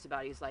up in arms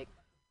about it. He's like,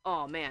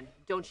 oh man,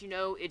 don't you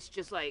know it's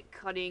just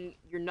cutting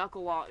your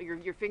knuckle off,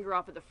 your finger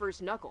off at the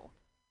first knuckle.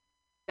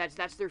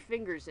 That's their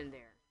fingers in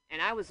there.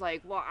 And I was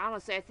like, well,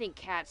 honestly, I think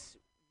cats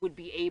would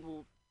be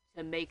able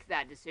to make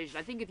that decision.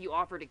 I think if you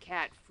offered a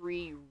cat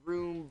free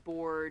room,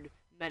 board,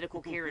 medical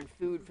care, and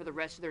food for the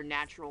rest of their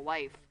natural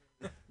life,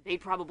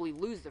 they'd probably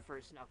lose the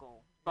first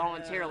knuckle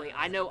voluntarily.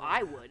 I know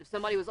I would. If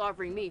somebody was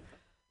offering me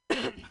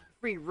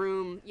free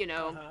room,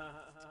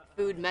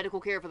 food,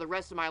 medical care for the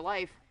rest of my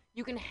life,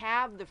 you can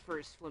have the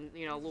first,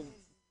 little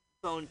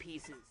bone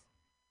pieces.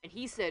 And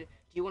he said,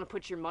 do you want to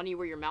put your money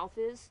where your mouth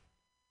is?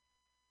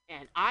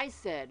 And I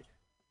said,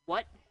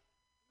 what?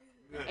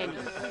 And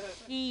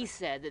he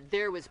said that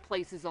there was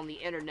places on the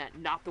internet,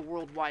 not the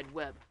World Wide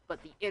Web,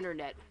 but the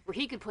internet, where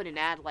he could put an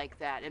ad like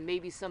that, and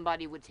maybe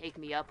somebody would take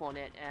me up on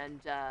it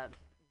and,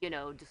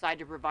 decide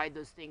to provide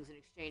those things in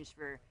exchange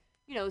for,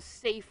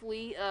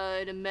 safely,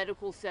 in a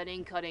medical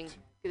setting, cutting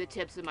the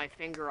tips of my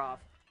finger off.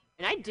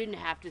 And I didn't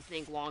have to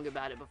think long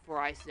about it before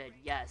I said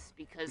yes,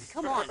 because,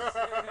 come on,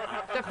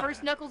 the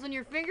first knuckles in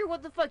your finger?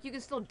 What the fuck? You can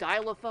still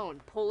dial a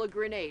phone, pull a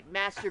grenade,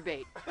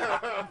 masturbate,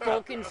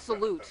 Vulcan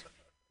salute.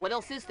 What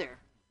else is there?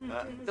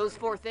 Those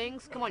 4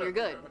 things? Come on, you're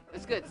good.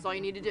 That's good. That's all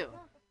you need to do.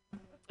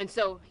 And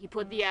so he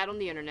put the ad on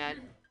the internet,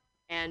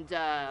 and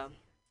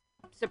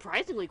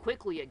surprisingly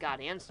quickly it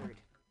got answered.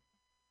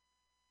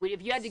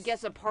 If you had to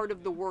guess a part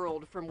of the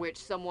world from which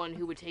someone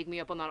who would take me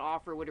up on that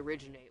offer would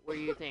originate, what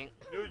do you think?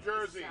 New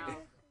Jersey.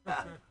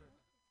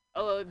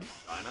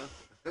 China?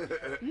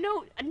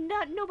 No,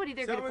 not nobody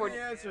there Tell could me afford.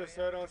 the answer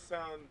so I don't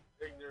sound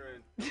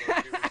ignorant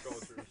about Jewish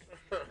cultures.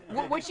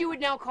 What you would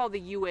now call the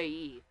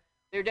UAE.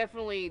 They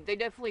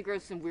definitely grow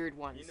some weird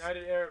ones.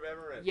 United Arab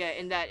Emirates. Yeah,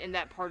 in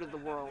that part of the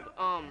world.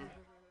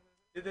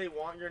 Did they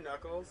want your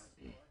knuckles?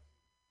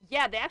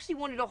 Yeah, they actually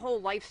wanted a whole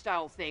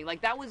lifestyle thing.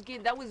 Like that was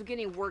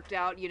getting worked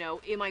out. You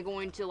know, am I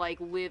going to like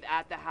live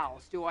at the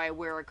house? Do I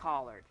wear a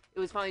collar? It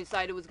was finally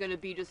decided it was going to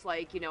be just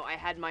like, you know, I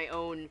had my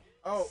own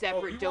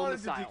separate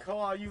domicile. Wanted to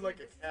declaw you like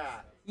a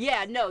cat.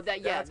 Yeah, no,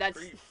 that's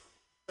creep.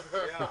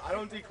 Yeah, I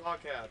don't declaw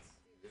cats.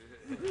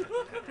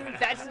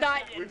 that's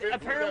not.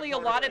 Apparently, a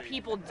lot of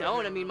people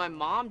don't. I mean, my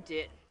mom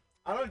did.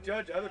 I don't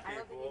judge other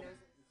people.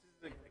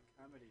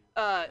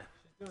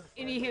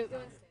 Anywho,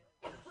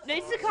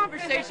 it's a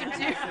conversation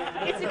too.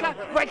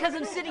 Right, because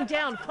I'm sitting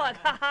down. Fuck.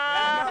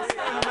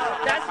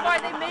 That's why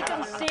they make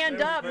them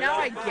stand up. Now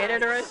I get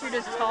it, or else you're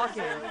just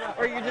talking.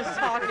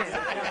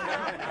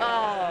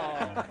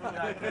 Oh,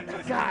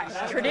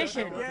 gosh,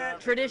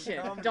 tradition.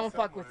 Don't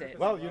fuck with it.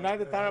 Well,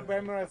 United Arab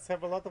Emirates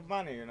have a lot of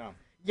money, you know.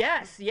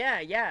 Yes,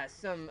 yeah.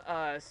 Some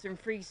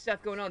free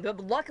stuff going on. But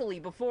luckily,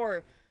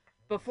 before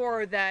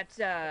that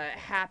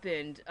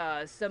happened,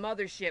 some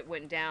other shit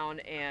went down,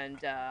 and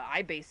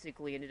I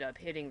basically ended up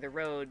hitting the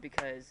road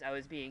because I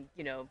was being,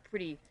 you know,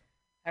 pretty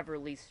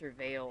heavily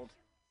surveilled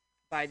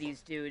by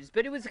these dudes.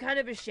 But it was kind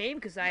of a shame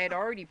because I had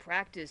already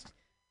practiced,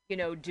 you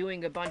know,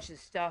 doing a bunch of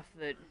stuff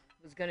that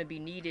was going to be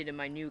needed in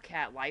my new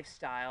cat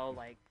lifestyle,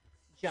 like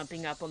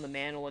jumping up on the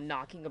mantle and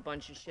knocking a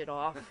bunch of shit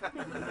off.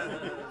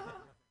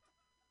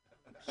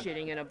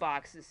 Shitting in a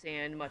box of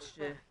sand, much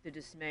to the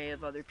dismay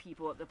of other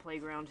people at the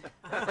playground.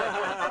 Okay,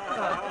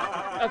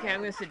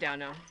 I'm gonna sit down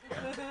now.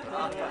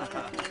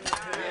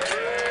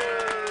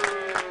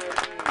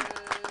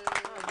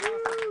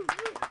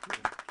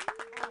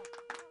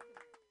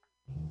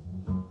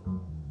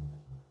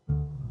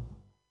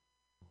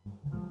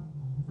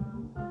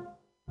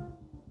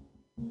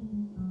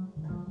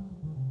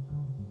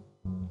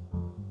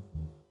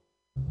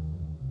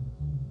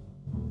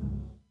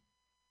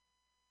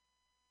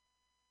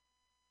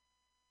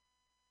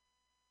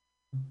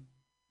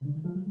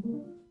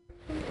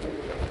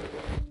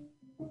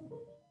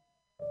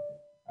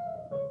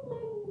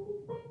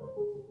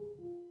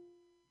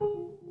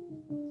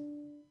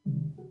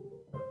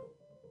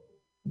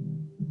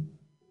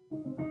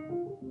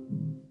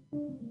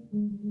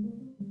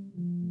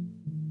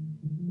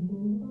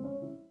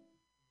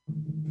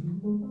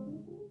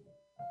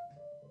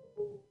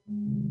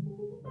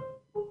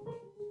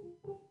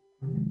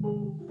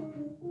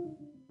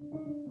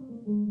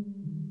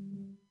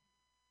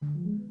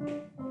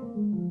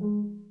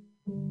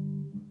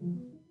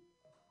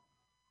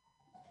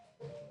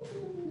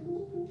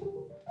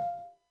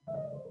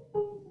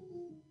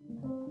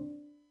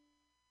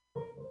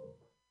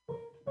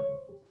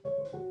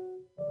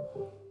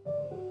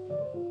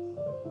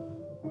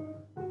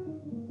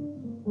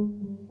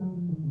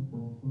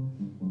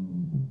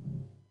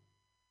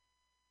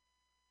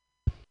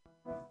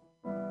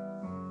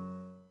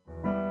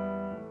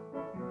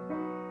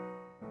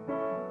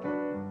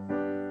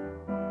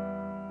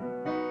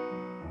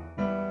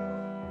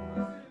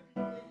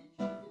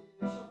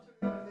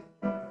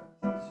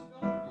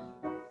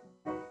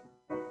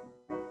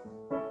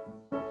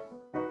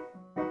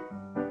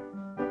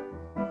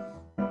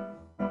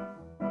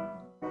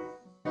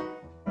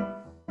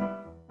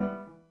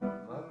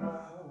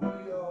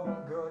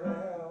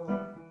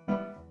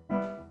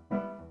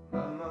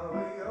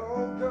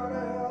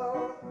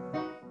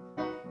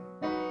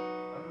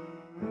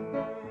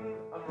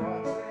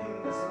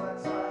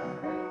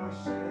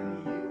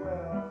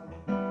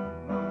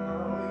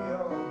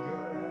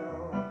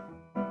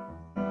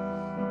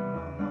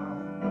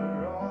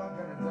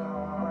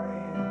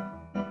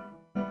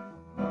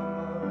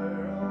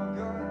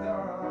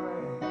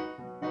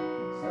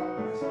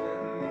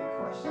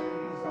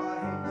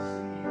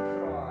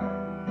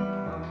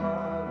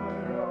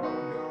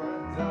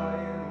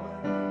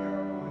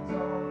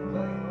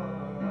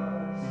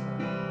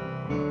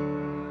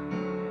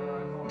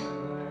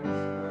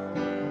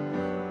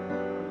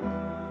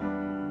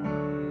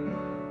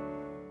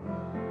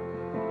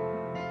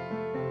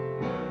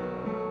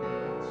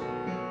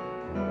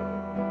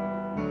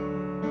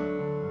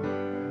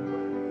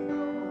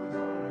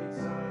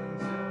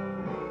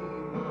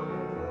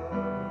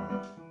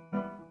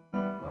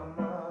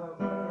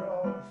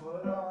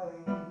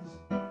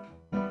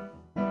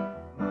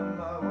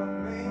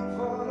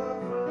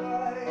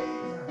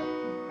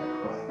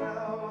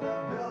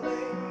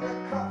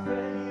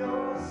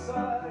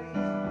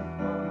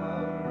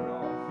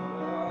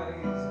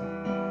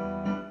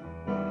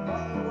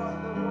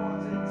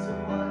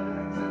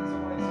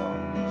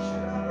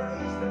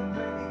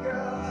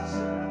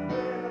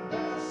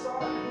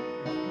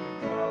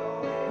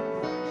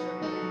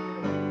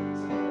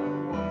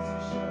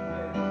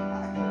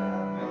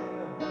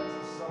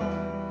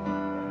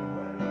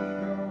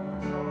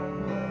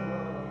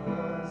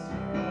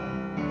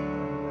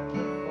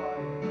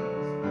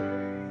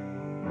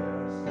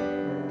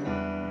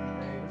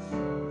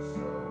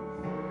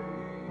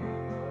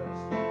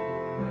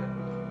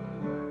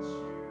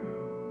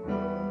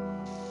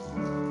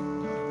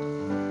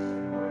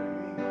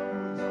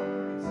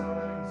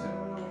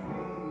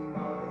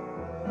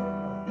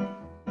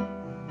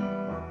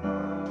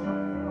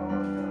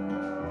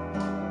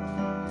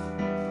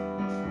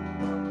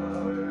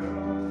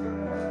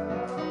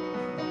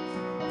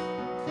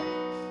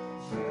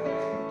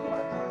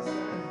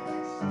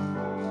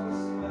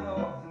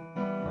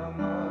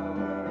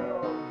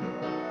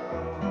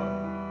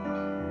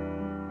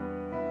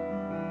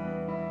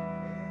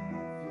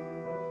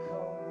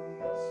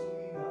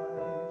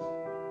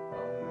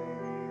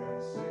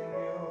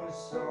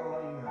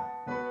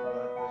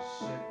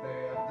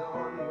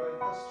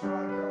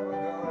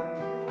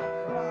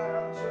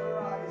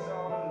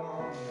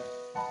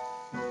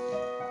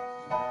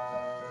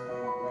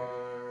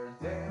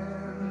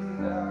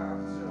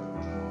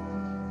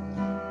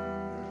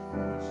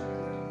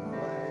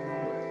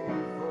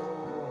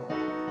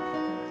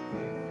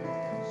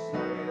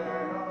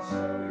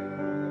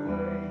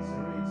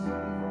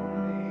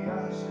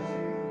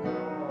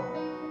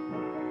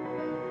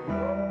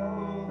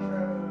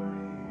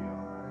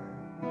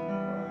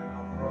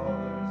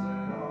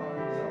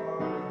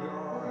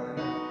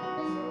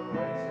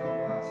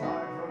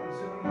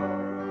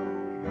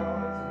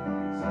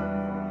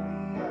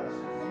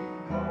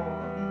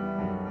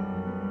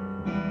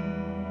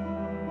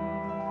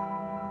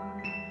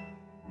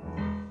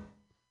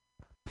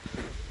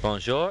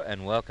 Bonjour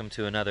and welcome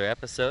to another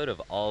episode of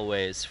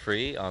Always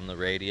Free on the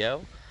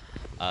radio.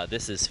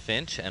 This is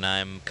Finch and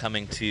I'm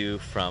coming to you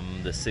from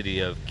the city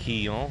of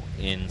Quillon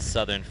in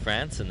southern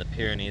France in the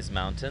Pyrenees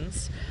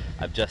Mountains.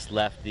 I've just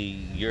left the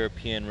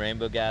European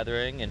Rainbow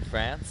Gathering in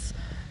France,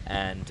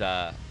 and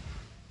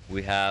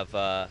we have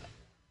a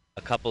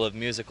couple of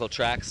musical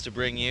tracks to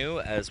bring you,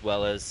 as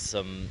well as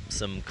some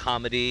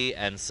comedy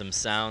and some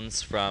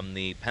sounds from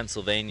the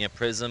Pennsylvania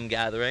Prism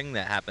Gathering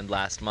that happened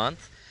last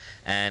month.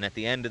 And at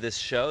the end of this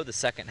show, the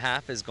second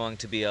half is going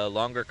to be a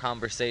longer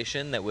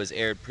conversation that was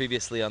aired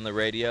previously on the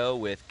radio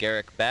with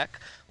Garrick Beck,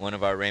 one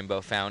of our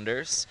Rainbow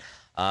founders.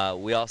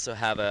 We also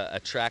have a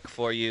track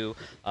for you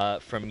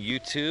from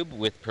YouTube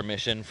with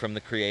permission from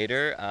the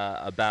creator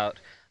about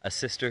a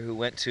sister who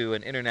went to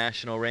an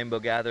international rainbow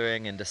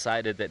gathering and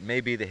decided that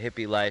maybe the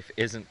hippie life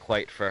isn't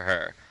quite for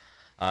her.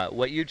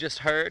 What you just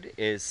heard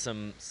is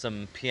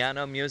some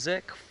piano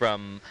music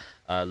from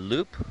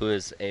Loop, who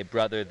is a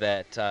brother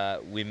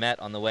that we met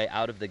on the way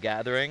out of the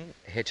gathering,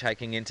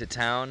 hitchhiking into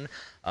town.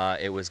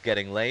 It was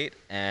getting late,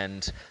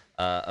 and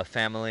a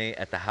family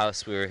at the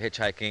house we were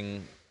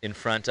hitchhiking in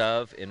front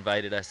of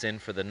invited us in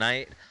for the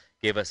night,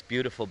 gave us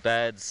beautiful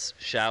beds,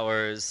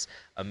 showers,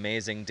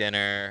 amazing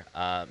dinner,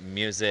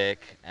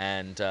 music,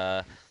 and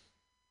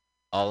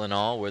all in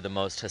all, we're the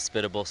most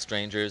hospitable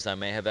strangers I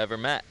may have ever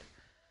met.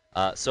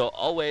 So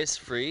Always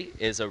Free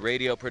is a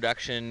radio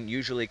production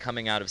usually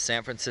coming out of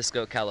San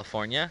Francisco,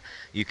 California.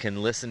 You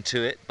can listen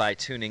to it by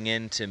tuning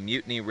in to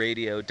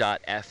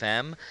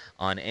MutinyRadio.fm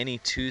on any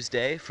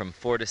Tuesday from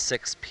 4 to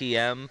 6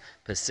 p.m.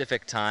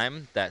 Pacific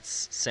time.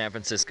 That's San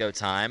Francisco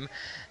time.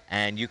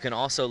 And you can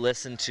also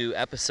listen to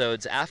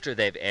episodes after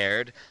they've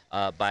aired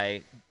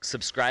by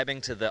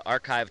subscribing to the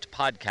archived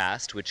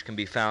podcast, which can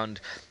be found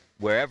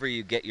wherever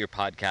you get your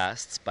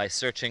podcasts by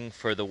searching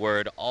for the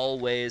word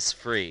Always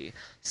Free,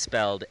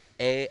 spelled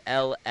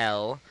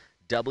ALLWAYSFREE,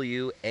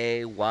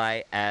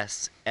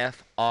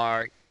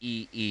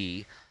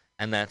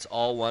 and that's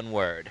all one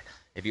word.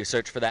 If you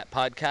search for that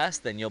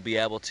podcast, then you'll be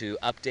able to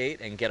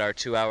update and get our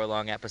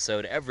 2-hour-long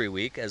episode every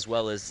week, as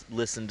well as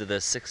listen to the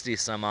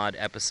 60-some-odd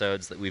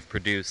episodes that we've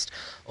produced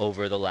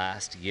over the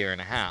last year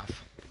and a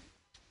half.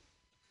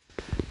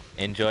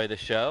 Enjoy the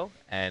show,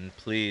 and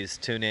please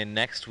tune in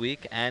next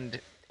week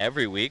and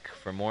every week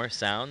for more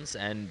sounds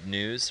and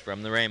news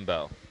from the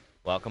rainbow.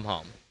 Welcome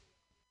home.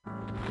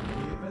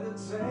 Give it a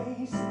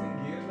taste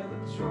and give it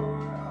a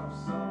joy of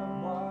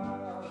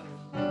someone.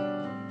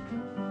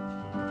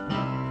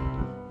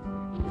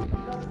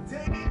 The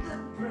day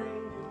that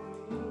bring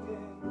you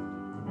meaning,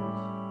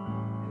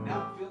 and I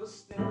feel the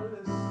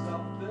stillness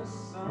of the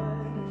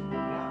sun, and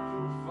I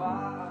feel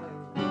fine.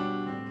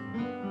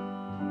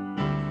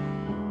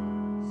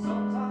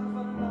 Sometimes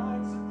when the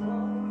nights are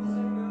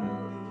closing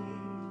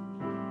early,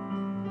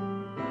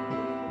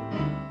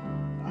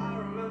 I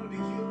remember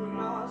you and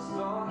I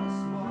saw a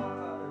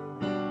smile.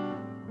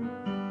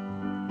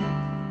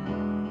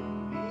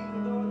 Even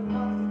though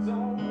tonight you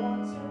don't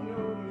want to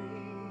know me,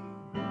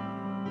 I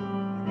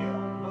get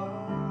on by.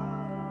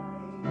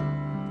 And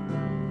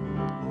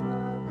I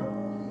go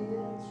the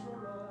extra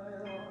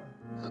mile.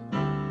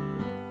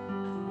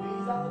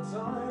 These are the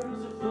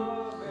times of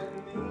love and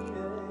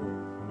meaning.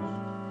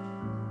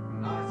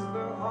 Nights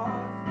go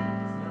hard,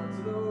 it's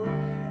to the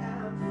way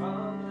and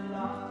found the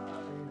light.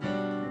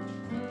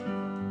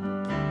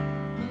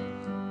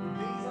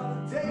 These are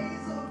the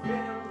days of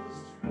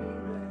endless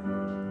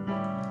dreaming.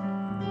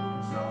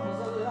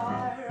 Troubles of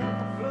life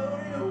are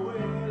floating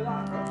away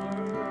like a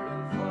bird in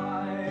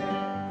flight.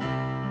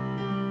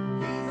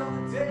 These are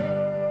the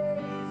days.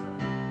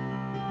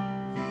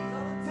 These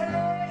are the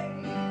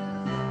days.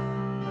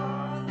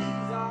 Oh,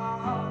 these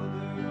are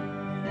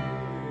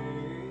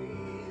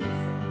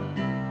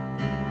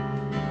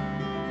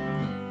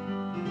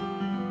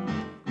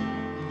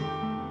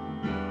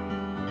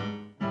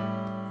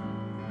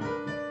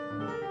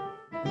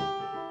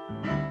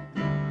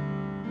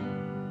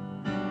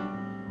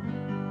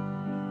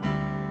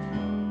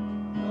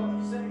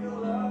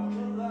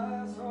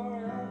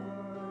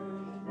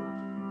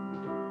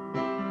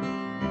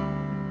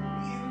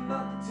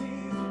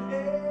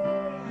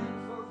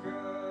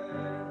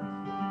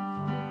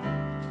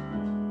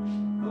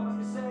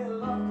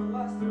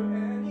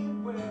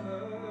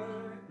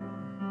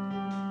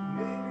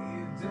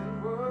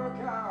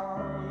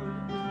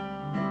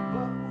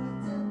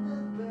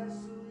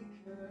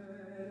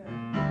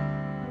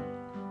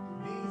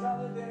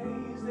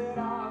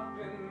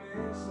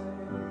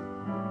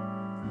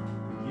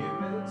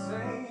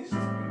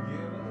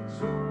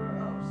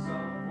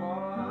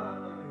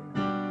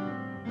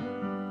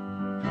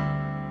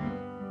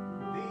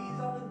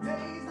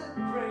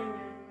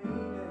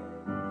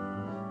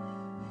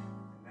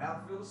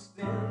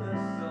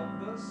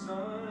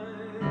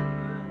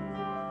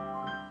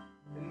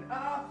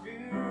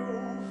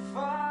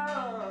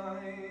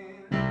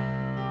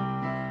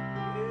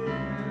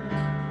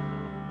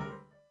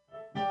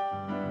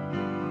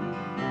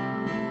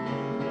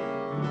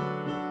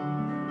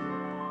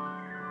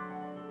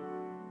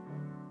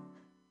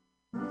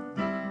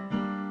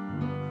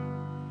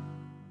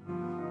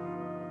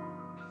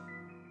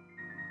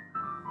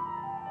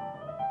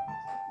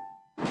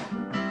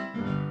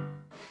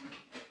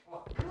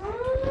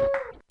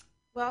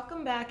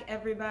Welcome back,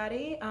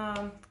 everybody.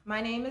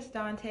 My name is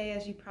Dante,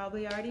 as you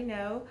probably already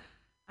know.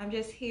 I'm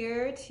just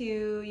here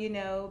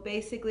to,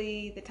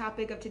 basically the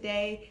topic of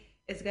today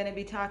is going to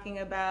be talking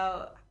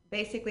about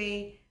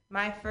basically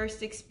my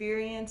first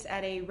experience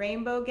at a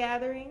rainbow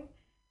gathering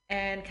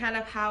and kind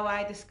of how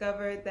I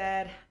discovered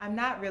that I'm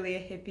not really a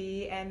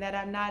hippie and that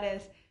I'm not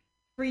as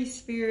free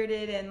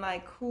spirited and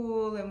like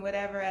cool and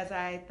whatever as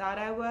I thought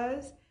I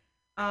was.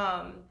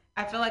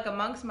 I feel like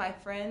amongst my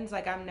friends,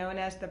 like I'm known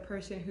as the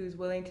person who's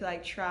willing to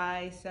like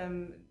try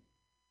some,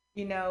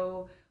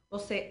 we'll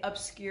say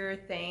obscure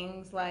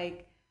things.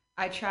 Like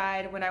I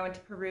tried when I went to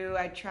Peru,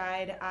 I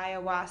tried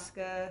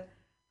ayahuasca.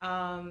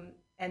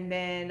 And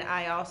then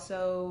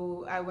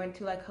I went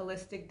to like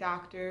holistic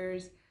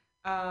doctors.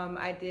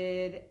 I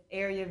did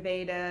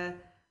Ayurveda.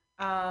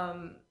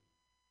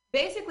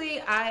 Basically,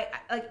 I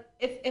like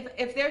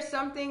if there's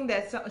something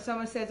that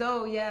someone says,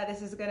 oh yeah,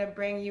 this is gonna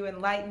bring you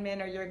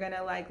enlightenment, or you're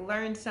gonna like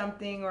learn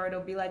something, or it'll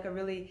be like a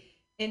really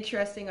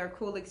interesting or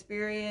cool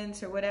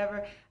experience or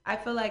whatever. I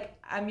feel like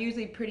I'm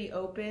usually pretty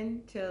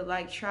open to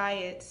like try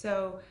it.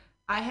 So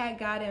I had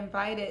got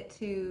invited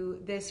to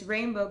this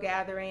rainbow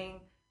gathering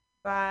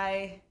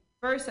by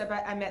first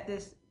I met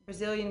this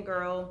Brazilian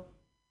girl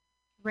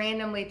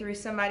randomly through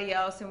somebody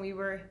else, and we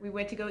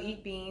went to go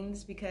eat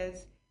beans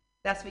because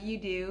that's what you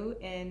do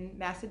in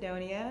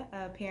Macedonia,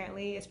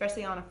 apparently,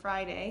 especially on a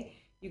Friday.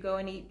 You go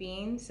and eat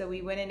beans. So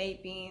we went and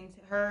ate beans,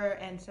 her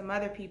and some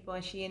other people,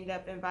 and she ended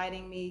up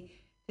inviting me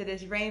to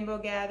this rainbow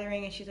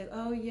gathering. And she's like,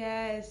 oh,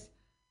 yes,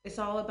 it's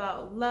all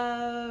about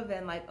love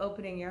and like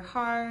opening your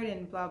heart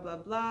and blah, blah,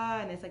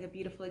 blah. And it's like a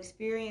beautiful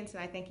experience,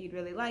 and I think you'd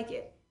really like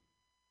it.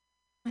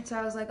 And so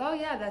I was like, oh,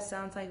 yeah, that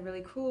sounds like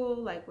really cool,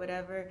 like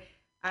whatever.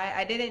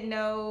 I didn't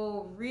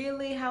know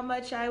really how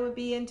much I would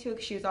be into it,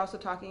 because she was also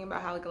talking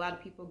about how like a lot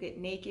of people get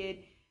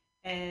naked,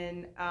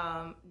 and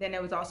then it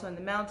was also in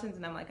the mountains,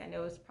 and I'm like, I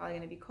know it's probably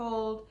going to be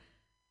cold.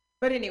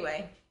 But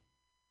anyway,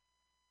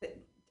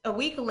 a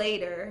week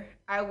later,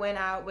 I went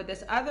out with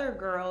this other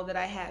girl that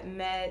I had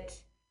met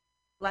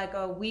like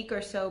a week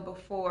or so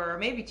before, or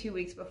maybe 2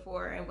 weeks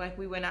before, and like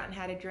we went out and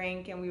had a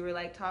drink, and we were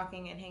like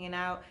talking and hanging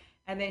out,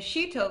 and then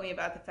she told me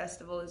about the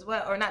festival as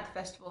well, or not the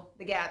festival,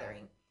 the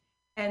gathering.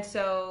 And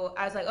so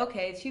I was like,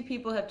 okay, two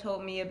people have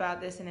told me about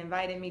this and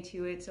invited me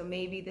to it, so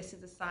maybe this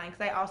is a sign.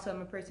 Because I also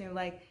am a person who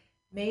like,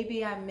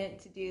 maybe I'm meant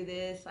to do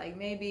this. Like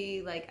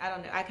maybe, like, I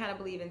don't know. I kind of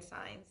believe in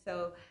signs.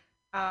 So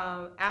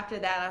after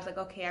that, I was like,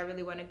 okay, I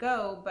really want to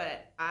go,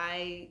 but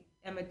I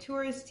am a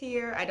tourist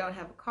here. I don't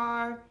have a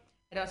car.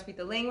 I don't speak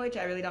the language.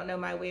 I really don't know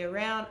my way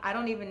around. I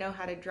don't even know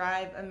how to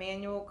drive a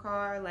manual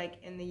car. Like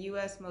in the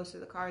US, most of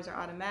the cars are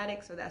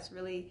automatic. So that's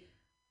really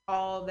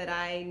all that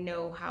I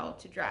know how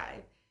to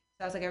drive.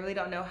 I was like, I really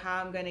don't know how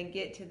I'm going to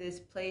get to this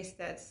place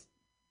that's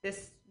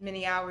this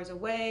many hours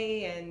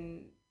away,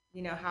 and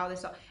how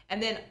this all,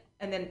 and then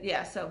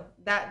yeah, so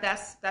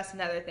that's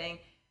another thing.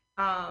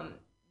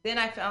 Then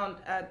I found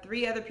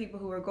 3 other people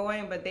who were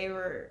going, but they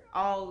were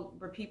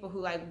people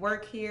who like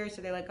work here,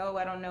 so they're like, oh,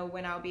 I don't know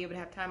when I'll be able to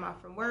have time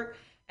off from work.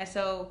 And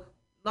so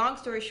long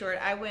story short,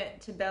 I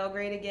went to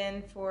Belgrade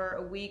again for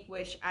a week,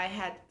 which I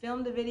had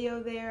filmed a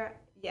video there.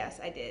 Yes,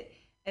 I did.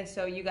 And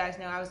so you guys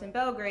know I was in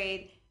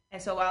Belgrade.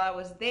 And so while I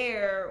was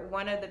there,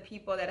 one of the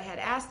people that I had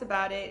asked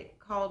about it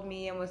called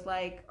me and was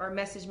like, or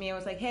messaged me and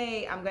was like,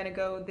 hey, I'm going to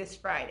go this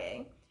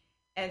Friday.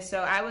 And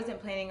so I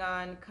wasn't planning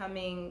on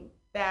coming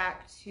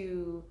back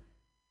to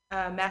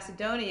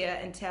Macedonia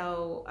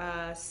until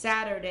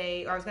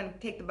Saturday, or I was going to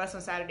take the bus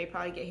on Saturday,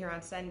 probably get here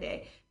on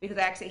Sunday, because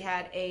I actually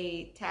had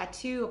a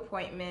tattoo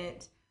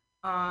appointment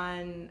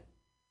on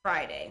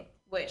Friday,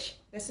 which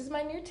this is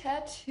my new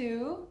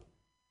tattoo.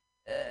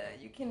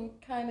 You can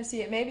kind of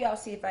see it. Maybe I'll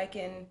see if I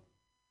can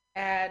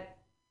add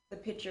the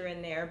picture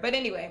in there. But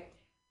anyway,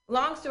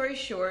 long story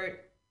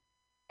short,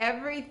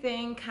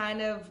 everything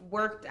kind of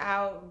worked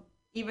out,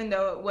 even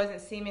though it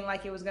wasn't seeming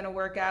like it was going to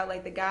work out.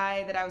 Like the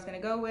guy that I was going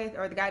to go with,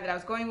 or the guy that I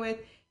was going with,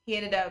 he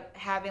ended up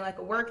having like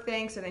a work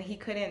thing, so then he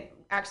couldn't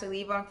actually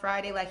leave on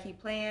Friday like he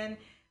planned.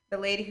 The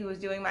lady who was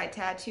doing my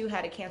tattoo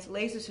had a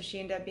cancellation, so she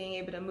ended up being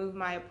able to move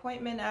my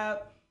appointment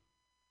up.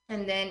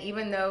 And then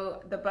even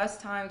though the bus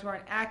times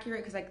weren't accurate,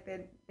 because like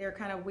they're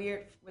kind of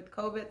weird with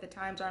COVID, the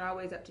times aren't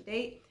always up to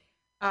date.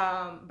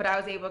 But I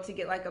was able to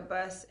get like a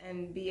bus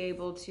and be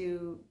able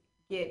to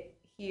get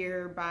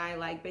here by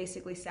like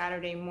basically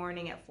Saturday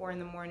morning at 4 in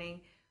the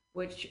morning,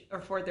 or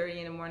 4:30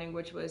 in the morning,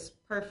 which was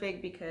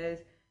perfect, because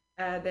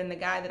then the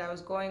guy that I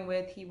was going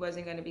with, he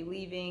wasn't going to be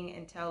leaving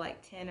until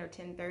like 10 or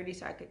 10:30,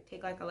 so I could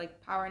take like a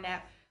power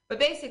nap. But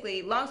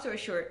basically, long story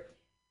short,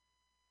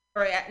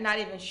 or not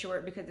even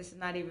short, because this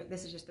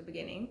is just the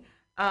beginning.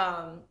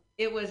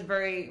 It was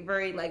very,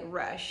 very like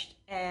rushed.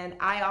 And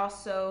I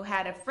also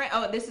had a friend.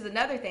 Oh, this is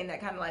another thing that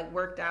kind of like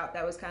worked out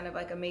that was kind of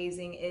like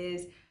amazing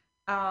is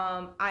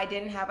I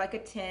didn't have like a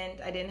tent.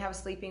 I didn't have a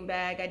sleeping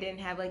bag. I didn't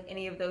have like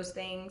any of those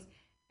things.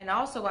 And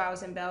also while I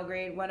was in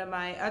Belgrade, one of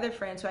my other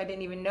friends who I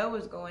didn't even know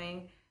was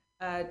going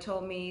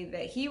told me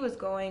that he was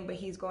going, but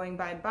he's going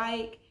by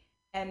bike.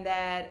 and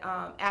that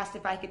asked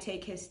if I could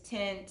take his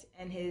tent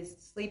and his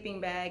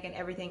sleeping bag and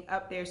everything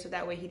up there so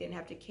that way he didn't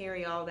have to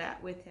carry all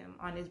that with him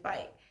on his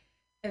bike.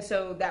 And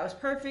so that was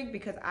perfect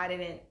because I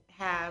didn't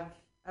have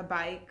a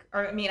bike,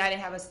 or I mean, I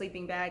didn't have a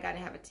sleeping bag, I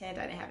didn't have a tent,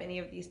 I didn't have any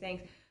of these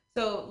things.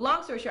 So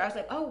long story short, I was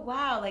like, oh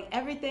wow, like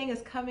everything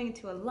is coming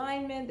into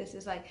alignment. This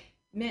is like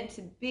meant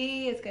to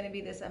be. It's going to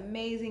be this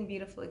amazing,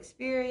 beautiful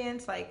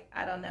experience. Like,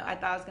 I don't know. I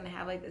thought I was going to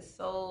have like this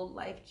soul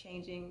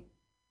life-changing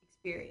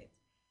experience.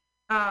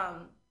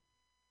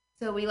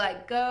 So we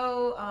like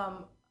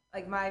go,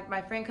 like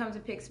my friend comes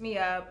and picks me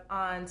up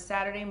on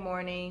Saturday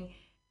morning,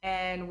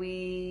 and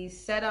we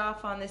set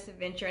off on this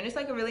adventure. And it's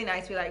like a really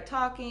nice, we like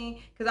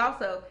talking, because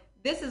also,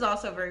 this is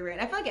also very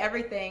random. I feel like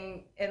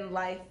everything in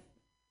life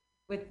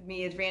with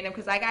me is random,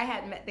 because like I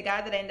had met the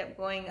guy that I ended up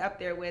going up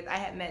there with, I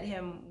had met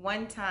him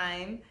one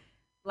time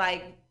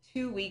like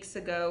 2 weeks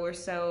ago or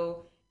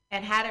so,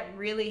 and hadn't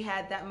really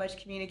had that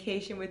much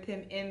communication with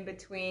him in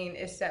between,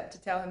 except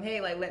to tell him, hey,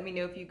 like, let me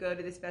know if you go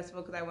to this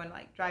festival because I want to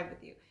like drive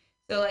with you.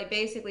 So like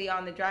basically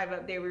on the drive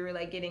up there, we were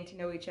like getting to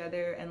know each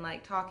other and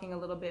like talking a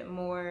little bit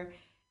more.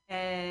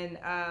 And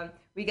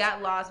we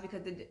got lost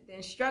because the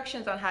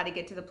instructions on how to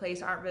get to the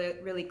place aren't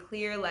really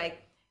clear.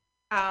 Like,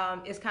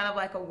 it's kind of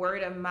like a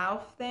word of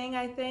mouth thing,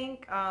 I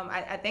think.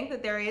 I think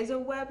that there is a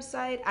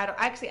website. I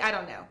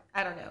don't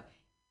know.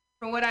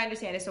 From what I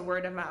understand, it's a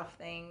word of mouth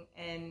thing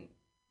and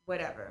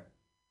whatever.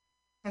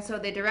 And so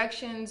the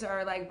directions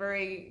are like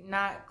very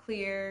not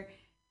clear,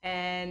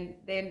 and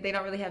they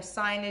don't really have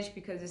signage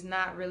because it's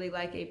not really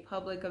like a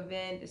public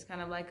event. It's kind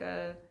of like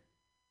a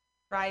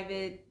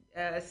private,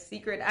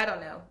 secret, I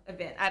don't know,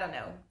 event. I don't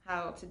know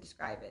how to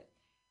describe it.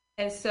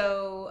 And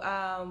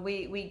so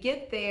we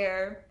get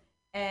there,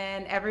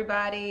 and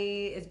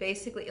everybody is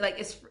basically like,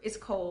 it's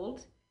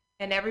cold,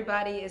 and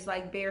everybody is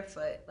like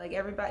barefoot. Like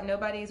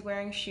nobody's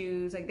wearing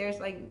shoes. Like there's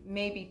like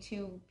maybe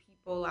 2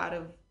 people out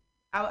of,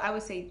 I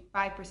would say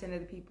 5%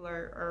 of the people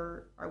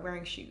are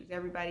wearing shoes.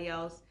 Everybody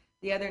else,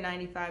 the other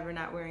 95 are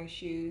not wearing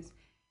shoes.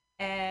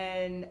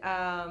 And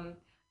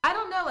I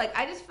don't know, like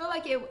I just feel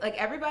like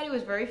everybody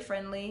was very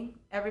friendly.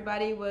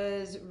 Everybody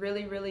was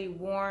really, really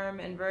warm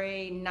and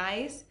very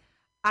nice.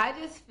 I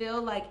just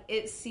feel like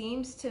it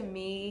seems to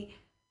me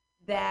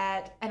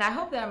that, and I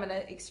hope that I'm going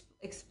to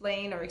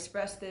explain or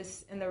express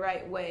this in the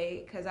right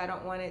way, because I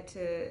don't want it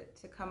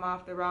to come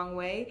off the wrong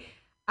way.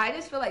 I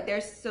just feel like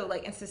there's still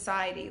like in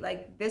society,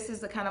 like this is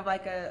the kind of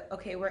like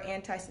okay, we're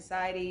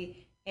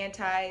anti-society,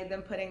 anti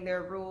them putting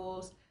their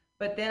rules.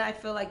 But then I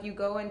feel like you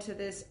go into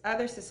this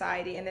other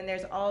society, and then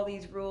there's all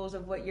these rules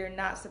of what you're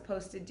not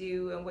supposed to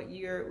do and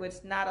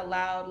what's not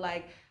allowed.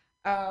 Like,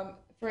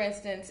 for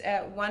instance,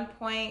 at one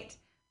point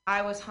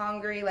I was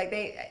hungry. Like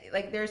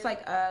there's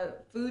like a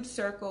food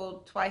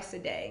circle twice a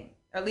day,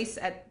 or at least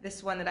at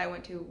this one that I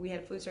went to, we had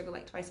a food circle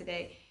like twice a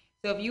day.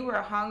 So if you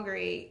were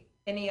hungry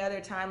any other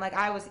time, like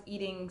I was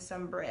eating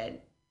some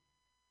bread,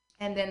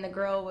 and then the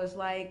girl was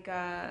like,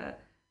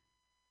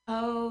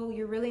 oh,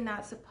 you're really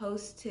not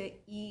supposed to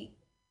eat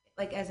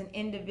like as an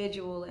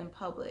individual in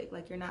public.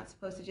 Like you're not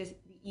supposed to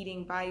just be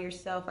eating by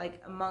yourself,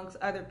 like amongst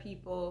other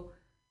people,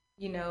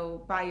 you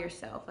know, by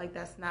yourself. Like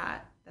that's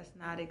not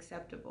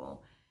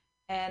acceptable.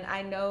 And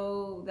I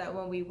know that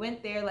when we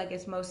went there, like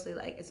it's mostly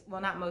like, it's,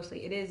 well, not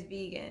mostly, it is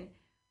vegan.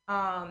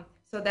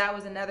 So that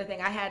was another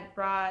thing. I have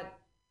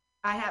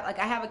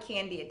a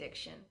candy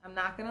addiction. I'm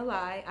not gonna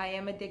lie, I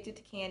am addicted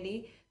to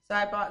candy. So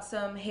I bought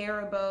some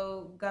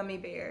Haribo gummy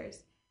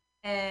bears.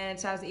 And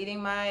so I was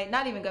eating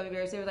not even gummy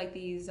bears, they were like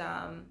these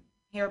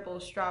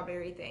Haribo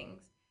strawberry things.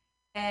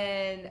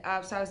 And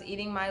so I was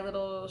eating my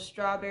little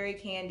strawberry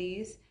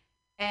candies.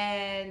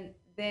 And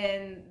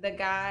then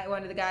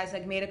one of the guys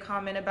like made a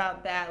comment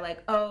about that, like,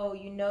 oh,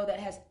 you know, that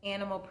has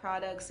animal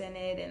products in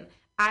it, and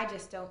I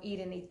just don't eat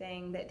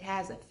anything that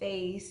has a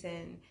face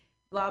and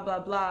blah, blah,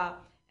 blah.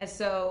 And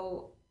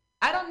so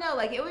I don't know,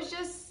 like it was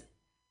just,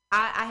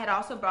 I had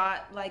also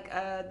bought like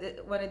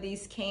one of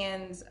these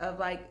cans of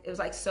like, it was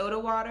like soda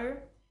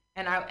water.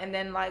 And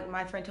then like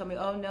my friend told me,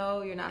 oh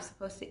no, you're not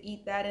supposed to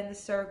eat that in the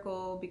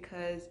circle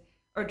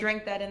or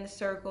drink that in the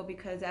circle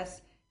because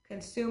that's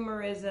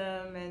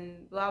consumerism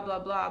and blah, blah,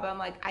 blah. But I'm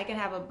like, I can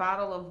have a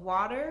bottle of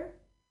water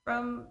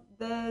from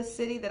the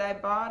city that I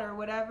bought or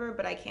whatever,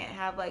 but I can't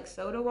have like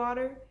soda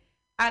water.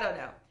 I don't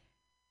know.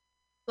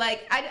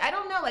 Like, I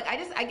don't know. Like,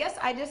 I guess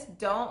I just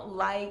don't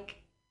like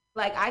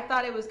I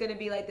thought it was going to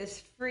be like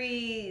this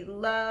free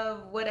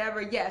love,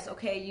 whatever. Yes.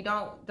 Okay. You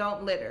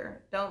don't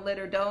litter,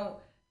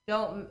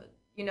 don't,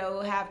 you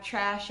know, have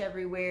trash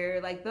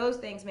everywhere. Like those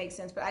things make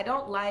sense, but I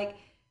don't like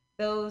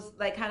those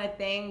like kind of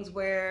things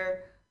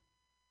where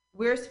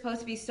we're supposed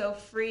to be so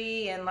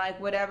free and like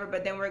whatever,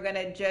 but then we're going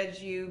to judge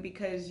you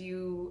because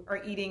you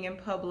are eating in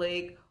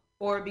public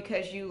or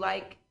because you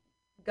like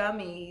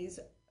gummies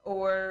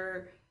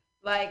or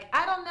like,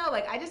 I don't know.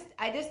 Like, I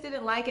just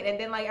didn't like it. And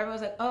then like,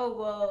 everyone's like,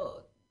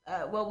 oh,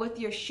 well, with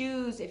your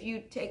shoes, if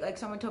you take, like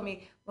someone told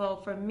me,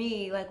 well, for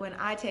me, like when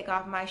I take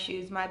off my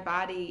shoes, my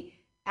body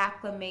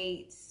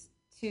acclimates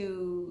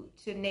to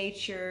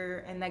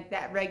nature, and like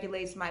that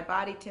regulates my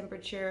body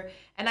temperature.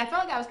 And I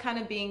felt like I was kind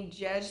of being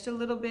judged a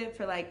little bit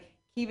for like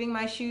keeping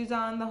my shoes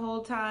on the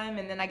whole time,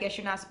 and then I guess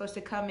you're not supposed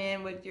to come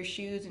in with your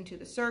shoes into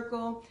the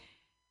circle.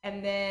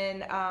 And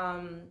then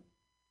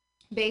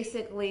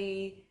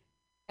basically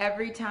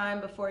every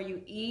time before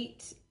you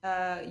eat,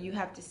 you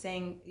have to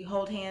sing, you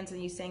hold hands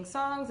and you sing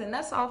songs, and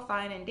that's all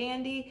fine and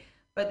dandy.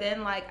 But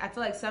then like I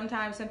feel like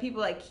sometimes some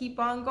people like keep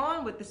on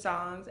going with the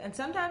songs, and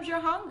sometimes you're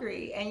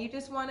hungry and you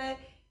just want to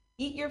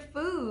eat your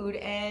food,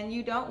 and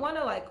you don't want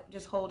to like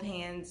just hold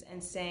hands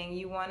and sing.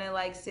 You want to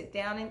like sit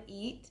down and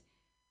eat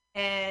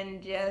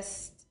and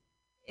just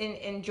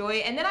enjoy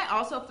it. And then I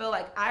also feel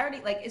like I already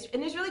like it's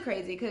really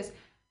crazy because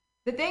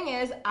the thing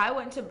is I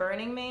went to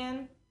Burning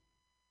Man,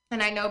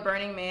 and I know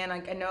Burning Man,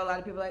 like I know a lot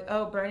of people like,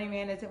 oh, Burning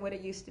Man isn't what it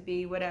used to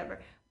be,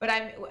 whatever. But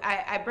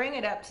I bring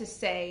it up to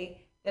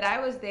say that I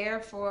was there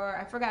for,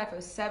 I forgot if it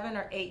was 7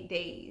 or 8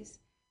 days.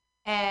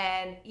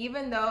 And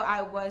even though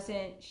I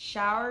wasn't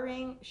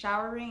showering,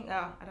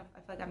 I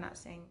feel like I'm not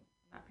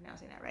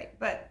pronouncing that right.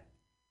 But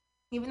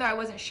even though I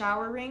wasn't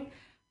showering,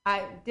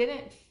 I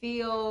didn't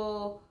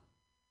feel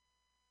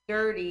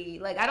dirty.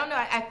 Like, I don't know,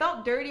 I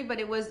felt dirty, but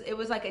it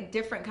was like a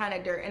different kind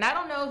of dirt. And I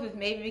don't know if it's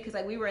maybe because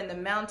like we were in the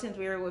mountains,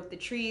 we were with the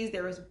trees,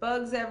 there was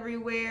bugs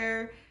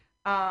everywhere.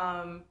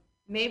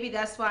 Maybe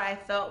that's why I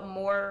felt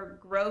more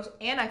gross.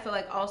 And I feel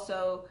like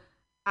also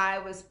I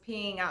was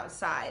peeing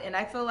outside. And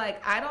I feel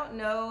like I don't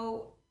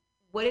know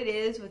what it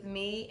is with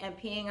me and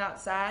peeing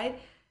outside,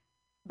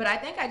 but I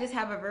think I just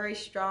have a very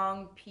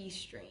strong pee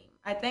stream.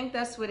 I think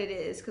that's what it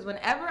is. Because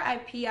whenever I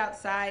pee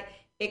outside,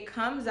 it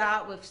comes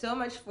out with so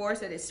much force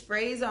that it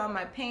sprays on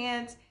my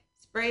pants,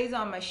 sprays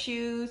on my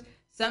shoes.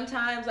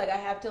 Sometimes like I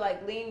have to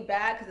like lean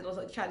back because it'll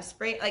like try to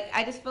spray. Like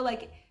I just feel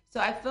like, so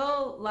I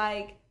feel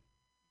like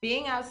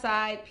being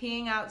outside,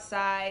 peeing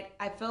outside,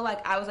 I feel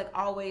like I was like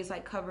always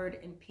like covered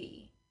in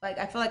pee. Like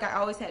I feel like I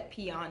always had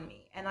pee on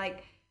me. And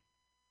like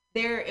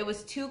it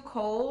was too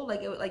cold. Like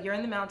like you're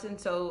in the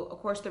mountains, so of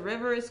course the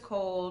river is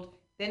cold,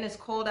 then it's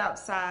cold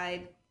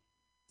outside.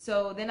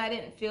 So then I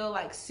didn't feel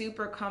like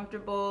super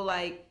comfortable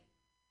like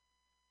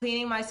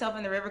cleaning myself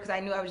in the river because I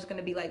knew I was just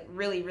gonna be like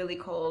really, really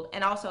cold.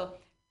 And also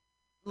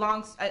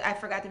I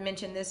forgot to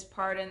mention this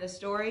part in the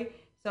story.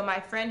 So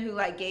my friend who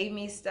like gave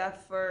me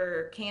stuff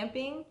for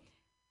camping,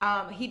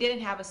 he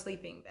didn't have a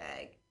sleeping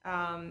bag.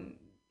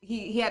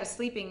 He had a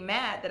sleeping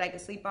mat that I could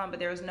sleep on, but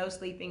there was no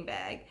sleeping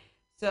bag.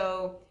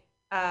 So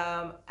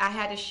I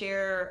had to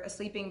share a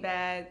sleeping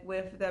bag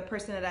with the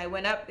person that I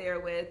went up there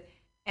with,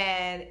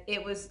 and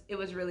it was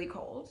really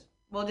cold.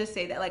 We'll just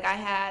say that. Like I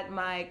had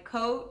my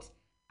coat,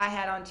 I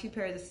had on 2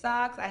 pairs of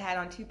socks, I had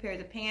on 2 pairs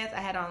of pants,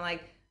 I had on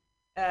like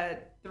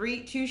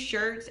 2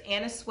 shirts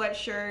and a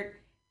sweatshirt,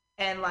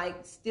 and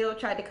like still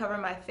tried to cover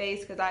my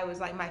face because I was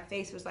like, my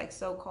face was like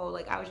so cold.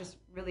 Like I was just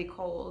really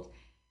cold.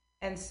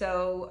 And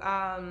so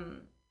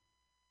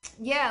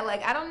yeah,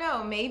 like I don't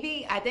know,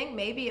 I think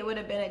maybe it would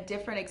have been a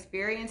different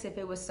experience if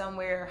it was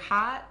somewhere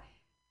hot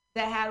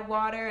that had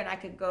water and I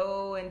could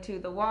go into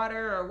the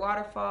water or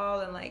waterfall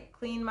and like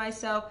clean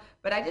myself.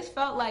 But I just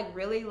felt like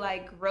really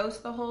like gross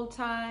the whole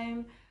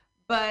time.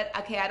 But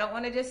okay, I don't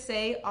want to just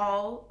say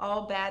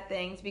all bad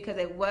things,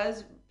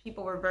 because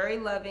people were very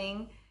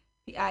loving.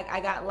 I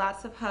got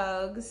lots of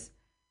hugs.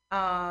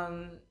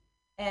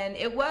 And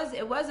it was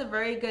a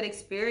very good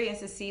experience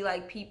to see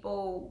like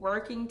people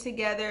working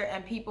together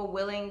and people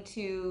willing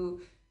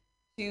to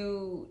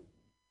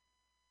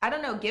I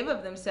don't know, give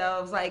of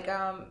themselves. Like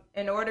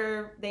in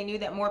order, they knew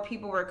that more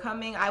people were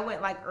coming. I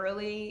went like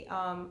early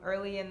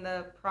in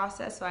the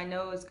process, so I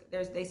know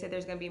they said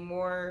there's gonna be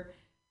more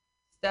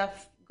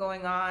stuff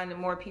going on and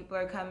more people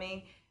are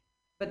coming.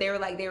 But they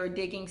were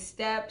digging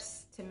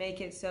steps to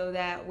make it so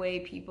that way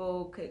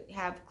people could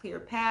have clear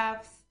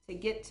paths to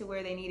get to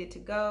where they needed to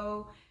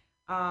go.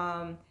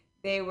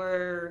 They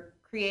were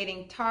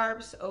creating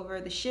tarps over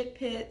the shit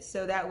pit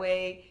so that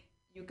way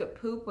you could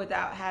poop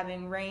without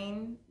having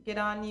rain get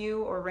on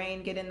you or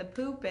rain get in the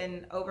poop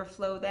and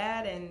overflow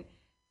that. And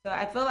so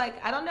I feel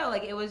like, I don't know,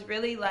 like it was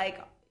really like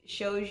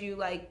shows you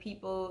like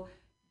people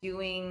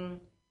doing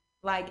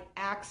like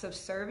acts of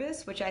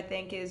service, which I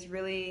think is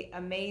really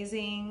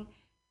amazing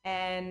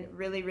and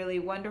really, really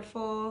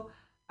wonderful.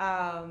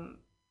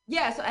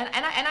 Yeah, so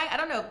and I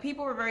don't know,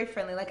 people were very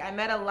friendly. Like I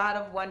met a lot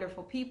of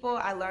wonderful people.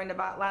 I learned a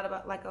lot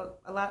about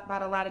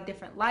a lot of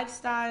different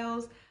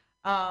lifestyles.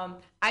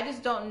 I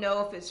just don't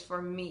know if it's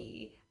for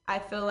me. I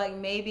feel like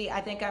maybe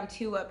I think I'm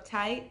too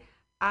uptight.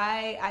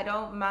 I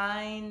don't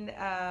mind.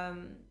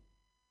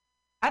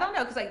 I don't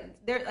know, cause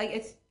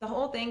it's the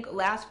whole thing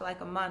lasts for like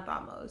a month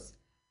almost.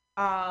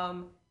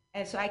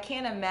 And so I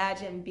can't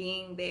imagine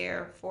being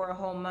there for a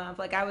whole month.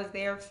 Like I was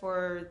there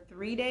for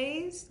 3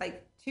 days,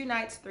 like 2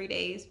 nights, 3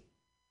 days.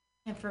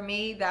 And for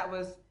me, that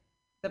was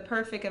the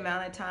perfect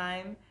amount of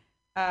time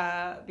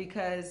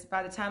because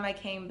by the time I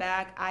came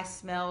back, I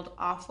smelled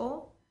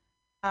awful.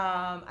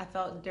 I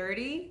felt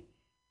dirty.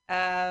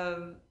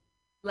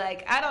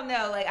 Like, I don't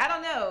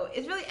know.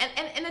 It's really,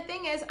 and the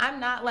thing is, I'm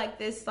not like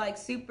this, like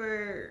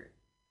super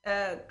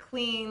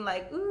clean,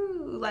 like,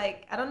 ooh,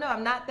 like, I don't know,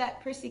 I'm not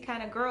that prissy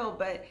kind of girl,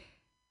 but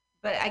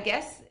I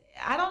guess,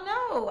 I don't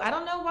know. I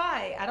don't know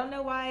why. I don't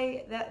know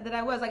why that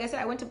I was. Like I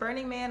said, I went to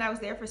Burning Man. I was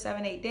there for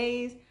 7, 8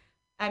 days.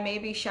 I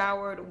maybe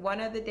showered one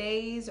of the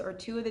days or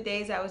 2 of the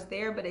days I was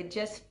there, but it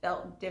just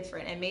felt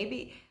different. And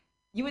maybe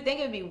you would think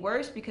it would be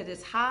worse because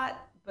it's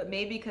hot, but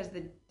maybe because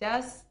the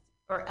dust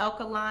or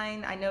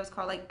alkaline, I know it's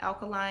called like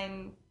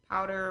alkaline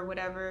powder or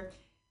whatever,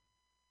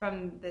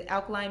 from the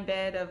alkaline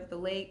bed of the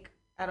lake.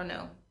 I don't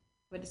know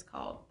what it's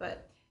called,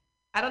 but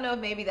I don't know if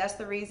maybe that's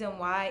the reason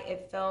why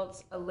it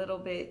felt a little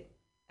bit,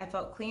 I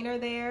felt cleaner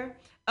there.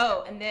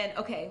 Oh, and then,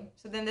 okay,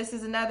 so then this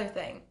is another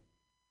thing.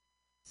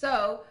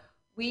 So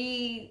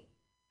we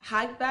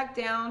hiked back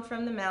down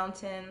from the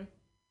mountain.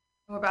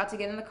 We're about to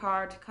get in the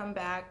car to come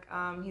back.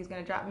 He's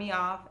going to drop me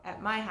off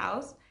at my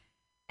house.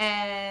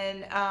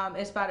 And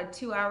it's about a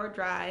 2-hour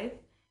drive.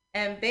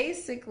 And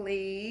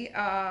basically,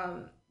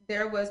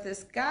 there was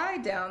this guy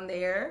down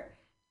there,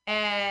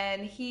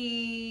 and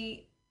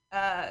he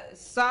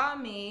saw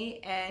me,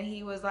 and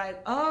he was like,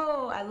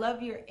 oh, I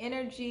love your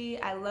energy,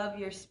 I love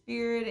your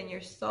spirit and your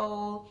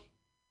soul.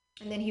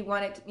 And then he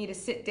wanted me to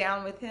sit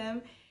down with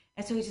him,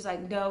 and so he's just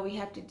like, no, we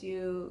have to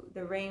do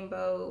the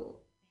rainbow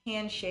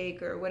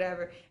handshake or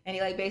whatever. And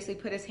he like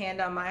basically put his hand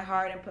on my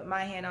heart and put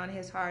my hand on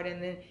his heart,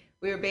 and then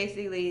we were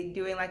basically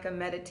doing like a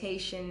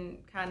meditation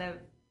kind of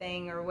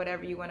thing or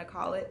whatever you want to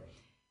call it.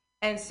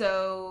 And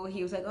so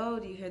he was like, oh,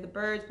 do you hear the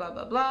birds, blah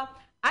blah blah.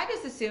 I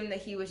just assumed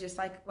that he was just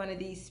like one of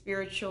these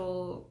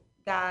spiritual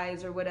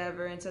guys or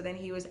whatever. And so then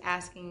he was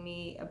asking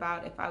me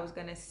about if I was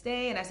going to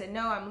stay. And I said,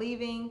 no, I'm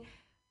leaving.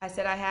 I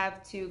said, I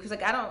have to, because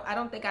like, I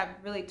don't think I've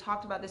really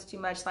talked about this too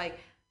much. Like,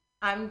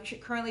 I'm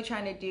currently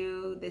trying to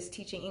do this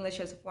teaching English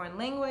as a foreign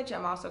language.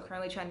 I'm also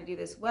currently trying to do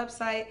this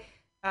website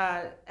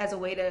as a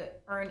way to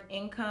earn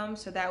income.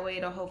 So that way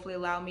it'll hopefully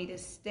allow me to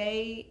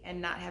stay and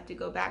not have to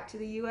go back to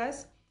the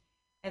US.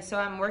 And so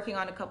I'm working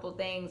on a couple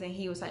things, and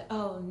he was like,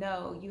 oh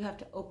no, you have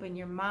to open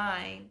your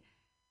mind.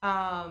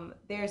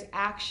 There's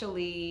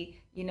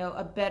actually, you know,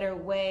 a better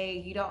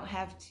way. You don't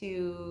have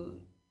to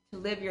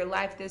live your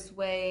life this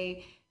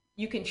way.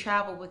 You can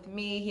travel with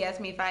me. He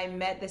asked me if I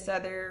met this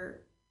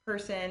other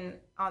person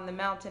on the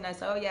mountain. I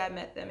said, oh yeah, I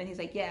met them. And he's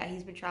like, yeah,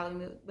 he's been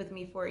traveling with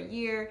me for a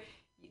year.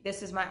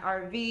 This is my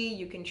RV.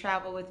 You can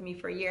travel with me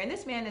for a year. And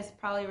this man is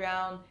probably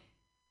around,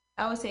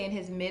 I would say in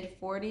his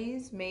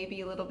mid-40s,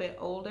 maybe a little bit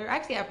older.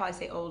 Actually, I'd probably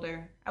say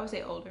older. I would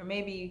say older,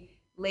 maybe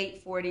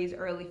late 40s,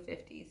 early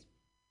 50s.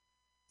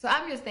 So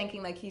I'm just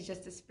thinking like he's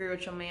just a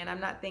spiritual man. I'm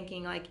not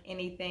thinking like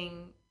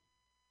anything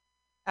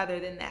other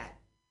than that.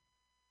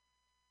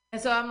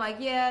 And so I'm like,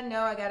 yeah,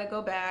 no, I got to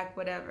go back,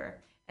 whatever.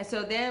 And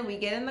so then we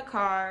get in the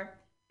car,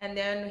 and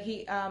then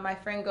my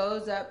friend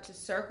goes up to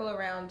circle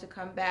around to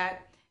come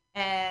back.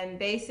 And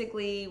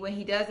basically when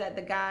he does that,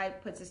 the guy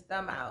puts his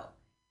thumb out.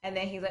 And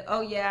then he's like,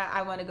 oh yeah,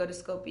 I want to go to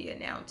Skopje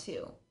now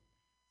too.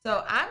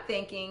 So I'm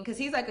thinking, because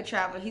he's like a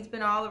traveler, he's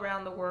been all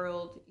around the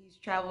world, he's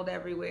traveled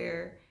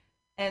everywhere.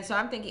 And so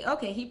I'm thinking,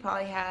 okay, he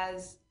probably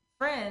has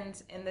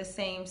friends in the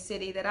same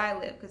city that I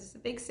live, because it's a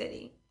big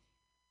city.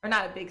 Or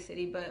not a big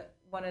city, but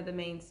one of the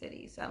main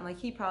cities. So I'm like,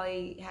 he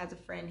probably has a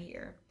friend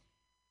here.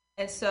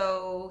 And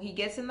so he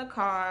gets in the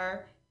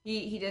car,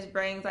 he just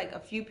brings like a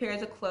few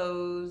pairs of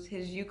clothes,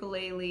 his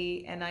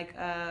ukulele, and like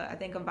I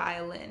think a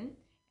violin,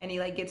 and he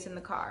like gets in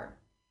the car.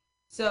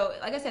 So,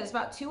 like I said, it's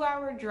about a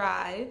 2-hour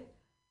drive,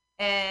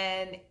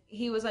 and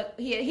he was like,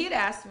 he had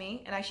asked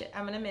me, and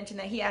I'm gonna mention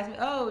that he asked me,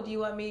 oh, do you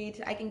want me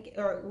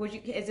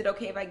to, is it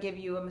okay if I give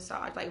you a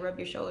massage, like rub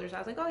your shoulders? I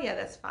was like, oh yeah,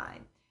 that's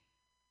fine.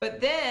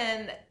 But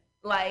then,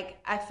 like,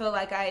 I feel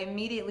like I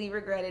immediately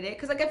regretted it,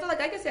 because like I feel like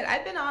I said,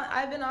 I've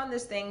been on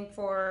this thing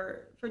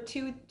for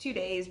 2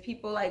 days.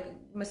 People like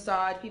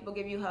massage, people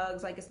give you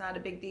hugs, like it's not a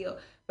big deal.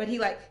 But he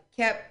like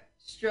kept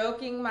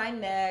stroking my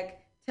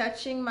neck,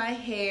 touching my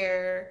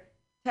hair,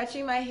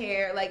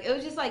 like it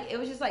was just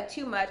like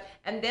too much.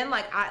 And then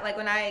like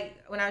when I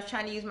was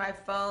trying to use my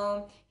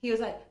phone, he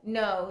was like,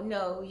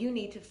 no, you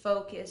need to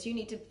focus, you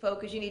need to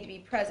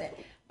be present.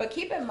 But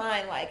keep in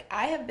mind, like,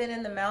 I have been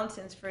in the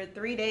mountains for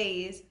 3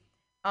 days.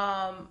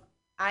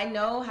 I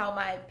know how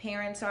my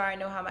parents are, I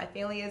know how my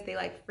family is. They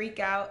like freak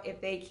out if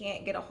they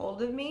can't get a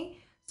hold of me.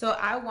 So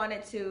I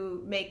wanted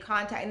to make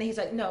contact, and then he's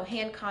like, no,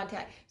 hand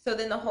contact. So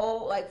then the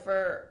whole, like,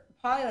 for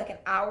probably like an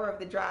hour of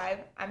the drive,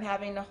 I'm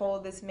having to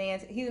hold this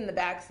man's, he's in the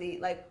back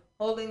seat, like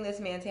holding this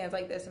man's hands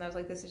like this. And I was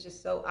like, this is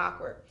just so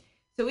awkward.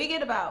 So we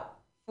get about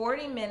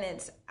 40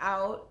 minutes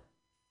out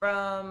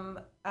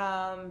from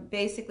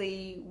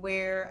basically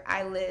where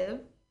I live.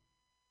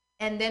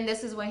 And then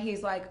this is when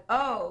he's like,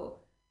 oh,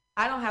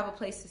 I don't have a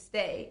place to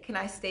stay. Can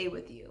I stay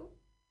with you?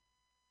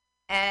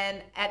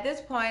 And at this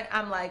point,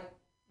 I'm like,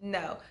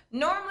 no.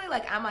 Normally,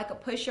 like, I'm like a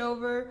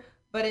pushover.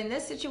 But in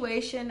this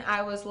situation,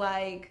 I was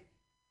like,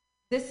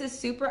 this is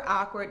super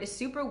awkward. It's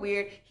super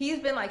weird. He's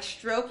been like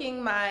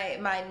stroking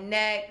my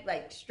neck,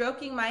 like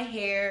stroking my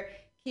hair,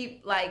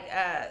 keep like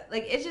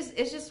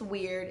it's just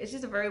weird. It's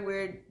just a very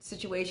weird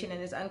situation,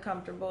 and it's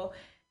uncomfortable.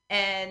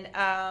 And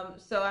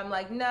so I'm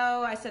like,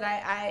 no. I said,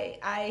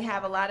 I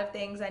have a lot of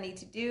things I need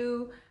to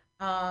do.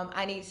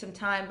 I need some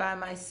time by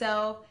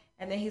myself.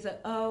 And then he's like,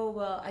 oh,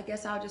 well, I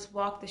guess I'll just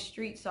walk the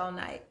streets all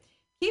night.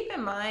 Keep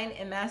in mind,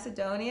 in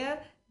Macedonia,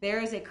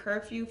 there is a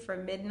curfew for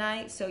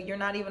midnight, so you're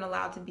not even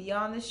allowed to be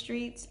on the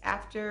streets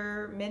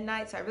after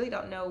midnight. So I really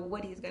don't know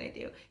what he's gonna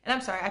do. And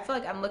I'm sorry, I feel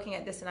like I'm looking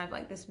at this and I'm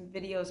like, this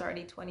video is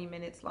already 20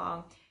 minutes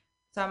long.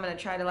 So I'm gonna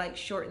try to like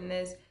shorten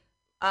this.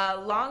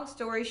 Long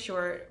story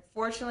short,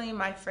 fortunately,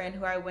 my friend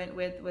who I went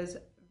with was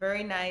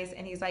very nice,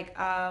 and he's like,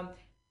 I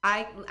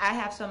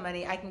have some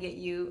money, I can get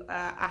you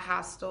a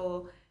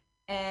hostel.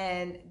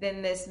 And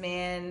then this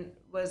man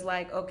was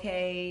like,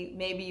 okay,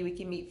 maybe we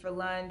can meet for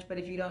lunch, but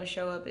if you don't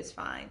show up, it's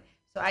fine.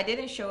 So I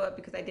didn't show up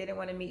because I didn't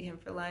want to meet him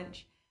for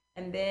lunch.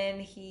 And then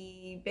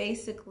he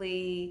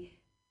basically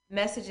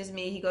messages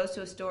me. He goes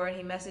to a store and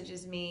he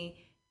messages me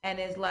and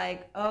is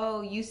like,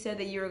 oh, you said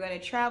that you were going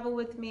to travel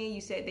with me.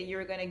 You said that you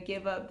were going to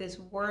give up this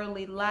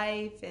worldly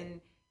life and,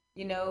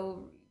 you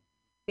know,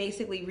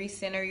 basically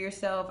recenter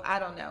yourself. I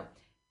don't know.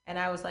 And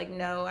I was like,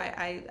 no,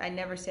 I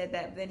never said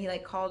that. But then he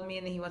like called me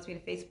and then he wants me to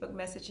Facebook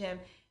message him.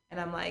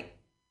 And I'm like,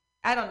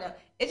 I don't know.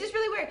 It's just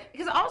really weird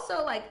because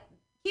also like,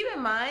 keep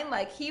in mind,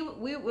 like when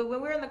we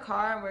were in the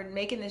car and we're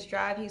making this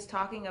drive, he's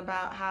talking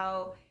about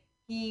how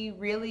he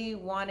really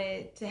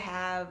wanted to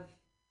have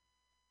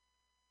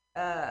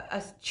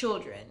us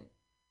children.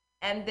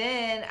 And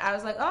then I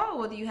was like, oh,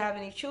 well, do you have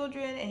any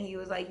children? And he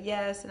was like,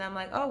 yes. And I'm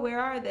like, oh, where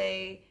are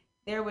they?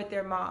 They're with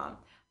their mom.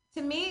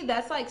 To me,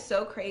 that's like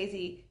so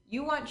crazy.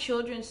 You want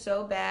children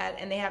so bad,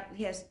 and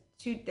there's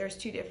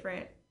two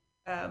different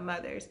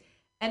mothers.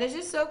 And it's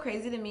just so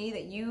crazy to me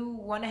that you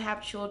want to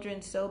have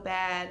children so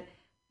bad,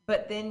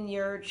 but then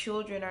your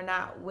children are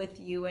not with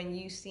you and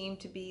you seem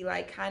to be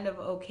like kind of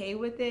okay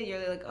with it.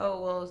 You're like,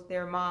 oh, well, it's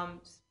their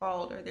mom's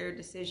fault or their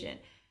decision.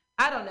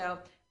 I don't know.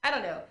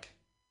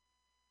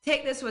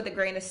 Take this with a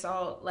grain of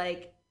salt.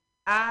 Like,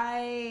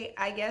 I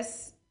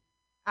guess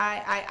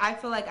I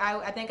feel like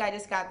I think I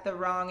just got the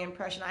wrong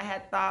impression. I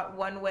had thought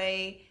one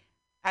way.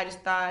 I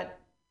just thought,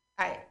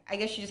 I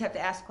guess you just have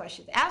to ask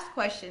questions. Ask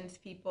questions,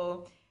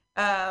 people.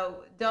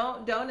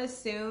 Don't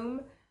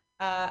assume.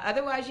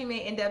 Otherwise, you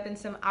may end up in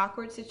some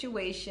awkward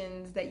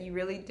situations that you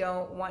really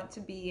don't want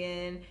to be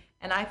in.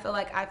 And I feel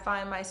like I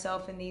find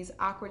myself in these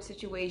awkward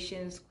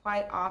situations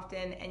quite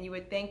often. And you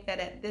would think that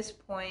at this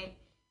point,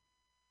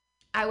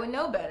 I would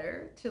know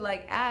better to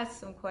like ask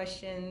some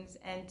questions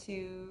and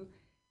to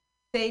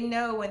say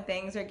no when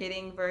things are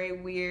getting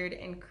very weird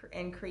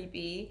and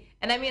creepy.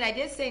 And I mean, I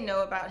did say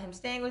no about him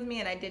staying with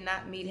me, and I did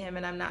not meet him,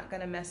 and I'm not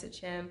gonna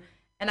message him.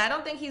 And I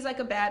don't think he's like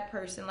a bad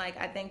person. Like,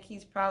 I think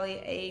he's probably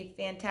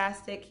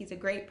he's a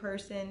great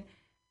person.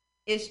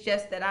 It's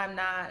just that I'm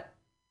not,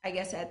 I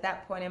guess, at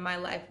that point in my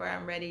life where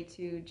I'm ready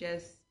to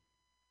just,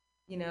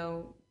 you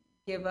know,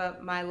 give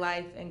up my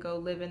life and go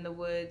live in the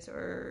woods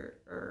or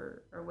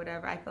whatever. I feel